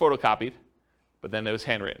everything else was photocopied, but then it was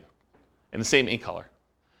handwritten in the same ink color.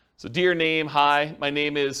 So dear name, hi, my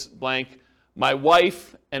name is blank. My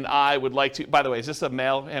wife and I would like to, by the way, is this a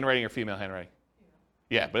male handwriting or female handwriting?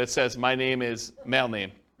 Yeah, but it says my name is male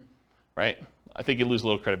name, right? I think you lose a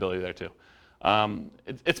little credibility there too.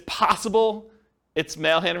 It's possible it's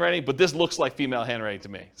male handwriting, but this looks like female handwriting to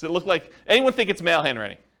me. Does it look like, anyone think it's male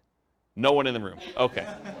handwriting? No one in the room. Okay.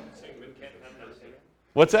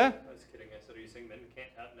 What's that? I was kidding. I said, are you saying men can't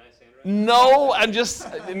have nice handwriting? No, I'm just,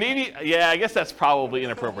 maybe, yeah, I guess that's probably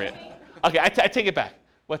inappropriate. Okay, I take it back.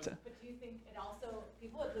 What's that? But do you think it also,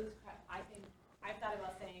 people would lose, I've thought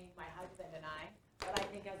about saying my husband and I, but I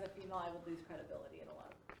think as a female I would lose credibility in a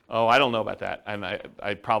lot of. Oh, I don't know about that, and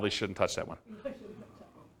I probably shouldn't touch that one.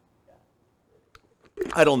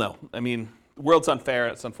 I don't know. I mean, the world's unfair.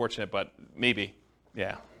 It's unfortunate, but maybe.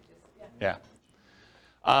 Yeah. Yeah.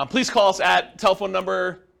 Please call us at telephone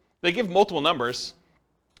number. They give multiple numbers.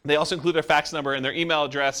 They also include their fax number and their email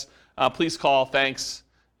address. Please call. Thanks.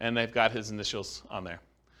 And they've got his initials on there.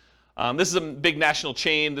 This is a big national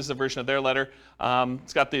chain. This is a version of their letter.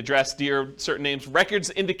 It's got the address, dear, certain names. Records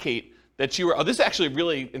indicate that you are, oh, this is actually a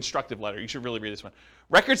really instructive letter. You should really read this one.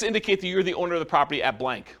 Records indicate that you're the owner of the property at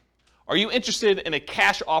blank. Are you interested in a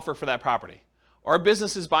cash offer for that property? Our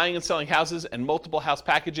business is buying and selling houses and multiple house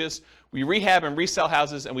packages. We rehab and resell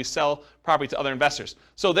houses, and we sell property to other investors.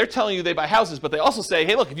 So they're telling you they buy houses, but they also say,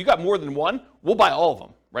 hey, look, if you got more than one, we'll buy all of them,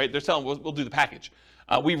 right? They're telling we'll do the package.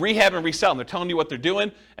 We rehab and resell them. They're telling you what they're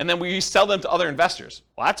doing, and then we sell them to other investors.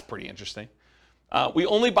 Well, that's pretty interesting. We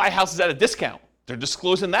only buy houses at a discount. They're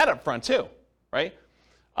disclosing that up front too, right?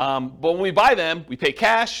 But when we buy them, we pay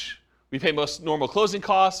cash. We pay most normal closing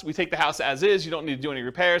costs. We take the house as is. You don't need to do any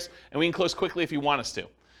repairs. And we can close quickly if you want us to. If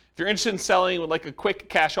you're interested in selling and would like a quick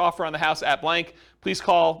cash offer on the house at blank, please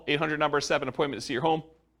call 800 number, set an appointment to see your home.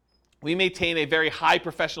 We maintain a very high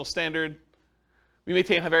professional standard. We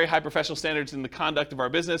maintain very high professional standards in the conduct of our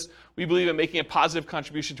business. We believe in making a positive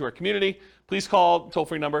contribution to our community. Please call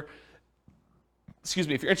toll-free number. If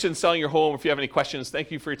you're interested in selling your home, or if you have any questions,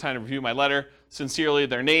 thank you for your time to review my letter. Sincerely,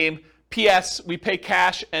 their name. P.S. We pay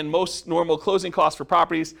cash and most normal closing costs for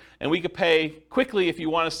properties, and we could pay quickly if you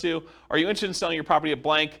want us to. Are you interested in selling your property at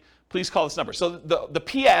blank? Please call this number. So the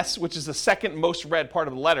P.S., which is the second most read part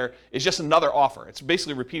of the letter, is just another offer. It's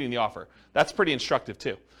basically repeating the offer. That's pretty instructive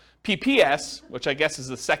too. P.P.S., which I guess is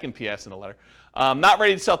the second P.S. in the letter, not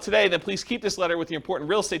ready to sell today, then please keep this letter with the important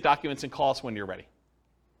real estate documents and call us when you're ready.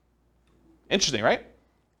 Interesting, right?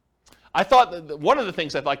 I thought that one of the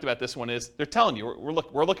things I liked about this one is they're telling you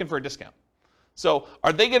we're looking for a discount. So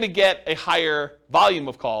are they going to get a higher volume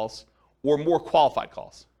of calls or more qualified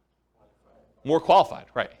calls? More qualified,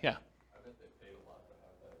 right? Yeah. I bet they paid a lot to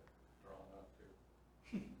have that drawn up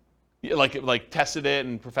too. Yeah, like tested it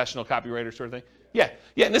and professional copywriter sort of thing. Yeah.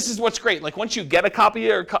 And this is what's great. Like once you get a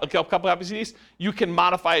copy or a couple copies of these, you can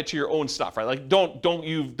modify it to your own stuff, right? Like don't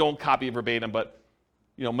copy it verbatim, but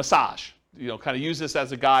massage. Kind of use this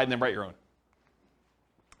as a guide and then write your own.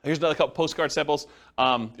 Here's another couple postcard samples.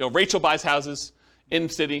 Rachel buys houses in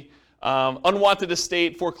city. Unwanted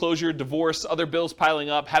estate, foreclosure, divorce, other bills piling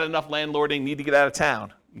up, had enough landlording, need to get out of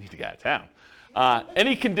town.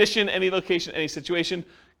 Any condition, any location, any situation,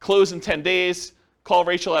 close in 10 days. Call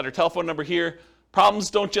Rachel at her telephone number here. Problems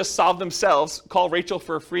don't just solve themselves. Call Rachel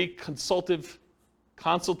for a free consultative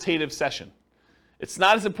session. It's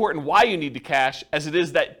not as important why you need the cash as it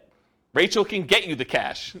is that Rachel can get you the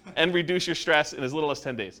cash and reduce your stress in as little as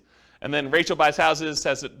 10 days. And then Rachel buys houses,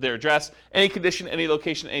 has their address, any condition, any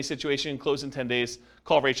location, any situation, close in 10 days.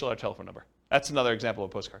 Call Rachel at our telephone number. That's another example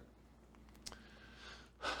of a postcard.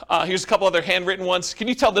 Here's a couple other handwritten ones. Can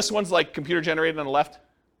you tell this one's like computer generated on the left?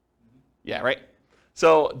 Yeah, right?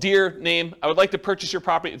 So, dear name, I would like to purchase your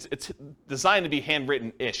property. It's designed to be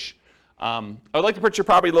handwritten-ish. I would like to purchase your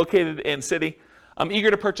property located in city. I'm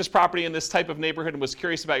eager to purchase property in this type of neighborhood and was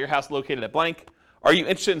curious about your house located at blank. Are you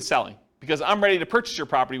interested in selling? Because I'm ready to purchase your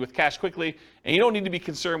property with cash quickly, and you don't need to be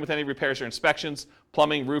concerned with any repairs or inspections,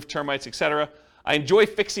 plumbing, roof, termites, etc. I enjoy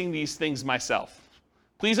fixing these things myself.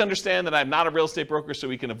 Please understand that I'm not a real estate broker, so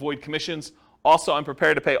we can avoid commissions. Also, I'm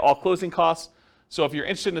prepared to pay all closing costs. So if you're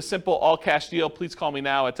interested in a simple all-cash deal, please call me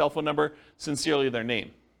now at telephone number. Sincerely, their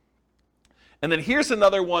name. And then here's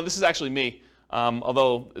another one. This is actually me.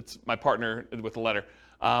 Although it's my partner with the letter.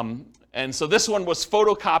 And so this one was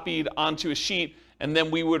photocopied onto a sheet, and then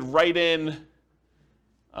we would write in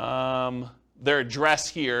their address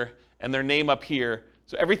here and their name up here.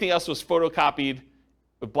 So everything else was photocopied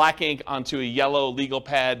with black ink onto a yellow legal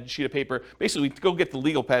pad sheet of paper. Basically, we'd go get the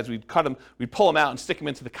legal pads, we'd cut them, we'd pull them out and stick them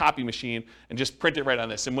into the copy machine and just print it right on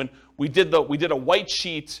this. And when we did a white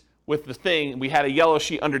sheet with the thing, we had a yellow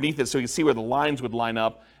sheet underneath it so you could see where the lines would line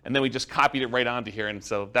up, and then we just copied it right onto here, and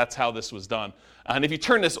so that's how this was done. And if you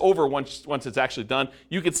turn this over once it's actually done,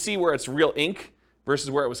 you could see where it's real ink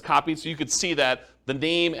versus where it was copied, so you could see that the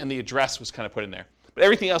name and the address was kind of put in there. But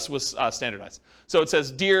everything else was standardized. So it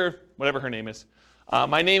says, dear, whatever her name is,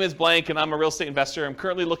 my name is blank, and I'm a real estate investor. I'm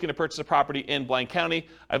currently looking to purchase a property in blank county.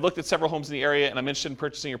 I've looked at several homes in the area, and I'm interested in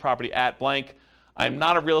purchasing your property at blank. I'm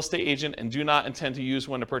not a real estate agent and do not intend to use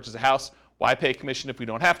one to purchase a house. Why pay a commission if we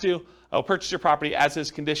don't have to? I'll purchase your property as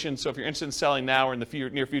is conditioned, so if you're interested in selling now or in the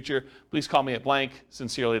near future, please call me at blank.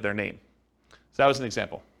 Sincerely, their name. So that was an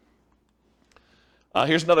example.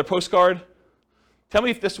 Here's another postcard. Tell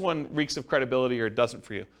me if this one reeks of credibility or doesn't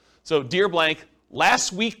for you. So, dear blank,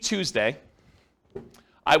 last week Tuesday,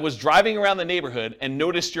 I was driving around the neighborhood and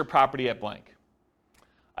noticed your property at blank.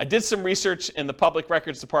 I did some research in the public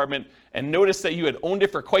records department and noticed that you had owned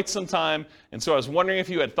it for quite some time, and so I was wondering if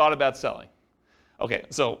you had thought about selling. Okay,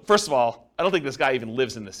 so first of all, I don't think this guy even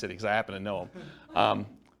lives in this city because I happen to know him.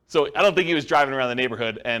 So I don't think he was driving around the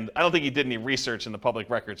neighborhood, and I don't think he did any research in the public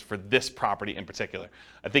records for this property in particular.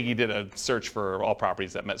 I think he did a search for all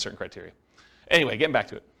properties that met certain criteria. Anyway, getting back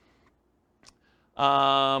to it.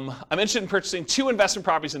 I'm interested in purchasing 2 investment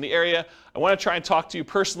properties in the area. I want to try and talk to you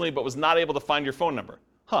personally, but was not able to find your phone number.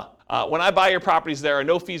 When I buy your properties, there are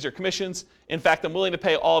no fees or commissions. In fact, I'm willing to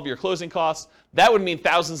pay all of your closing costs. That would mean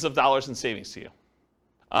thousands of dollars in savings to you.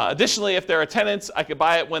 Additionally, if there are tenants, I could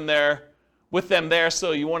buy it when they're with them there,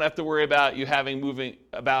 so you won't have to worry about you having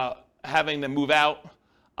them move out.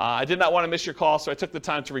 I did not want to miss your call, so I took the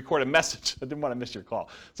time to record a message. I didn't want to miss your call.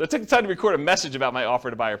 So I took the time to record a message about my offer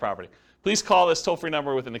to buy your property. Please call this toll-free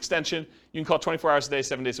number with an extension. You can call 24 hours a day,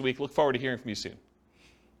 7 days a week. Look forward to hearing from you soon.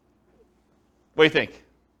 What do you think?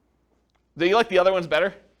 Do you like the other ones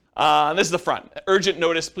better? This is the front. Urgent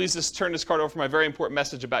notice. Please just turn this card over for my very important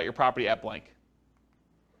message about your property at blank.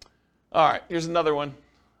 All right, here's another one.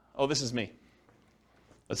 Oh, this is me.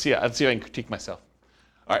 Let's see if I can critique myself.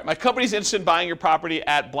 All right, my company's interested in buying your property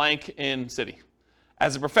at blank in city.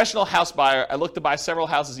 As a professional house buyer, I look to buy several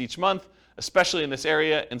houses each month, especially in this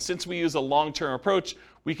area, and since we use a long-term approach,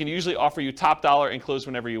 we can usually offer you top dollar and close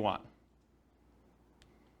whenever you want.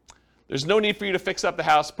 There's no need for you to fix up the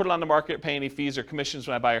house, put it on the market, pay any fees or commissions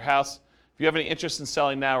when I buy your house. If you have any interest in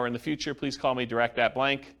selling now or in the future, please call me direct at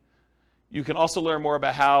blank. You can also learn more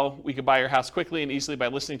about how we can buy your house quickly and easily by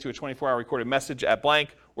listening to a 24-hour recorded message at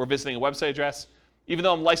blank or visiting a website address. Even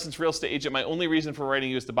though I'm a licensed real estate agent, my only reason for writing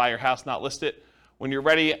you is to buy your house, not list it. When you're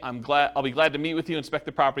ready, I'll be glad to meet with you, inspect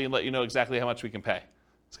the property, and let you know exactly how much we can pay.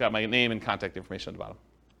 It's got my name and contact information at the bottom.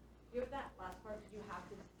 You have that last part, you have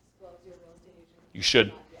to disclose your real estate agent. You should.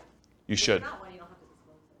 Yeah. You should. If you're not one, you don't have to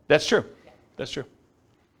disclose it. That's true. Yeah. That's true.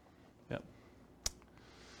 Yeah.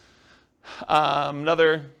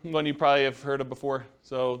 Another one you probably have heard of before.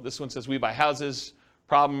 So this one says, we buy houses,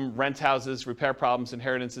 problem, rent houses, repair problems,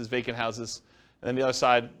 inheritances, vacant houses. And then the other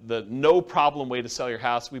side, the no problem way to sell your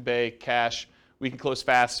house. We pay cash. We can close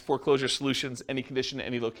fast. Foreclosure solutions, any condition,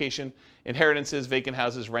 any location. Inheritances, vacant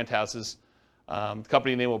houses, rent houses. The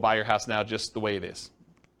company name will buy your house now just the way it is.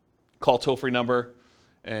 Call toll-free number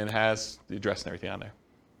and has the address and everything on there.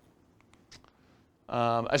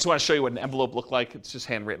 I just want to show you what an envelope looked like. It's just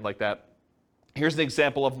handwritten like that. Here's an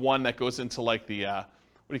example of one that goes into like the, what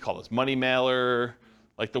do you call this, money mailer,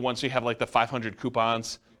 like the ones you have like the 500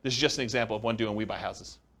 coupons. This is just an example of one doing We Buy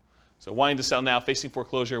Houses. So wanting to sell now, facing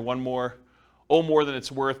foreclosure, one more, owe more than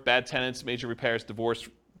it's worth, bad tenants, major repairs, divorce,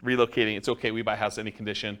 relocating. It's okay, We Buy House, any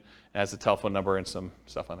condition. It has a telephone number and some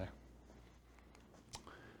stuff on there.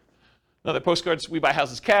 Another postcards, We Buy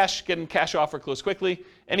Houses cash, getting cash offer, close quickly.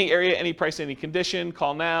 Any area, any price, any condition,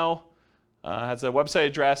 call now. Has a website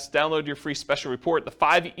address. Download your free special report. The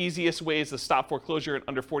 5 easiest ways to stop foreclosure in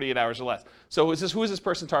under 48 hours or less. So who is this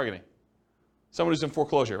person targeting? Someone who's in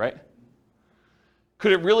foreclosure, right?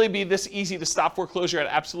 Could it really be this easy to stop foreclosure at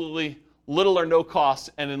absolutely little or no cost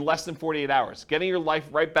and in less than 48 hours? Getting your life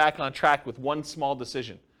right back on track with one small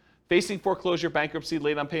decision. Facing foreclosure, bankruptcy,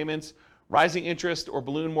 late on payments, rising interest or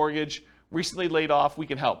balloon mortgage, recently laid off, we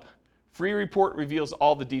can help. Free report reveals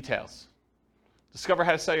all the details. Discover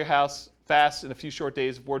how to sell your house fast in a few short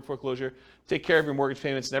days, avoid foreclosure, take care of your mortgage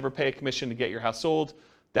payments, never pay a commission to get your house sold.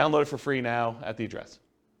 Download it for free now at the address.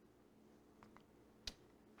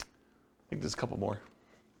 I think there's a couple more.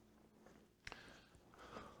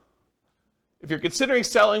 If you're considering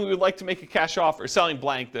selling, we would like to make a cash offer, selling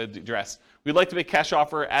blank, the address. We'd like to make cash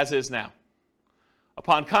offer as is now.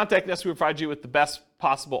 Upon contacting us, we provide you with the best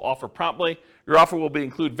possible offer promptly. Your offer will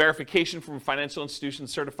include verification from a financial institution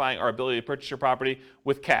certifying our ability to purchase your property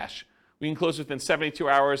with cash. We can close within 72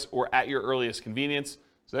 hours or at your earliest convenience.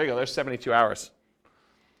 So there you go, there's 72 hours.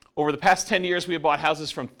 Over the past 10 years, we have bought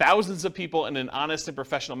houses from thousands of people in an honest and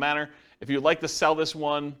professional manner. If you'd like to sell this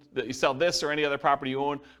one, that you sell this or any other property you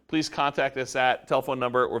own, please contact us at telephone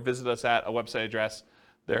number or visit us at a website address.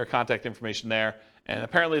 Their contact information there. And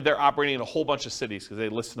apparently they're operating in a whole bunch of cities because they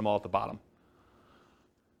listed them all at the bottom.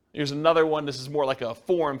 Here's another one. This is more like a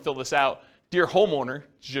form. Fill this out. Dear homeowner,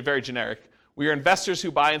 which is very generic. We are investors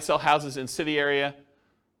who buy and sell houses in city area.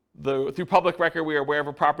 Through public record, we are aware of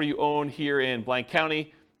a property you own here in blank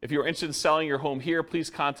county. If you're interested in selling your home here, please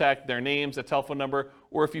contact their names, a telephone number,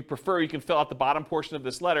 or if you prefer, you can fill out the bottom portion of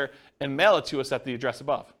this letter and mail it to us at the address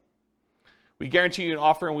above. We guarantee you an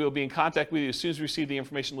offer and we will be in contact with you as soon as we receive the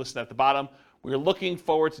information listed at the bottom. We are looking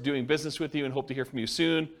forward to doing business with you and hope to hear from you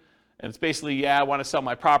soon. And it's basically, yeah, I want to sell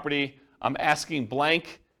my property. I'm asking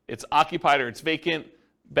blank. It's occupied or it's vacant.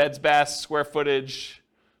 Beds, baths, square footage,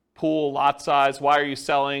 pool, lot size. Why are you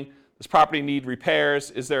selling? Does property need repairs?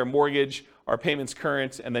 Is there a mortgage? Are payments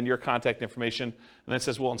current? And then your contact information. And then it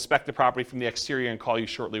says we'll inspect the property from the exterior and call you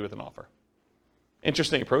shortly with an offer.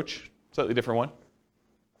 Interesting approach. Slightly different one.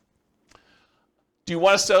 Do you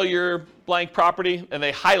want to sell your blank property? And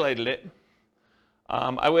they highlighted it.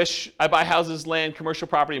 I buy houses, land, commercial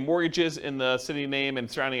property, and mortgages in the city name and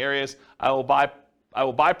surrounding areas. I will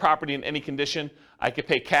buy property in any condition. I could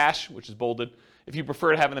pay cash, which is bolded. If you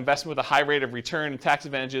prefer to have an investment with a high rate of return and tax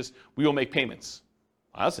advantages, we will make payments.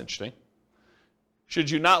 Wow, that's interesting. Should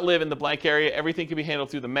you not live in the blank area, everything can be handled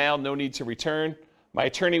through the mail, no need to return. My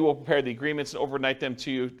attorney will prepare the agreements and overnight them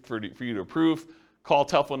to you for you to approve. Call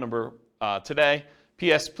telephone number today.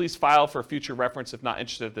 P.S. Please file for future reference if not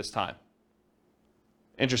interested at this time.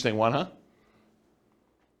 Interesting one, huh?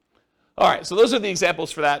 All right, so those are the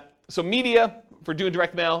examples for that. So media, for doing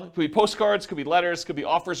direct mail, it could be postcards, could be letters, could be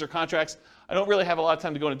offers or contracts. I don't really have a lot of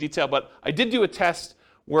time to go into detail, but I did do a test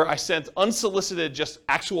where I sent unsolicited, just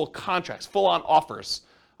actual contracts, full-on offers,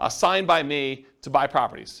 signed by me to buy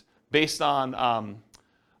properties based on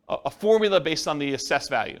a formula based on the assessed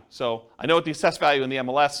value. So I know what the assessed value in the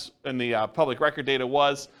MLS and the public record data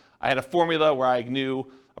was. I had a formula where I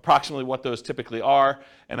knew approximately what those typically are,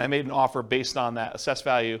 and I made an offer based on that assessed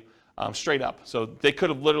value straight up. So they could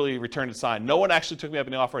have literally returned it signed. No one actually took me up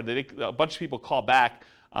on the offer. A bunch of people called back.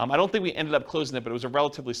 I don't think we ended up closing it, but it was a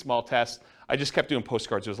relatively small test. I just kept doing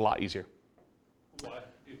postcards. It was a lot easier. Why?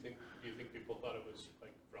 Do you think people thought it was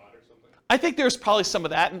like fraud or something? I think there's probably some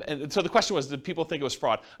of that. And so the question was, did people think it was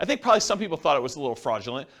fraud? I think probably some people thought it was a little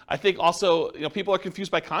fraudulent. I think also, people are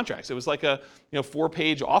confused by contracts. It was like a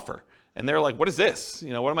 4-page offer. And they're like, what is this?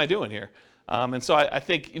 What am I doing here? And so I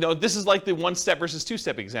think, this is like the 1-step versus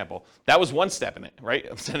 2-step example. That was 1 step in it, right?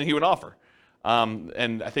 I'm sending you an offer.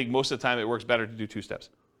 And I think most of the time it works better to do 2 steps.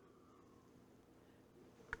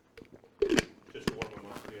 Just warm them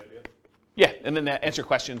up to the idea. Yeah, and then answer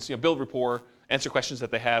questions, build rapport, answer questions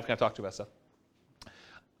that they have, kind of talk to you about stuff.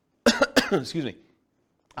 Excuse me.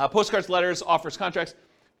 Postcards, letters, offers, contracts,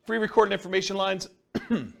 free recorded information lines,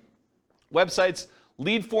 websites,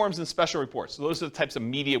 lead forms, and special reports. So those are the types of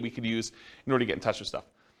media we could use in order to get in touch with stuff.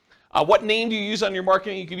 What name do you use on your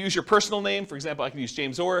marketing? You could use your personal name. For example, I could use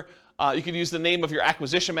James Orr. You could use the name of your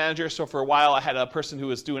acquisition manager. So for a while, I had a person who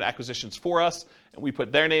was doing acquisitions for us, and we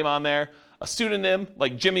put their name on there. A pseudonym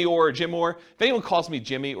like Jimmy Orr or Jim Orr. If anyone calls me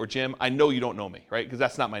Jimmy or Jim, I know you don't know me, right? Because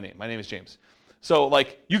that's not my name. My name is James. So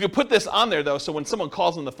you could put this on there, though, so when someone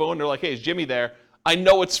calls on the phone, they're like, hey, is Jimmy there? I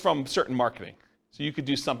know it's from certain marketing. So you could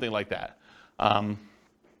do something like that.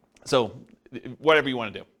 So whatever you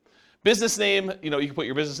want to do. Business name, you can put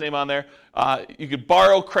your business name on there. You could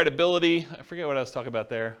borrow credibility. I forget what I was talking about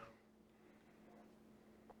there.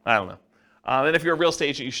 I don't know. And if you're a real estate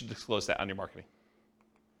agent, you should disclose that on your marketing.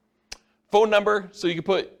 Phone number, so you can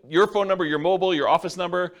put your phone number, your mobile, your office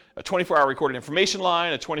number, a 24-hour recorded information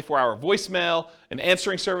line, a 24-hour voicemail, an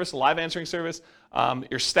answering service, a live answering service,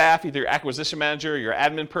 your staff, either your acquisition manager or your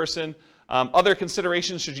admin person. Other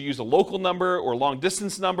considerations, should you use a local number or long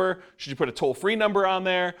distance number? Should you put a toll-free number on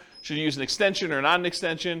there? Should you use an extension or not an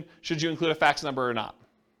extension? Should you include a fax number or not?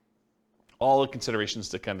 All the considerations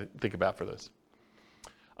to kind of think about for this.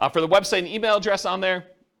 For the website and email address on there,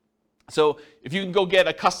 so if you can go get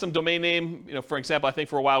a custom domain name, for example, I think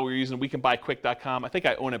for a while we were using wecanbuyquick.com. I think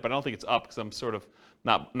I own it, but I don't think it's up because I'm sort of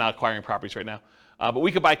not acquiring properties right now. But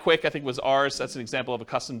We Can Buy Quick, I think, was ours. That's an example of a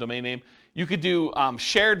custom domain name. You could do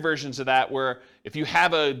shared versions of that where if you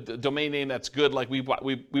have a domain name that's good, like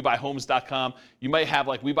WeBuyHomes.com, you might have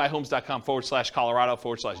like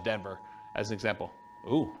WeBuyHomes.com/Colorado/Denver as an example.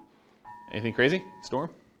 Ooh, anything crazy? Storm?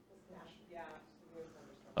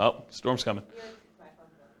 Oh, storm's coming.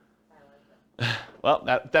 Well,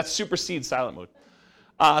 that supersedes silent mode.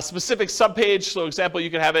 Specific subpage, so example,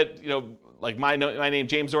 you could have it, like my name,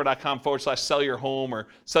 jamesorr.com/sellyourhome or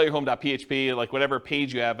sellyourhome.php, like whatever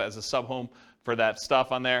page you have as a sub-home for that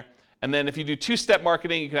stuff on there. And then if you do 2-step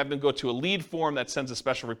marketing, you can have them go to a lead form that sends a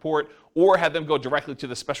special report, or have them go directly to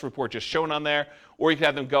the special report just shown on there, or you can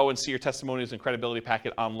have them go and see your testimonials and credibility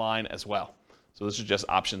packet online as well. So those are just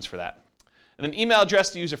options for that. And then email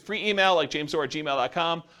address, do you use a free email like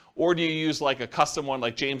jamesorr@gmail.com, or do you use like a custom one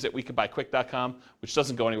like james@wecanbuyquick.com, which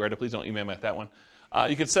doesn't go anywhere, so please don't email me at that one.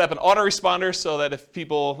 You can set up an autoresponder so that if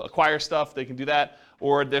people acquire stuff, they can do that.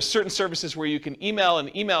 Or there's certain services where you can email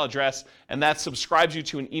an email address, and that subscribes you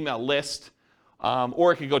to an email list,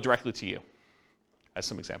 or it can go directly to you, as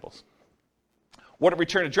some examples. What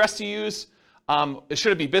return address to use?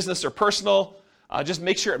 Should it be business or personal? Just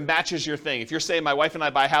make sure it matches your thing. If you're saying my wife and I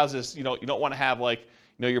buy houses, you don't want to have like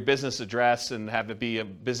your business address and have it be a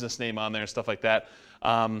business name on there and stuff like that.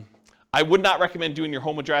 I would not recommend doing your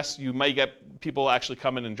home address. You might get people actually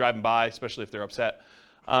coming and driving by, especially if they're upset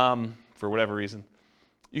for whatever reason.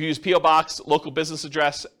 You can use P.O. Box, local business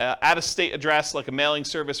address, out-of-state address, like a mailing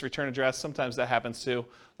service return address. Sometimes that happens too,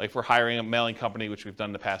 like if we're hiring a mailing company, which we've done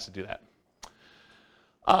in the past to do that.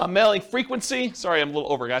 Mailing frequency. Sorry, I'm a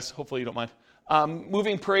little over, guys. Hopefully you don't mind.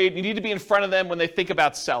 Moving parade, you need to be in front of them when they think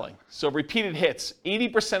about selling. So repeated hits.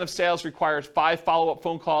 80% of sales requires 5 follow-up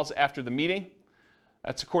phone calls after the meeting.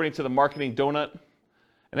 That's according to the Marketing Donut.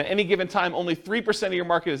 And at any given time, only 3% of your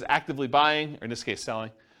market is actively buying, or in this case,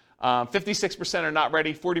 selling. 56% are not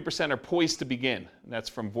ready. 40% are poised to begin. And that's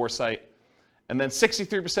from Vorsight. And then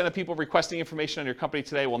 63% of people requesting information on your company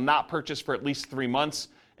today will not purchase for at least 3 months.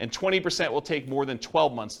 And 20% will take more than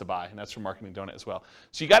 12 months to buy, and that's from Marketing Donut as well.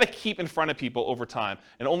 So you got to keep in front of people over time,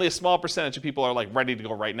 and only a small percentage of people are like ready to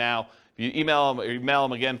go right now. If you email them or email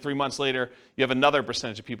them again 3 months later, you have another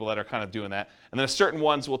percentage of people that are kind of doing that. And then certain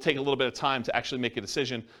ones will take a little bit of time to actually make a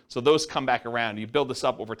decision, so those come back around. You build this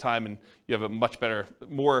up over time, and you have a much better,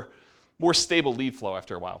 more stable lead flow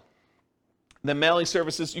after a while. Then mailing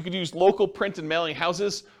services, you could use local print and mailing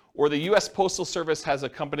houses, or the U.S. Postal Service has a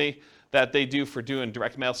company that they do for doing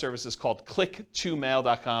direct mail services called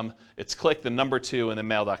click2mail.com. It's click the number 2 and then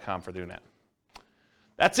mail.com for doing that.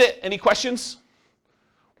 That's it. Any questions?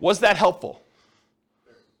 Was that helpful?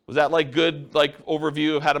 Was that like good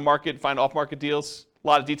overview of how to market, find off-market deals? A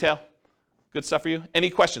lot of detail? Good stuff for you? Any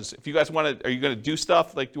questions? If you guys want to, are you going to do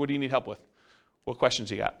stuff? Like, what do you need help with? What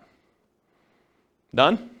questions you got?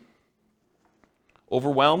 None?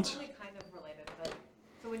 Overwhelmed? Only kind of related, but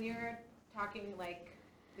so when you're talking like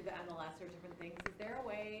to the MLS or different things, is there a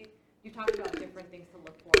way, you talked about different things to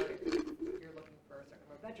look for if you're looking for a certain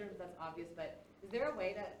number of bedrooms, that's obvious, but is there a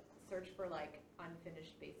way to search for like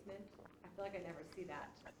unfinished basement? I feel like I never see that.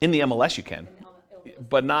 In the MLS you can,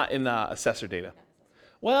 but not in assessor data.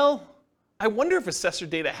 Well, I wonder if assessor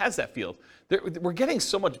data has that field. We're getting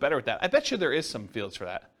so much better at that. I bet you there is some fields for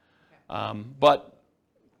that. Okay. But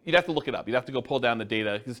you'd have to look it up. You'd have to go pull down the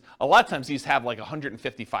data, because a lot of times these have like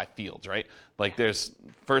 155 fields, right? Like there's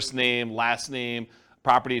first name, last name,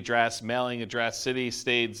 property address, mailing address, city,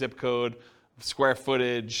 state, zip code, square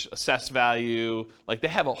footage, assessed value. Like they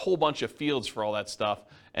have a whole bunch of fields for all that stuff,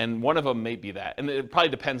 and one of them may be that. And it probably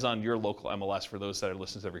depends on your local MLS for those that are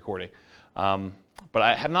listening to the recording. But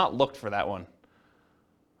I have not looked for that one.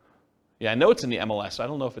 Yeah, I know it's in the MLS, so I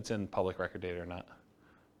don't know if it's in public record data or not.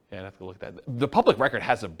 Yeah, I'd have to look at that. The public record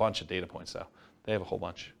has a bunch of data points, though. They have a whole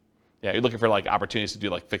bunch. Yeah, you're looking for like opportunities to do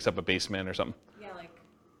like fix up a basement or something. Yeah, like,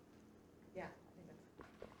 yeah.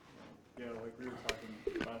 Yeah, like we were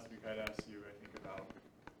talking last week, I'd asked you, I think, about,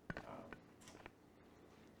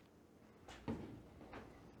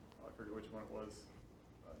 I forget which one it was,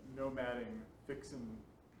 nomading, fix and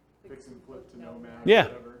flip to nomad, yeah. Or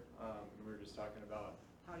whatever. We were just talking about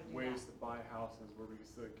ways to buy houses where we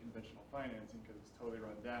use the conventional financing because it's totally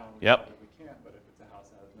run down. We can't, but if it's a house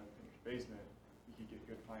that has no finished basement, you can get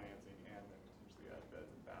good financing and then potentially add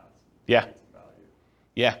beds and baths. Yeah. Some value.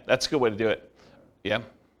 Yeah, that's a good way to do it. Yeah.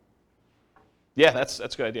 Yeah, that's a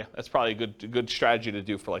good idea. That's probably a good strategy to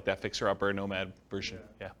do for like that fixer-upper nomad version.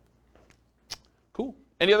 Yeah. Cool.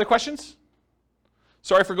 Any other questions?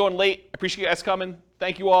 Sorry for going late. I appreciate you guys coming.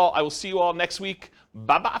 Thank you all. I will see you all next week.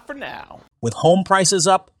 Bye-bye for now. With home prices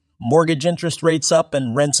up, mortgage interest rates up,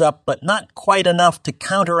 and rents up, but not quite enough to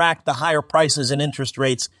counteract the higher prices and interest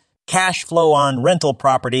rates, cash flow on rental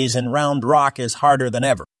properties in Round Rock is harder than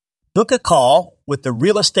ever. Book a call with the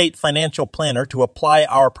Real Estate Financial Planner to apply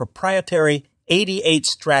our proprietary 88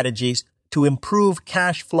 strategies to improve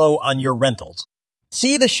cash flow on your rentals.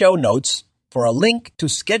 See the show notes for a link to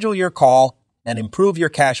schedule your call and improve your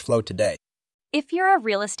cash flow today. If you're a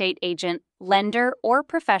real estate agent, lender, or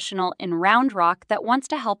professional in Round Rock that wants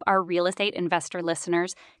to help our real estate investor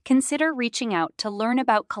listeners, consider reaching out to learn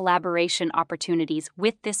about collaboration opportunities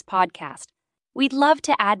with this podcast. We'd love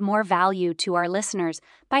to add more value to our listeners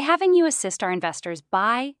by having you assist our investors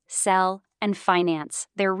buy, sell, and finance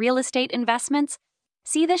their real estate investments.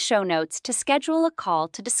 See the show notes to schedule a call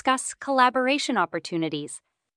to discuss collaboration opportunities.